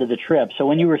front end of the trip. So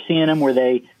when you were seeing them, were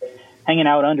they hanging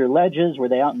out under ledges? Were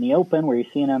they out in the open? Were you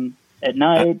seeing them at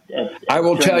night? I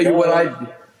will tell you what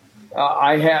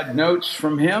I had notes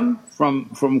from him,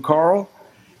 from Carl,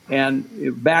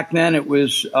 and back then it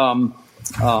was a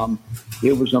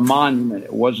monument.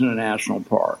 It wasn't a national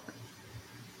park,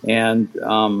 and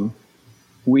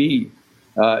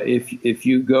if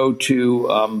you go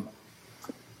to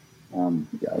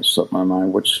slipped my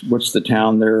mind. What's the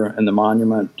town there and the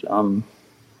monument?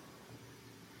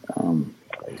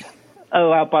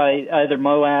 Out by either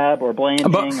Moab or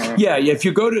Blanching. Yeah. If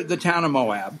you go to the town of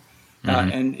Moab,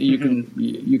 and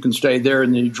you can stay there,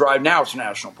 and then you drive. Now it's a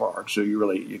national park, so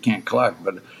you can't collect.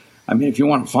 But I mean, if you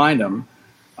want to find them,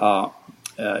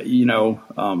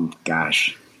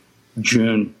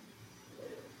 June,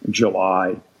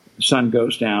 July, the sun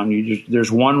goes down.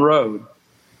 There's one road,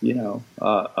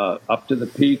 up to the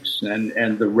peaks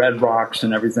and the red rocks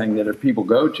and everything that people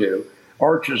go to.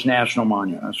 Arches National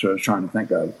Monument. That's what I was trying to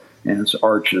think of. And it's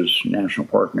Arches National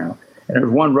Park now. And there's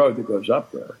one road that goes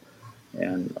up there.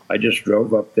 And I just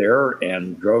drove up there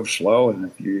and drove slow. And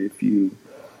if you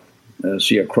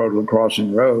see a Crotalin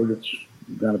Crossing Road, it's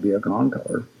going to be a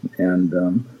concolor.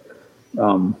 And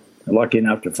lucky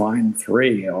enough to find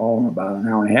three all in about an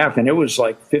hour and a half. And it was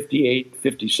like 58,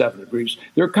 57 degrees.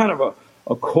 They're kind of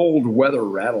a cold weather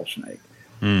rattlesnake.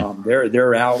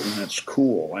 They're out when it's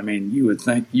cool. I mean, you would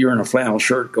think you're in a flannel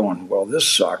shirt going, well, this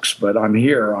sucks, but I'm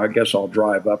here. I guess I'll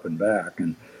drive up and back.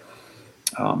 And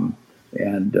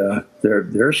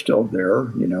they're still there,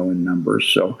 in numbers.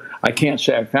 So I can't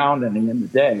say I found any in the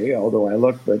day, although I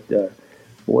looked, but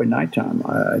nighttime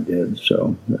I did.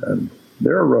 So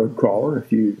they're a road crawler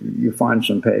if you find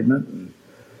some pavement and,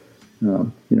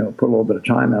 put a little bit of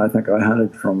time in. I think I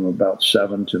hunted from about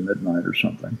 7 to midnight or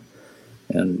something.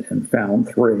 And found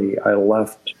 3. I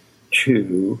left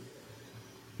 2,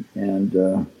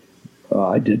 and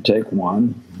I did take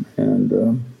 1, and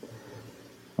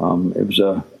it was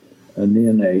a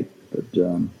neonate, but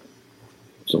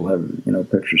still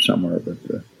have picture somewhere. But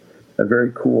a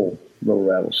very cool little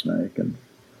rattlesnake, and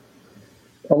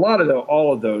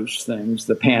all of those things,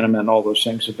 the Panamint, all those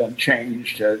things have been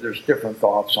changed. There's different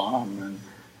thoughts on them,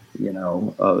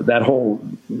 and that whole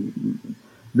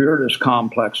Viridis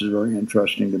complex is very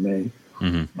interesting to me,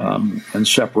 and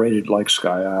separated like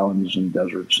sky islands and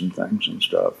deserts and things and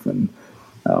stuff. And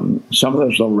some of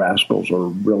those little rascals are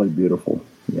really beautiful,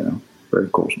 very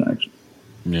cool snakes.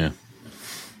 Yeah.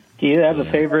 Do you have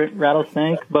a favorite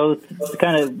rattlesnake? Both,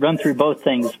 kind of run through both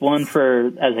things. One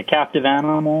for as a captive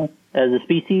animal, as a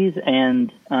species,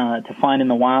 and to find in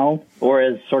the wild, or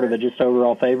as sort of a just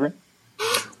overall favorite?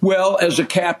 Well, as a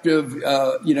captive,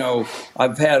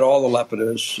 I've had all the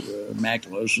lepidus,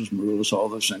 maculosus, marulus, all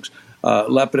those things.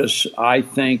 Lepidus, I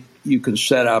think you can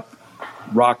set up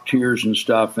rock tiers and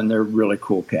stuff, and they're really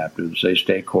cool captives. They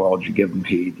stay coiled. You give them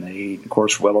heat, and they eat. Of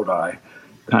course, willow-die,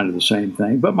 kind of the same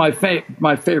thing. But my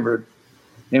favorite,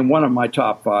 and one of my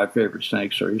top 5 favorite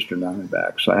snakes are eastern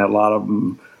diamondbacks. I had a lot of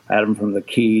them. I had them from the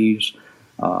Keys.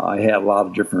 I had a lot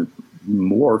of different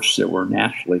morphs that were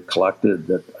naturally collected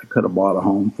that I could have bought a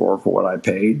home for what I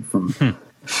paid from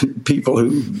people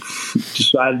who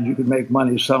decided you could make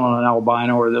money selling an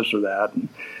albino or this or that. And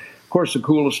of course, the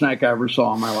coolest snake I ever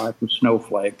saw in my life was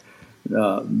Snowflake.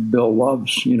 Bill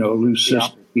loves, loose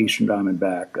cystic eastern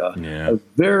diamondback. A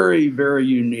very, very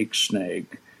unique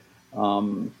snake,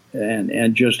 and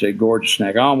just a gorgeous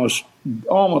snake. I almost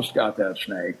got that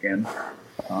snake, and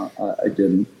I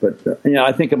didn't. But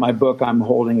I think in my book I'm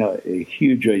holding a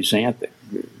huge axanthic,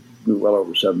 grew well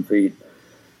over 7 feet.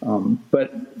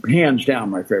 But hands down,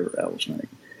 my favorite rattlesnake.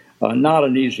 Not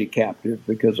an easy captive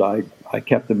because I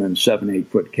kept them in 7-8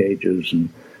 foot cages, and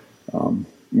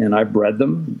I bred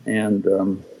them, and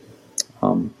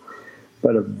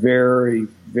but a very,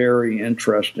 very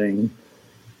interesting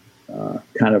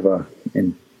kind of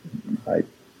I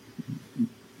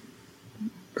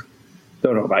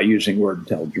don't know about using the word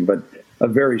intelligent, but a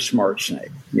very smart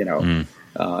snake, and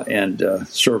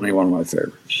certainly one of my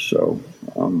favorites. So,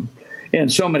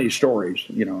 and so many stories,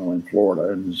 in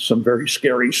Florida, and some very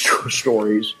scary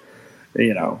stories,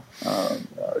 to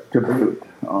boot.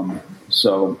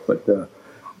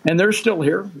 And they're still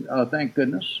here, thank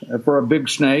goodness. For a big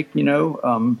snake,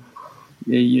 Florida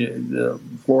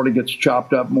gets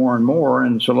chopped up more and more,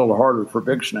 and it's a little harder for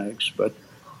big snakes, but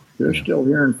they're still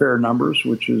here in fair numbers,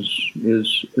 which is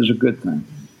a good thing,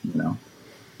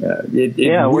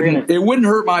 It wouldn't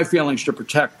hurt my feelings to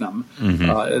protect them.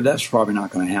 Mm-hmm. That's probably not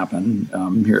going to happen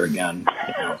here again.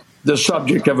 The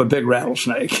subject of a big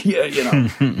rattlesnake,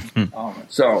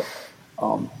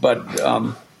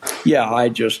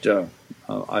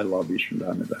 I love eastern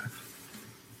diamondbacks.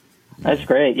 That's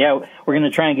great. Yeah, we're going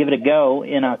to try and give it a go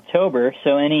in October.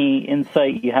 So any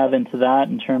insight you have into that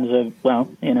in terms of,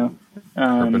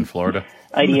 urban Florida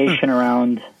ideation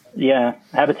around,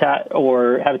 habitat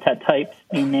or habitat types,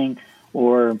 meaning,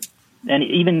 and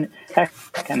even heck,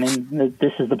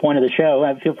 this is the point of the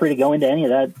show. Feel free to go into any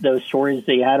of those stories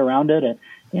that you had around it. And,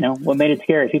 what made it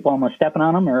scary? People almost stepping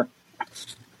on them, or?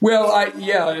 Well,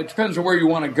 it depends on where you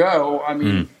want to go. I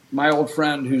mean, my old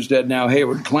friend who's dead now,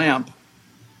 Hayward Clamp,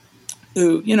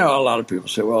 who, a lot of people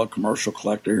say, well, a commercial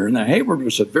collector here and there. Hayward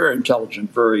was a very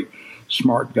intelligent, very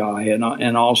smart guy,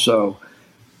 and also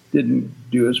didn't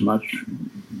do as much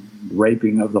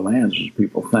raping of the lands as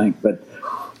people think. But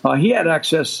he had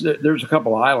access. There's a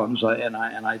couple of islands, and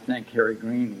I think Harry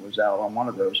Green was out on one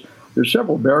of those. There's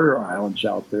several barrier islands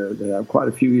out there that have quite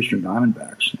a few eastern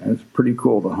diamondbacks, and it's pretty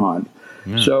cool to hunt.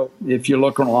 So if you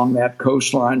look along that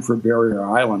coastline for barrier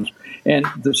islands, and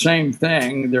the same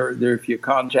thing, there if you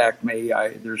contact me,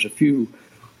 there's a few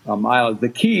islands. The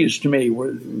Keys, to me,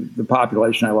 were the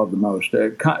population I love the most.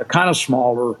 Kind of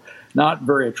smaller, not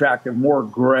very attractive, more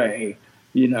gray,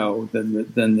 than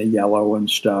the yellow and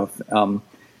stuff.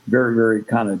 Very, very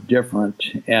kind of different.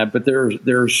 But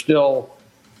there's still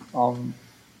some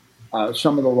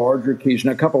of the larger Keys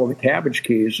and a couple of the cabbage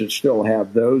Keys that still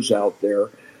have those out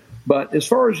there. But as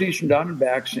far as eastern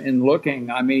diamondbacks and looking,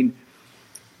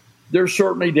 they're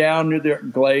certainly down near the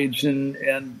glades and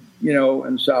in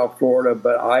South Florida.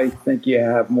 But I think you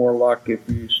have more luck if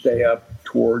you stay up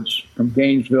from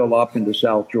Gainesville up into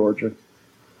South Georgia.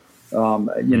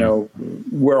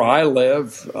 Where I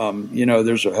live,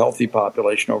 there's a healthy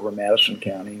population over in Madison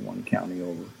County, one county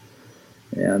over,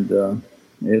 and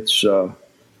it's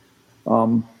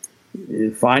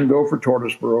fine gopher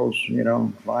tortoise burrows.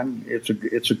 Fine. It's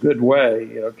a good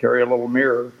way. Carry a little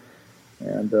mirror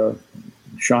and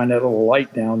shine that little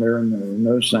light down there in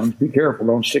those things. Be careful,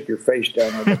 don't stick your face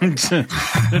down there.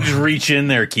 Just reach in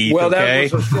there, Keith. Well, okay?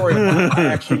 That was a story. I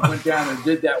actually went down and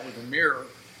did that with a mirror.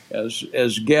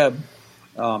 As Geb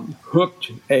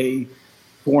hooked a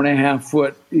 4.5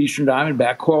 foot eastern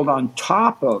diamondback coiled on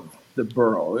top of the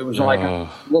burrow. It was like a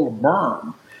little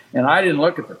berm. And I didn't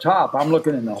look at the top. I'm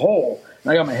looking in the hole.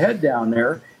 And I got my head down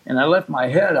there, and I lift my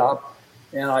head up,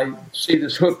 and I see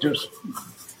this hook just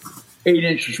 8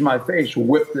 inches from my face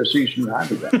whip this eastern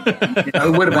diamondback.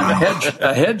 It would have been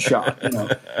a headshot.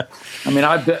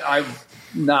 I've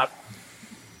not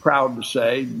proud to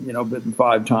say, bitten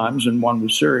 5 times and one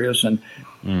was serious. And,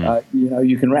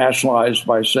 you can rationalize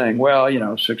by saying,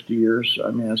 well, 60 years,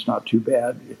 I mean, it's not too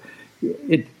bad.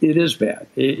 It is bad.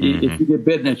 If you get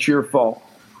bitten, it's your fault.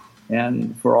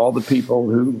 And for all the people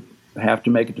who have to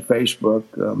make it to Facebook,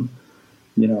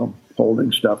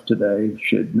 holding stuff today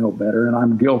should know better. And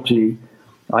I'm guilty.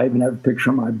 I even have a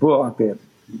picture in my book.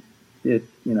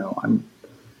 I'm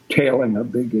tailing a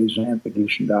big Xanthic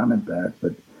Asian diamondback.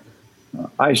 But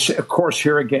I say, of course,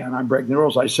 here again, I'm breaking the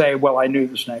rules. I say, well, I knew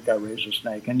the snake. I raised the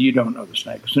snake. And you don't know the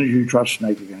snake. As soon as you trust a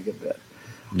snake, you're going to get bit.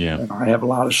 Yeah. And I have a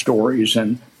lot of stories.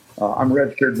 And I'm a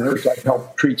registered nurse. I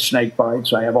help treat snake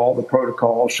bites. I have all the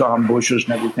protocols, Sean Bush's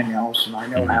and everything else. And I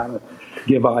know how to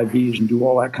give IVs and do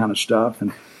all that kind of stuff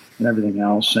and everything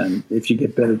else. And if you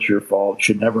get bit, it's your fault. It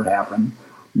should never happen.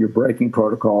 You're breaking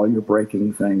protocol. You're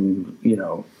breaking things,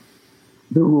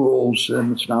 the rules.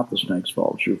 And it's not the snake's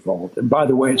fault. It's your fault. And by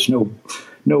the way, it's no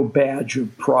badge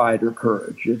of pride or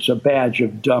courage. It's a badge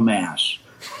of dumbass.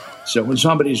 So when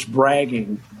somebody's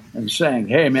bragging and saying,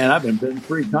 hey, man, I've been bitten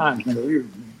 3 times. And you're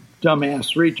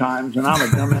dumbass 3 times, and I'm a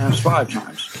dumbass 5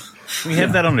 times. We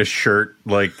have that on a shirt,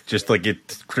 just like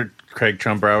it's Craig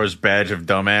Trumbower's badge of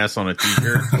dumbass on a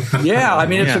T-shirt. Yeah, I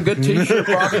mean, it's a good T-shirt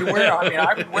probably to wear. I mean,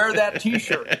 I would wear that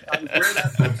T-shirt.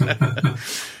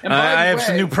 I have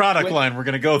some new product line we're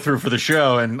going to go through for the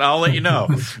show, and I'll let you know.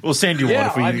 We'll send you one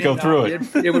if we go through it.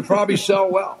 It would probably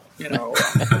sell well.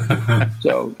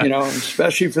 So,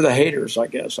 especially for the haters, I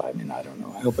guess. I mean, I don't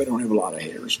know. I hope I don't have a lot of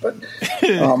haters, but,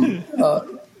 and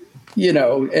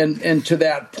to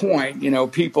that point,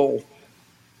 people,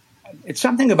 it's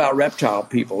something about reptile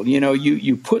people,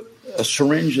 you put a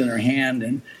syringe in their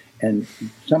hand and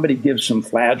somebody gives some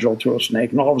Flagyl to a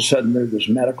snake and all of a sudden they're this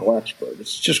medical expert.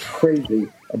 It's just crazy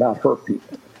about herp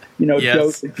people, Yes.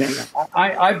 dosage.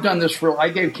 I've done this I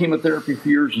gave chemotherapy for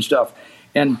years and stuff.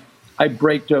 And I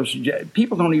break dosage.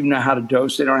 People don't even know how to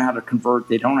dose. They don't know how to convert.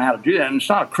 They don't know how to do that. And it's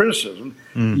not a criticism.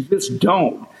 You just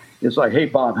don't. It's like, hey,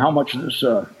 Bob, how much is this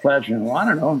Flagyl? Well, I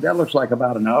don't know. That looks like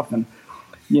about enough. And,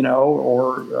 some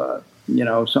of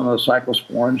the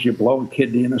cyclosporins, you blow a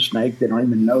kidney in a snake. They don't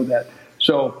even know that.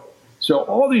 So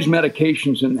all these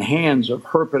medications in the hands of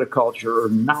herpetoculture are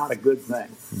not a good thing.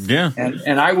 Yeah.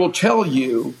 And I will tell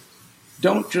you,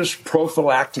 don't just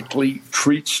prophylactically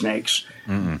treat snakes.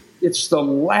 Mm-mm. It's the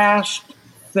last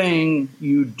thing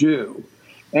you do.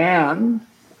 And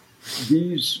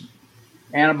these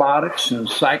antibiotics and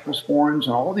cyclosporins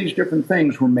and all these different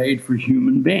things were made for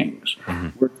human beings. Mm-hmm.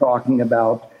 We're talking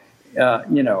about,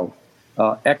 ectotherms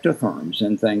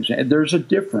and things. And there's a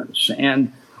difference.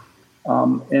 And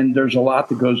there's a lot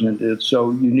that goes into it. So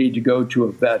you need to go to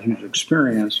a vet who's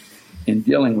experienced in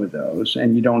dealing with those,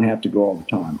 and you don't have to go all the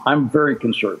time. I'm very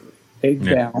conservative.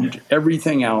 Egg-bound,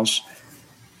 everything else.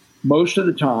 Most of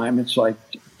the time, it's like,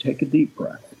 take a deep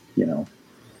breath,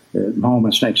 home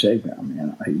a snake's egg-bound,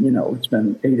 man. It's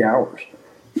been 8 hours.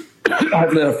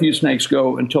 I've let a few snakes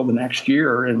go until the next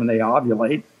year, and when they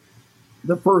ovulate,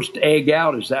 the first egg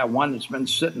out is that one that's been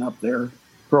sitting up there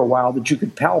for a while that you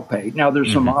could palpate. Now,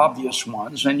 there's some obvious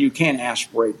ones, and you can't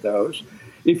aspirate those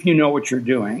if you know what you're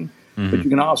doing. Mm-hmm. But you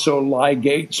can also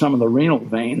ligate some of the renal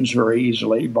veins very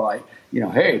easily by,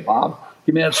 hey, Bob,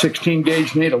 give me that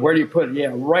 16-gauge needle. Where do you put it?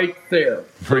 Yeah, right there.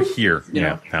 Right here.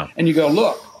 Yeah. And you go,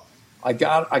 look, I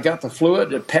got the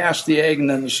fluid. It passed the egg, and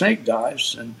then the snake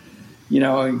dies. And,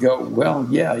 and you go, well,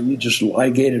 yeah, you just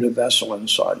ligated a vessel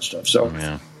inside and stuff. So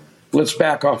let's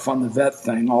back off on the vet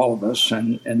thing, all of us,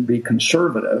 and be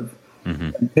conservative.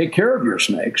 Mm-hmm. And take care of your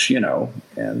snakes,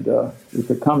 And if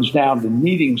it comes down to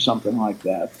needing something like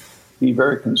that, be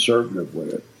very conservative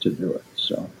with it to do it.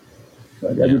 So,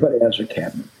 but everybody has a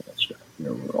cabinet for that stuff.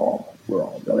 We're all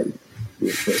really.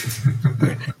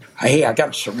 Hey, I got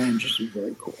a syringe. This is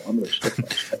very cool. I'm going to stick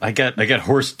that. I got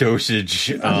horse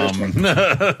dosage. I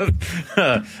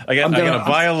got a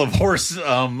vial of horse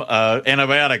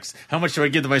antibiotics. How much do I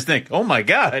give to my snake? Oh my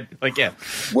God!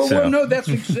 Well, no, that's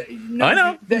I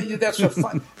know that's a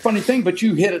funny thing, but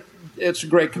you hit it. It's a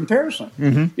great comparison.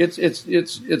 Mm-hmm.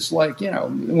 It's like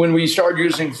when we started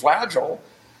using Flagyl.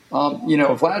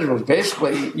 Flagyl was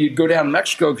basically, you'd go down to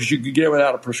Mexico because you could get it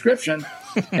without a prescription,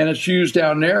 and it's used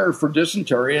down there for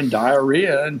dysentery and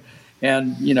diarrhea,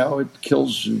 and it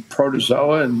kills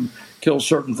protozoa and kills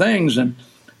certain things. And,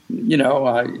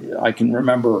 I can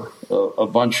remember a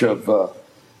bunch of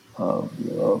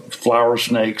flower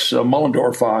snakes,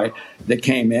 Mullendorfi, that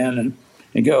came in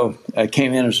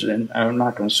came in as, and I'm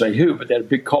not going to say who, but they had a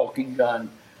big caulking gun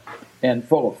and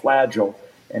full of Flagyl.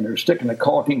 And they're sticking the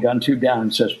caulking gun tube down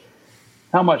and says,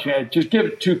 how much? Just give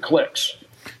it 2 clicks.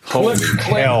 Holy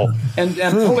hell. And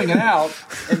pulling it out,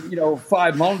 and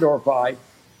 5 Mullendorf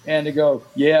and they go,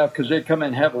 yeah, because they come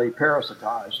in heavily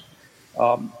parasitized.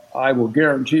 I will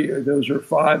guarantee you those are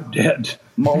 5 dead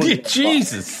Mullendorf.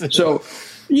 Jesus. So,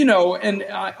 and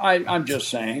I'm just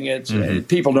saying it's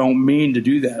people don't mean to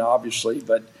do that, obviously,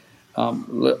 but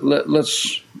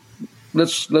let's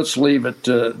leave it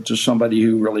to somebody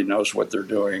who really knows what they're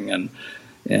doing and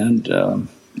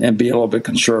be a little bit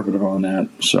conservative on that.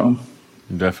 So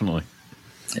definitely,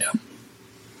 yeah,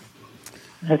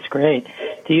 that's great.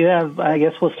 Do you have? I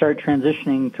guess we'll start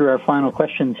transitioning through our final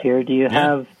questions here. Do you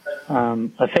have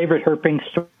a favorite herping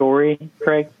story,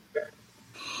 Craig?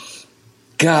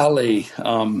 Golly,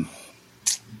 I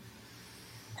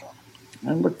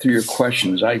looked through your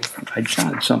questions. I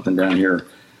jotted something down here.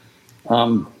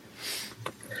 Well,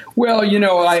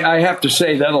 I have to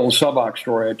say that little Subak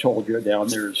story I told you down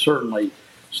there is certainly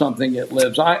something that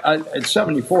lives. At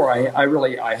 74,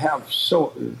 I have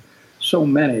so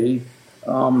many,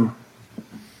 and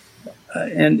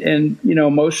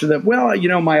most of them. Well,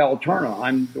 my Alterna.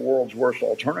 I'm the world's worst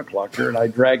Alterna collector, and I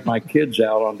dragged my kids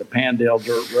out on the Pandale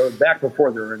Dirt Road back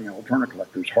before there were any Alterna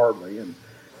collectors, hardly, and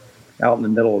out in the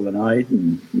middle of the night,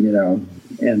 and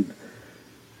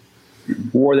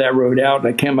wore that road out, and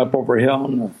I came up over a hill,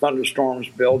 and the thunderstorms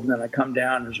built, and then I come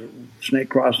down, there's a snake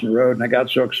crossing the road, and I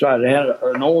got so excited. I had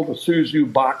an old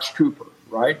Isuzu box Cooper,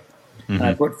 right? And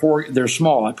I put 4, they're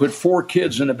small, I put 4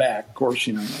 kids in the back, of course,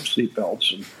 no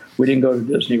seatbelts, and we didn't go to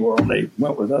Disney World. They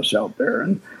went with us out there,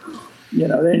 and, they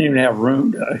didn't even have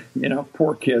room to,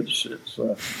 poor kids. It's,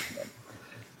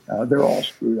 they're all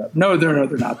screwed up. No, they're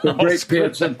not. They're great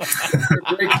kids, and they're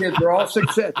great kids. They're all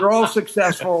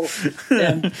successful,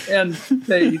 and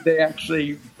they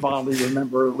actually fondly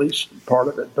remember at least part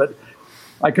of it. But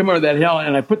I come over that hill,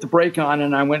 and I put the brake on,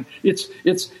 and I went, it's,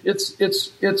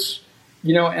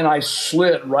 and I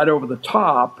slid right over the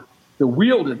top. The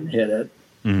wheel didn't hit it,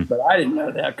 but I didn't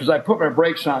know that because I put my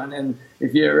brakes on. And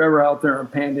if you're ever out there on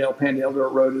Pandale Dirt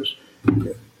Road is,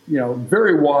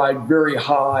 very wide, very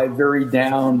high, very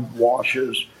down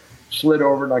washes. Slid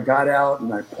over, and I got out,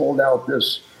 and I pulled out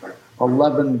this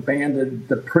 11-banded,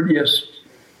 the prettiest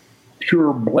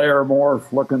pure Blair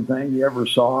Morph looking thing you ever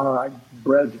saw. I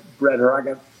bred her. I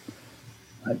got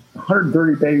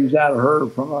 130 babies out of her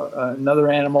from another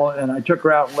animal, and I took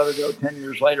her out and let her go 10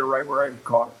 years later, right where I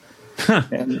caught her.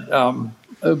 And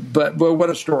but what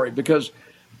a story, because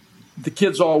the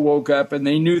kids all woke up and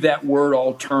they knew that word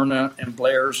Alterna and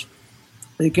Blair's.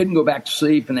 They couldn't go back to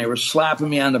sleep, and they were slapping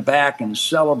me on the back and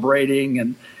celebrating,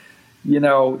 and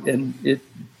and it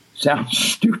sounds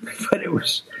stupid, but it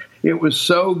was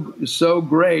so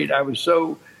great. I was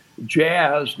so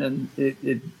jazzed, and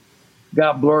it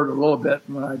got blurred a little bit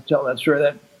when I tell that story.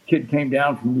 That kid came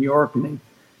down from New York, and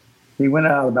he went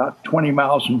out about 20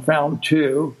 miles and found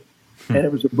 2, and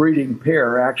it was a breeding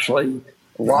pair actually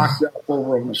locked up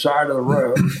over on the side of the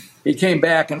road. He came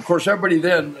back, and of course, everybody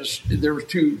then, there were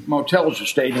 2 motels to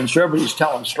stay in, so everybody's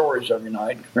telling stories every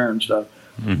night, comparing stuff.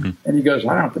 And he goes, I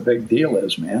don't know what the big deal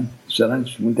is, man. He said, I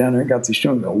just went down there and got these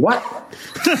shoes. And go, what?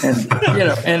 And,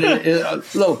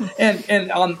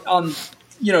 and on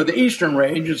the Eastern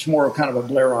range, it's more kind of a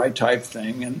Blairite type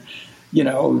thing, and,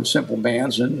 simple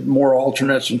bands and more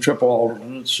alternates and triple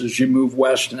alternates as you move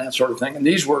west and that sort of thing. And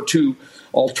these were 2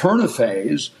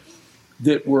 alternafes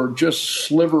that were just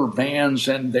sliver bands,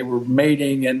 and they were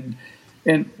mating, and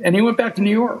he went back to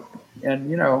New York. And,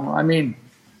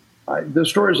 the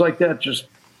stories like that just,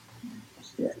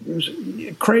 it was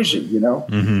crazy,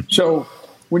 So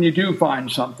when you do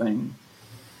find something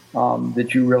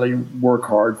that you really work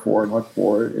hard for and look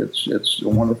for, it's a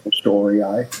wonderful story.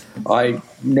 I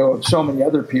know of so many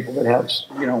other people that have,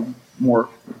 more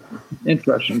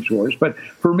interesting stories. But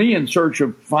for me, in search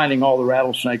of finding all the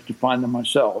rattlesnakes, to find them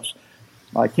myself,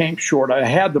 I came short. I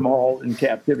had them all in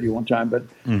captivity one time, but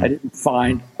I didn't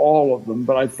find all of them.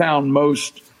 But I found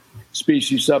most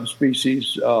species,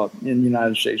 subspecies in the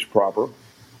United States proper,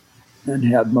 and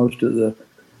had most of the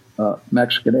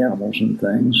Mexican animals and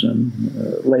things.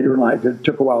 And later in life, it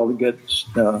took a while to get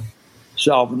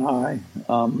Salvini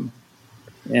and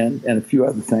a few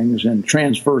other things. And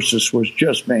transversus was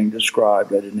just being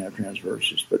described. I didn't have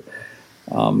transversus, but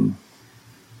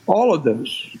all of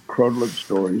those crotalid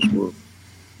stories were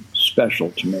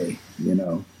special to me,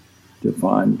 to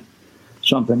find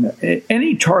something that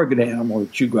any target animal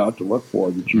that you go out to look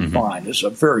for that you find is a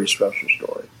very special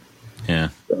story. Yeah.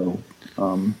 So,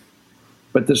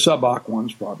 but the Subak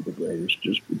one's probably the greatest,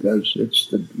 just because it's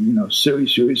the Sui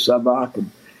Subak,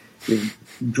 and it's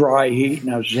dry heat,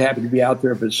 and I was just happy to be out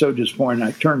there, but it's so disappointing.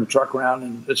 I turned the truck around,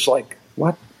 and it's like,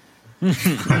 what?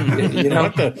 You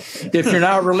know, if you're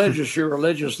not religious, you're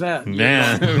religious then.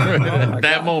 Yeah, Oh,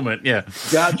 that moment, yeah.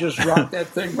 God just rocked that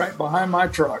thing right behind my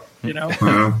truck, you know?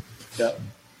 Yeah.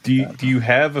 Do you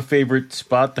have a favorite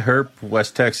spot, the Herp,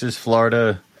 West Texas,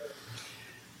 Florida?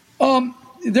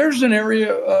 There's an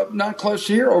area not close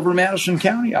to here, over Madison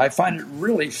County. I find it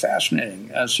really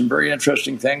fascinating. Some very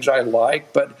interesting things I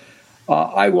like, but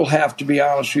I will have to be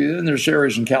honest with you. And there's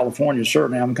areas in California,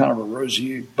 certainly. I'm kind of a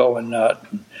rosy bow and nut,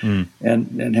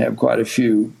 and have quite a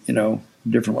few, you know,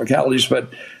 different localities. But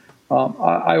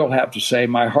I will have to say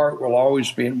my heart will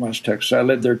always be in West Texas. I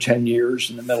lived there 10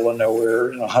 years in the middle of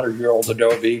nowhere in a 100-year-old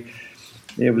adobe.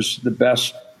 It was the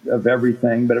best of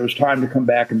everything, but it was time to come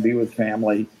back and be with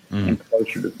family and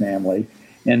closer to family.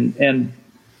 And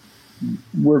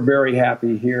we're very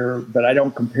happy here, but I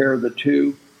don't compare the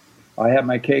two. I have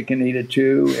my cake and eat it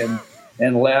too,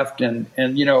 and left, and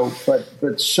you know,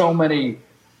 but so many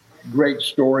great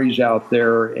stories out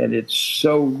there, and it's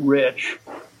so rich.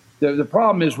 The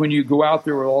problem is when you go out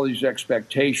there with all these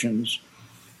expectations,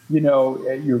 you know,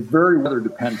 you're very weather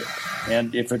dependent.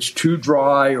 And if it's too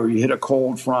dry or you hit a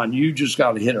cold front, you just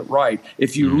got to hit it right.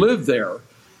 If you live there,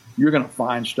 you're going to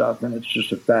find stuff, and it's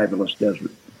just a fabulous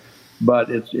desert. But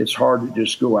it's hard to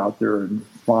just go out there and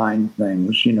find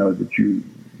things, you know, that you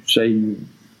say you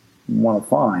want to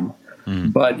find.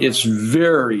 But it's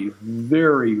very,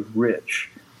 very rich,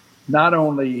 not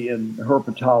only in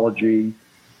herpetology,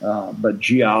 but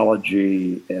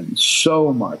geology, and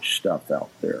so much stuff out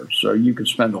there. So you could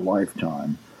spend a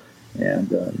lifetime. And,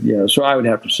 so I would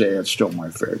have to say it's still my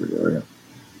favorite area.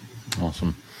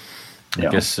 Awesome. I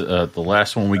guess the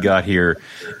last one we got here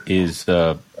is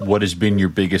what has been your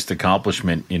biggest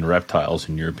accomplishment in reptiles,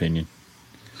 in your opinion?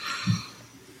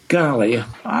 Golly,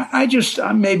 I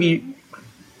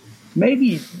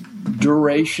maybe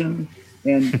duration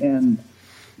and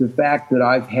the fact that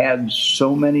I've had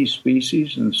so many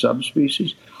species and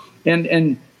subspecies,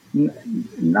 and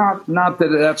not that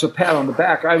that's a pat on the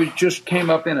back. I just came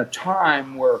up in a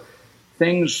time where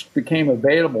things became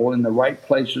available in the right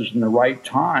places and the right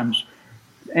times.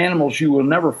 Animals you will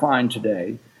never find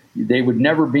today. They would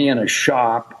never be in a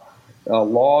shop.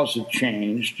 Laws have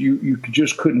changed. You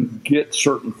just couldn't get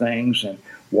certain things and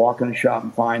walk in a shop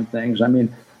and find things. I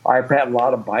mean, I've had a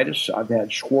lot of Bitus. I've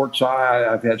had Schwartz eye.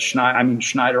 I've had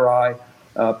Schneider eye,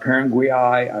 Perengui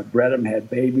eye. I've bred them, had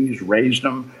babies, raised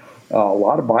them. A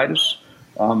lot of Bitus.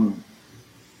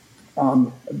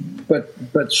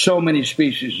 But so many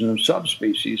species and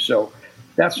subspecies. So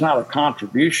that's not a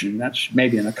contribution. That's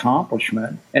maybe an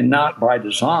accomplishment, and not by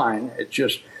design. It's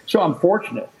just so I'm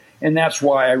fortunate. And that's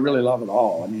why I really love it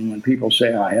all. I mean, when people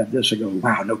say I had this, I go,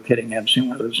 wow, no kidding. I haven't seen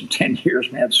one of those in 10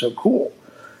 years, man. It's so cool.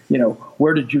 You know,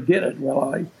 where did you get it?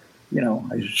 Well, I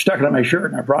stuck it on my shirt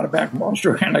and I brought it back from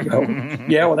Australia. And I go,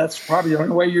 yeah, well, that's probably the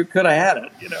only way you could have had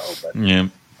it, you know. But,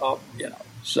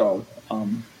 so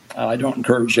I don't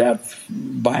encourage that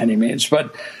by any means.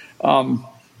 But,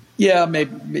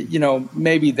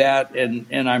 maybe that.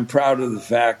 And I'm proud of the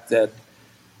fact that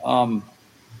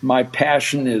my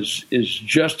passion is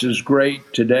just as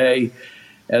great today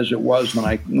as it was when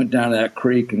I went down to that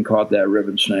creek and caught that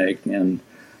ribbon snake. And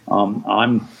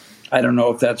I don't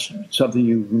know if that's something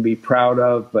you can be proud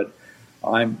of, but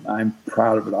I'm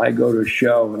proud of it. I go to a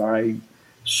show and I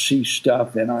see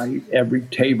stuff, and every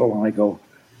table, and I go,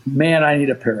 man, I need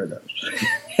a pair of those.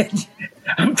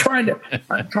 I'm trying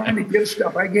to give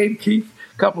stuff. I gave Keith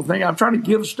a couple things. I'm trying to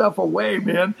give stuff away,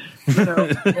 man. You know,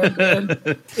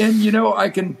 and you know, I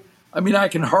can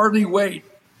hardly wait.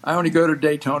 I only go to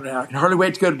Daytona now. I can hardly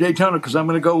wait to go to Daytona because I'm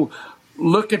going to go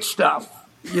look at stuff,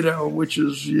 you know, which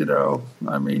is, you know,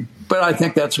 I mean, but I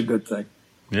think that's a good thing.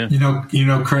 Yeah. You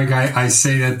know, Craig, I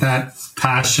say that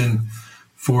passion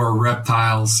for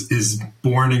reptiles is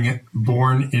born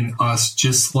in us,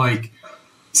 just like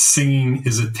singing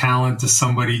is a talent to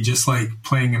somebody, just like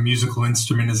playing a musical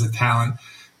instrument is a talent.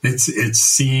 It's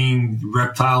seeing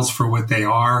reptiles for what they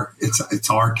are. It's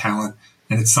our talent,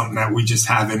 and it's something that we just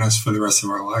have in us for the rest of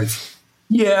our life.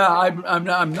 Yeah, I'm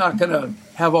not going to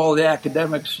have all the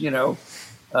academics, you know,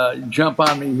 jump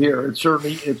on me here. It's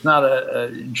not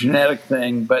a genetic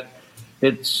thing, but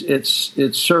it's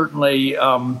certainly.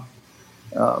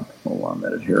 Hold on a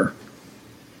minute here.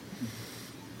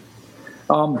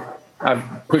 I'm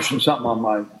pushing something on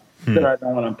my that I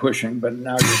know what I'm pushing, but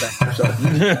now you're back. So,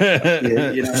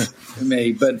 you know,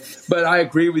 me. But I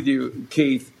agree with you,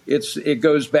 Keith. It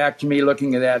goes back to me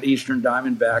looking at that Eastern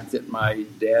Diamondback that my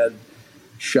dad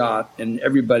shot, and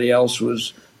everybody else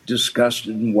was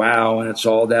disgusted and wow, and it's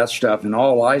all that stuff. And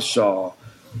all I saw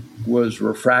was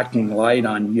refracting light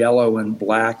on yellow and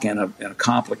black and a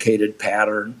complicated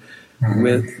pattern.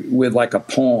 with like a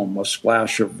poem, a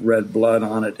splash of red blood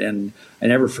on it, and I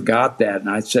never forgot that. And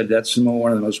I said that's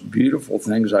one of the most beautiful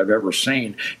things I've ever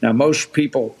seen. Now, most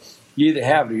people, you either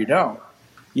have it or you don't,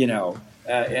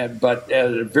 but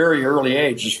at a very early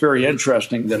age, it's very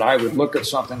interesting that I would look at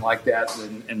something like that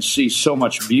and see so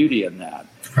much beauty in that.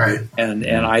 Right. And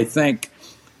I think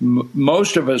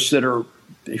most of us that are,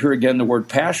 here again, the word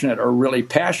passionate, are really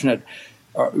passionate.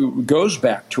 Goes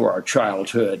back to our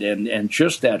childhood and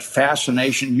just that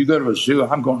fascination. You go to a zoo,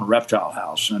 I'm going to Reptile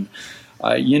House, and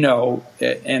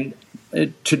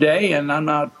today, and I'm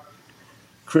not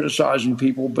criticizing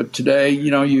people, but today,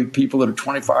 you people that are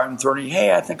 25 and 30,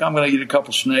 hey, I think I'm going to eat a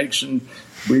couple snakes and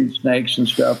breed snakes and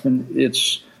stuff, and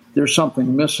there's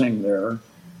something missing there,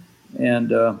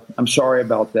 and I'm sorry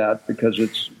about that because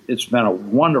it's been a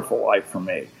wonderful life for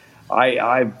me.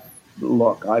 I've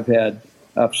had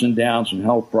ups and downs and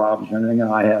health problems and everything.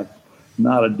 I have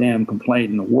not a damn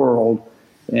complaint in the world.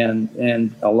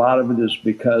 And a lot of it is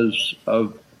because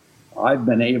of I've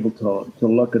been able to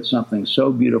look at something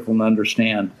so beautiful and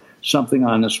understand something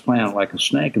on this planet like a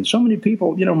snake. And so many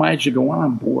people, my age, go, well,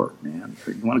 I'm bored, man.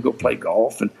 You want to go play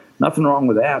golf? And nothing wrong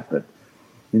with that. But,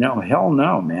 hell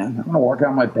no, man. I'm going to walk out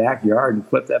in my backyard and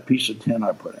flip that piece of tin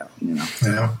I put out, Yeah.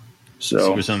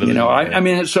 So, so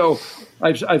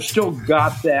I've still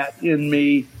got that in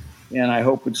me, and I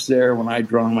hope it's there when I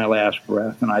draw my last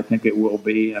breath, and I think it will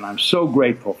be, and I'm so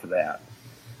grateful for that.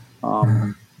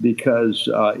 Because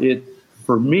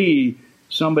for me,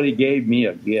 somebody gave me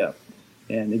a gift,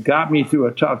 and it got me through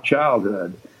a tough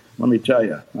childhood. Let me tell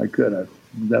you,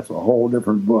 that's a whole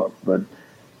different book, but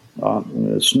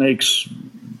snakes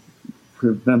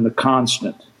have been the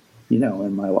constant,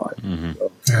 in my life. Mm-hmm.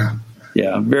 So,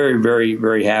 yeah, I'm very, very,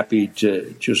 very happy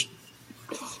to just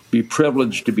be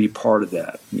privileged to be part of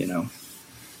that,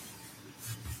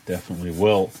 Definitely.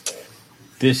 Well,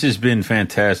 this has been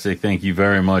fantastic. Thank you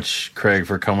very much, Craig,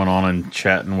 for coming on and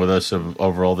chatting with us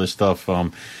over all this stuff.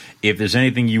 If there's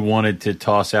anything you wanted to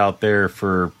toss out there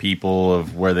for people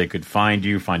of where they could find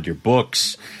you, find your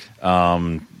books,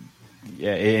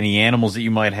 any animals that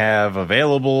you might have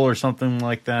available or something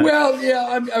like that. Well,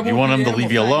 yeah, if you want them to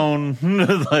leave you alone,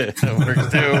 that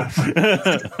works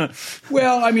too.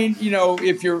 Well,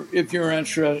 if you're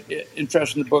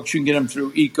interested in the books, you can get them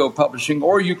through Eco Publishing,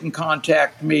 or you can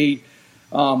contact me,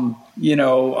 on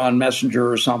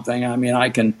Messenger or something. I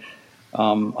can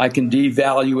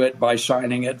devalue it by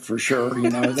signing it for sure.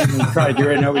 Then try to do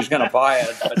it. Nobody's going to buy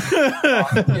it, but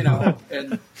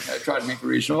and I try to make it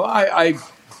reasonable.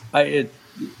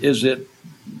 Is it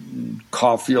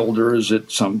Caulfield or is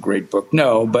it some great book?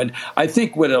 No, but I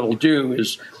think what it'll do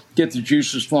is get the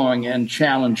juices flowing and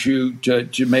challenge you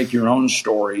to make your own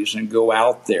stories and go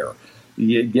out there.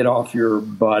 You get off your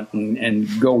butt and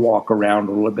go walk around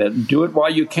a little bit and do it while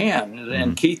you can.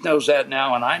 And Keith knows that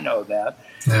now, and I know that.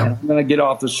 Yeah. And I'm going to get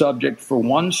off the subject for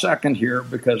 1 second here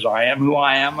because I am who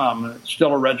I am. I'm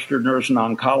still a registered nurse, an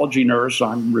oncology nurse.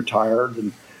 I'm retired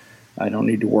and I don't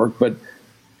need to work, but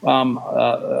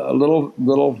a little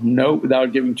note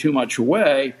without giving too much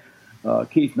away.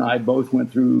 Keith and I both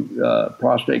went through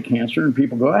prostate cancer, and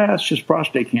people go, it's just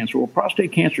prostate cancer. Well,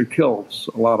 prostate cancer kills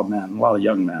a lot of men, a lot of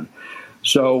young men.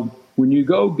 So when you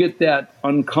go get that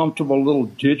uncomfortable little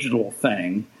digital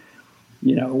thing,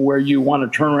 where you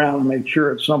want to turn around and make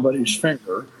sure it's somebody's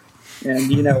finger,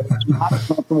 and, it's not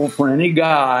comfortable for any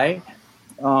guy,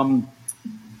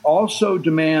 also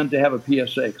demand to have a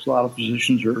PSA, because a lot of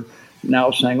physicians are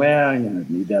now saying, well, you don't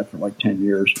need that for like 10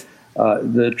 years.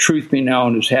 The truth be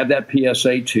known is have that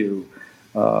PSA2,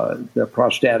 the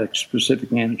prostatic specific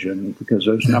antigen, because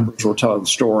those numbers will tell the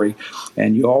story.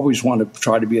 And you always want to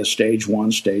try to be a stage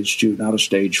 1, stage 2, not a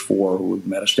stage 4 with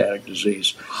metastatic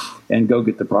disease. And go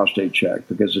get the prostate checked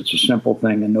because it's a simple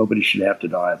thing and nobody should have to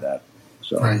die of that.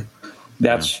 So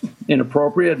that's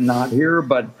inappropriate, not here,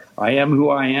 but I am who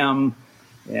I am.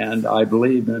 And I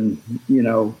believe in,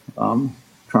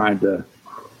 trying to,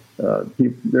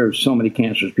 there's so many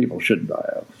cancers people shouldn't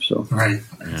die of. So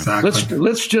exactly.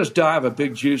 Let's just die of a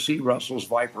big juicy Russell's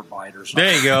viper bite or something.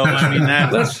 There you go.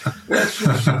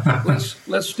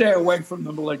 Let's stay away from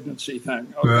the malignancy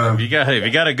thing. Okay. If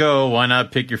you got to go, why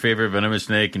not pick your favorite venomous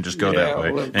snake and just go that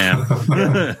way?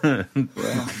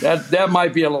 That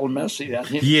might be a little messy.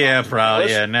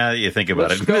 Probably. Now that you think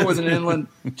about it, let's go with an inland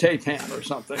taipan or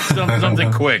something.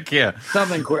 Something quick. Yeah.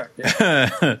 Something quick.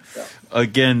 Yeah.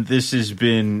 Again, this has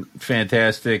been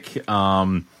fantastic.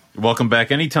 Welcome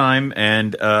back anytime.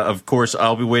 And, of course,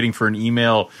 I'll be waiting for an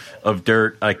email of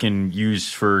dirt I can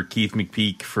use for Keith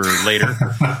McPeak for later.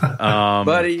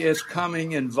 Buddy, it's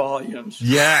coming in volumes.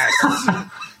 Yes.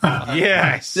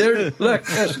 Yes.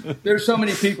 There's so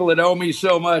many people that owe me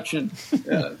so much, and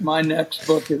my next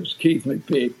book is Keith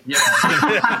McPeak. Yeah.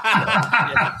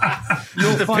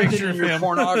 You'll find it in your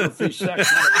pornography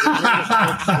section of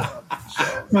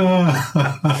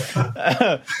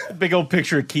the Big old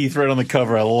picture of Keith right on the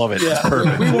cover. I love it. Yeah. It's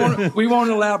perfect. We won't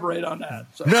elaborate on that.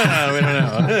 So. No,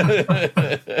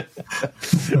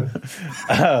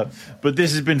 but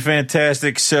this has been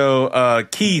fantastic. So,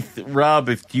 Keith, Rob,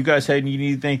 if you guys had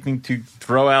anything to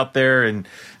throw out there and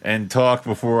talk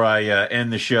before I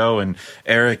end the show, and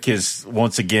Eric is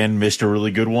once again missed a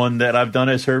really good one that I've done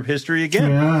as Herp History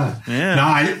again. Yeah. No,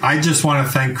 I just want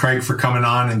to thank Craig for coming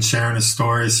on and sharing his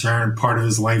stories, sharing part of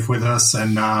his life with us,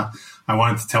 and I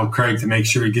wanted to tell Craig to make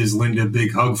sure he gives Linda a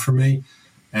big hug for me.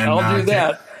 And I'll do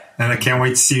that. And I can't wait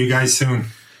to see you guys soon.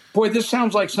 Boy, this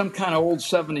sounds like some kind of old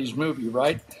 70s movie,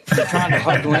 right? You're trying to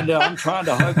hug Linda. I'm trying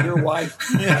to hug your wife.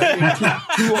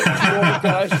 Two old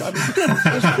guys.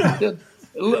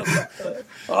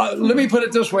 Let me put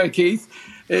it this way, Keith.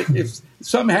 If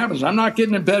something happens, I'm not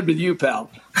getting in bed with you,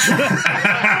 pal.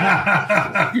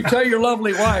 You tell your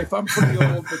lovely wife I'm pretty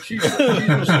old, but she's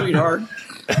a sweetheart.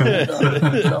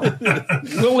 So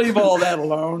we'll leave all that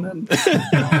alone.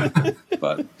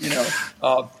 But,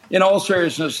 in all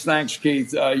seriousness, thanks,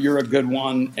 Keith. You're a good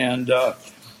one. And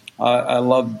I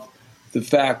love the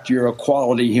fact you're a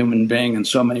quality human being in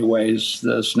so many ways.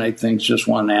 The snake thing's just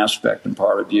one aspect and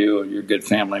part of you. You're a good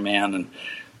family man.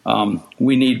 And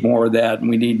we need more of that. And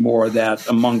we need more of that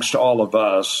amongst all of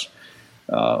us.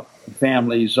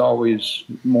 Family is always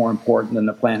more important than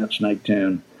the Planet Snake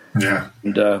tune. Yeah,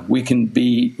 and we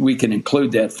can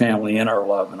include that family in our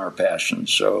love and our passion.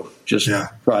 So just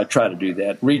try to do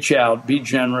that. Reach out, be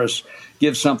generous,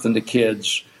 give something to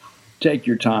kids. Take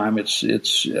your time. We're a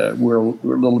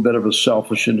little bit of a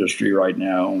selfish industry right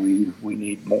now. We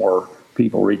need more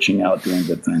people reaching out, doing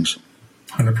good things.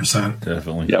 100%,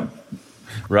 definitely. Yep.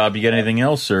 Rob, you got anything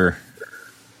else, or?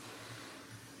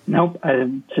 Nope,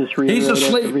 I just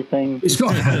reiterated everything. He's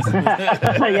going. Yeah.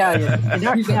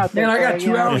 Man, I got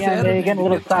 2 hours. Yeah, you're getting a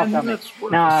little soft on me.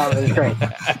 No, it was great.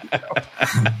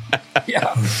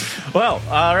 Yeah. Well,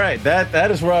 all right.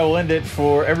 That is where I will end it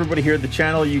for everybody here at the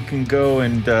channel. You can go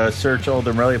and search all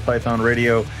the Morelia Python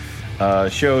Radio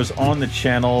shows on the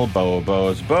channel.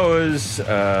 Boas.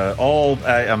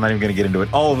 I'm not even going to get into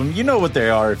it. All of them. You know what they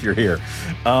are if you're here.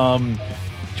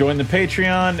 Join the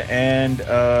Patreon and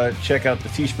check out the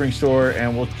Teespring store,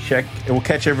 and we'll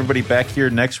catch everybody back here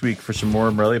next week for some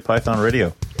more Morelia Python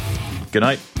Radio. Good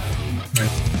night.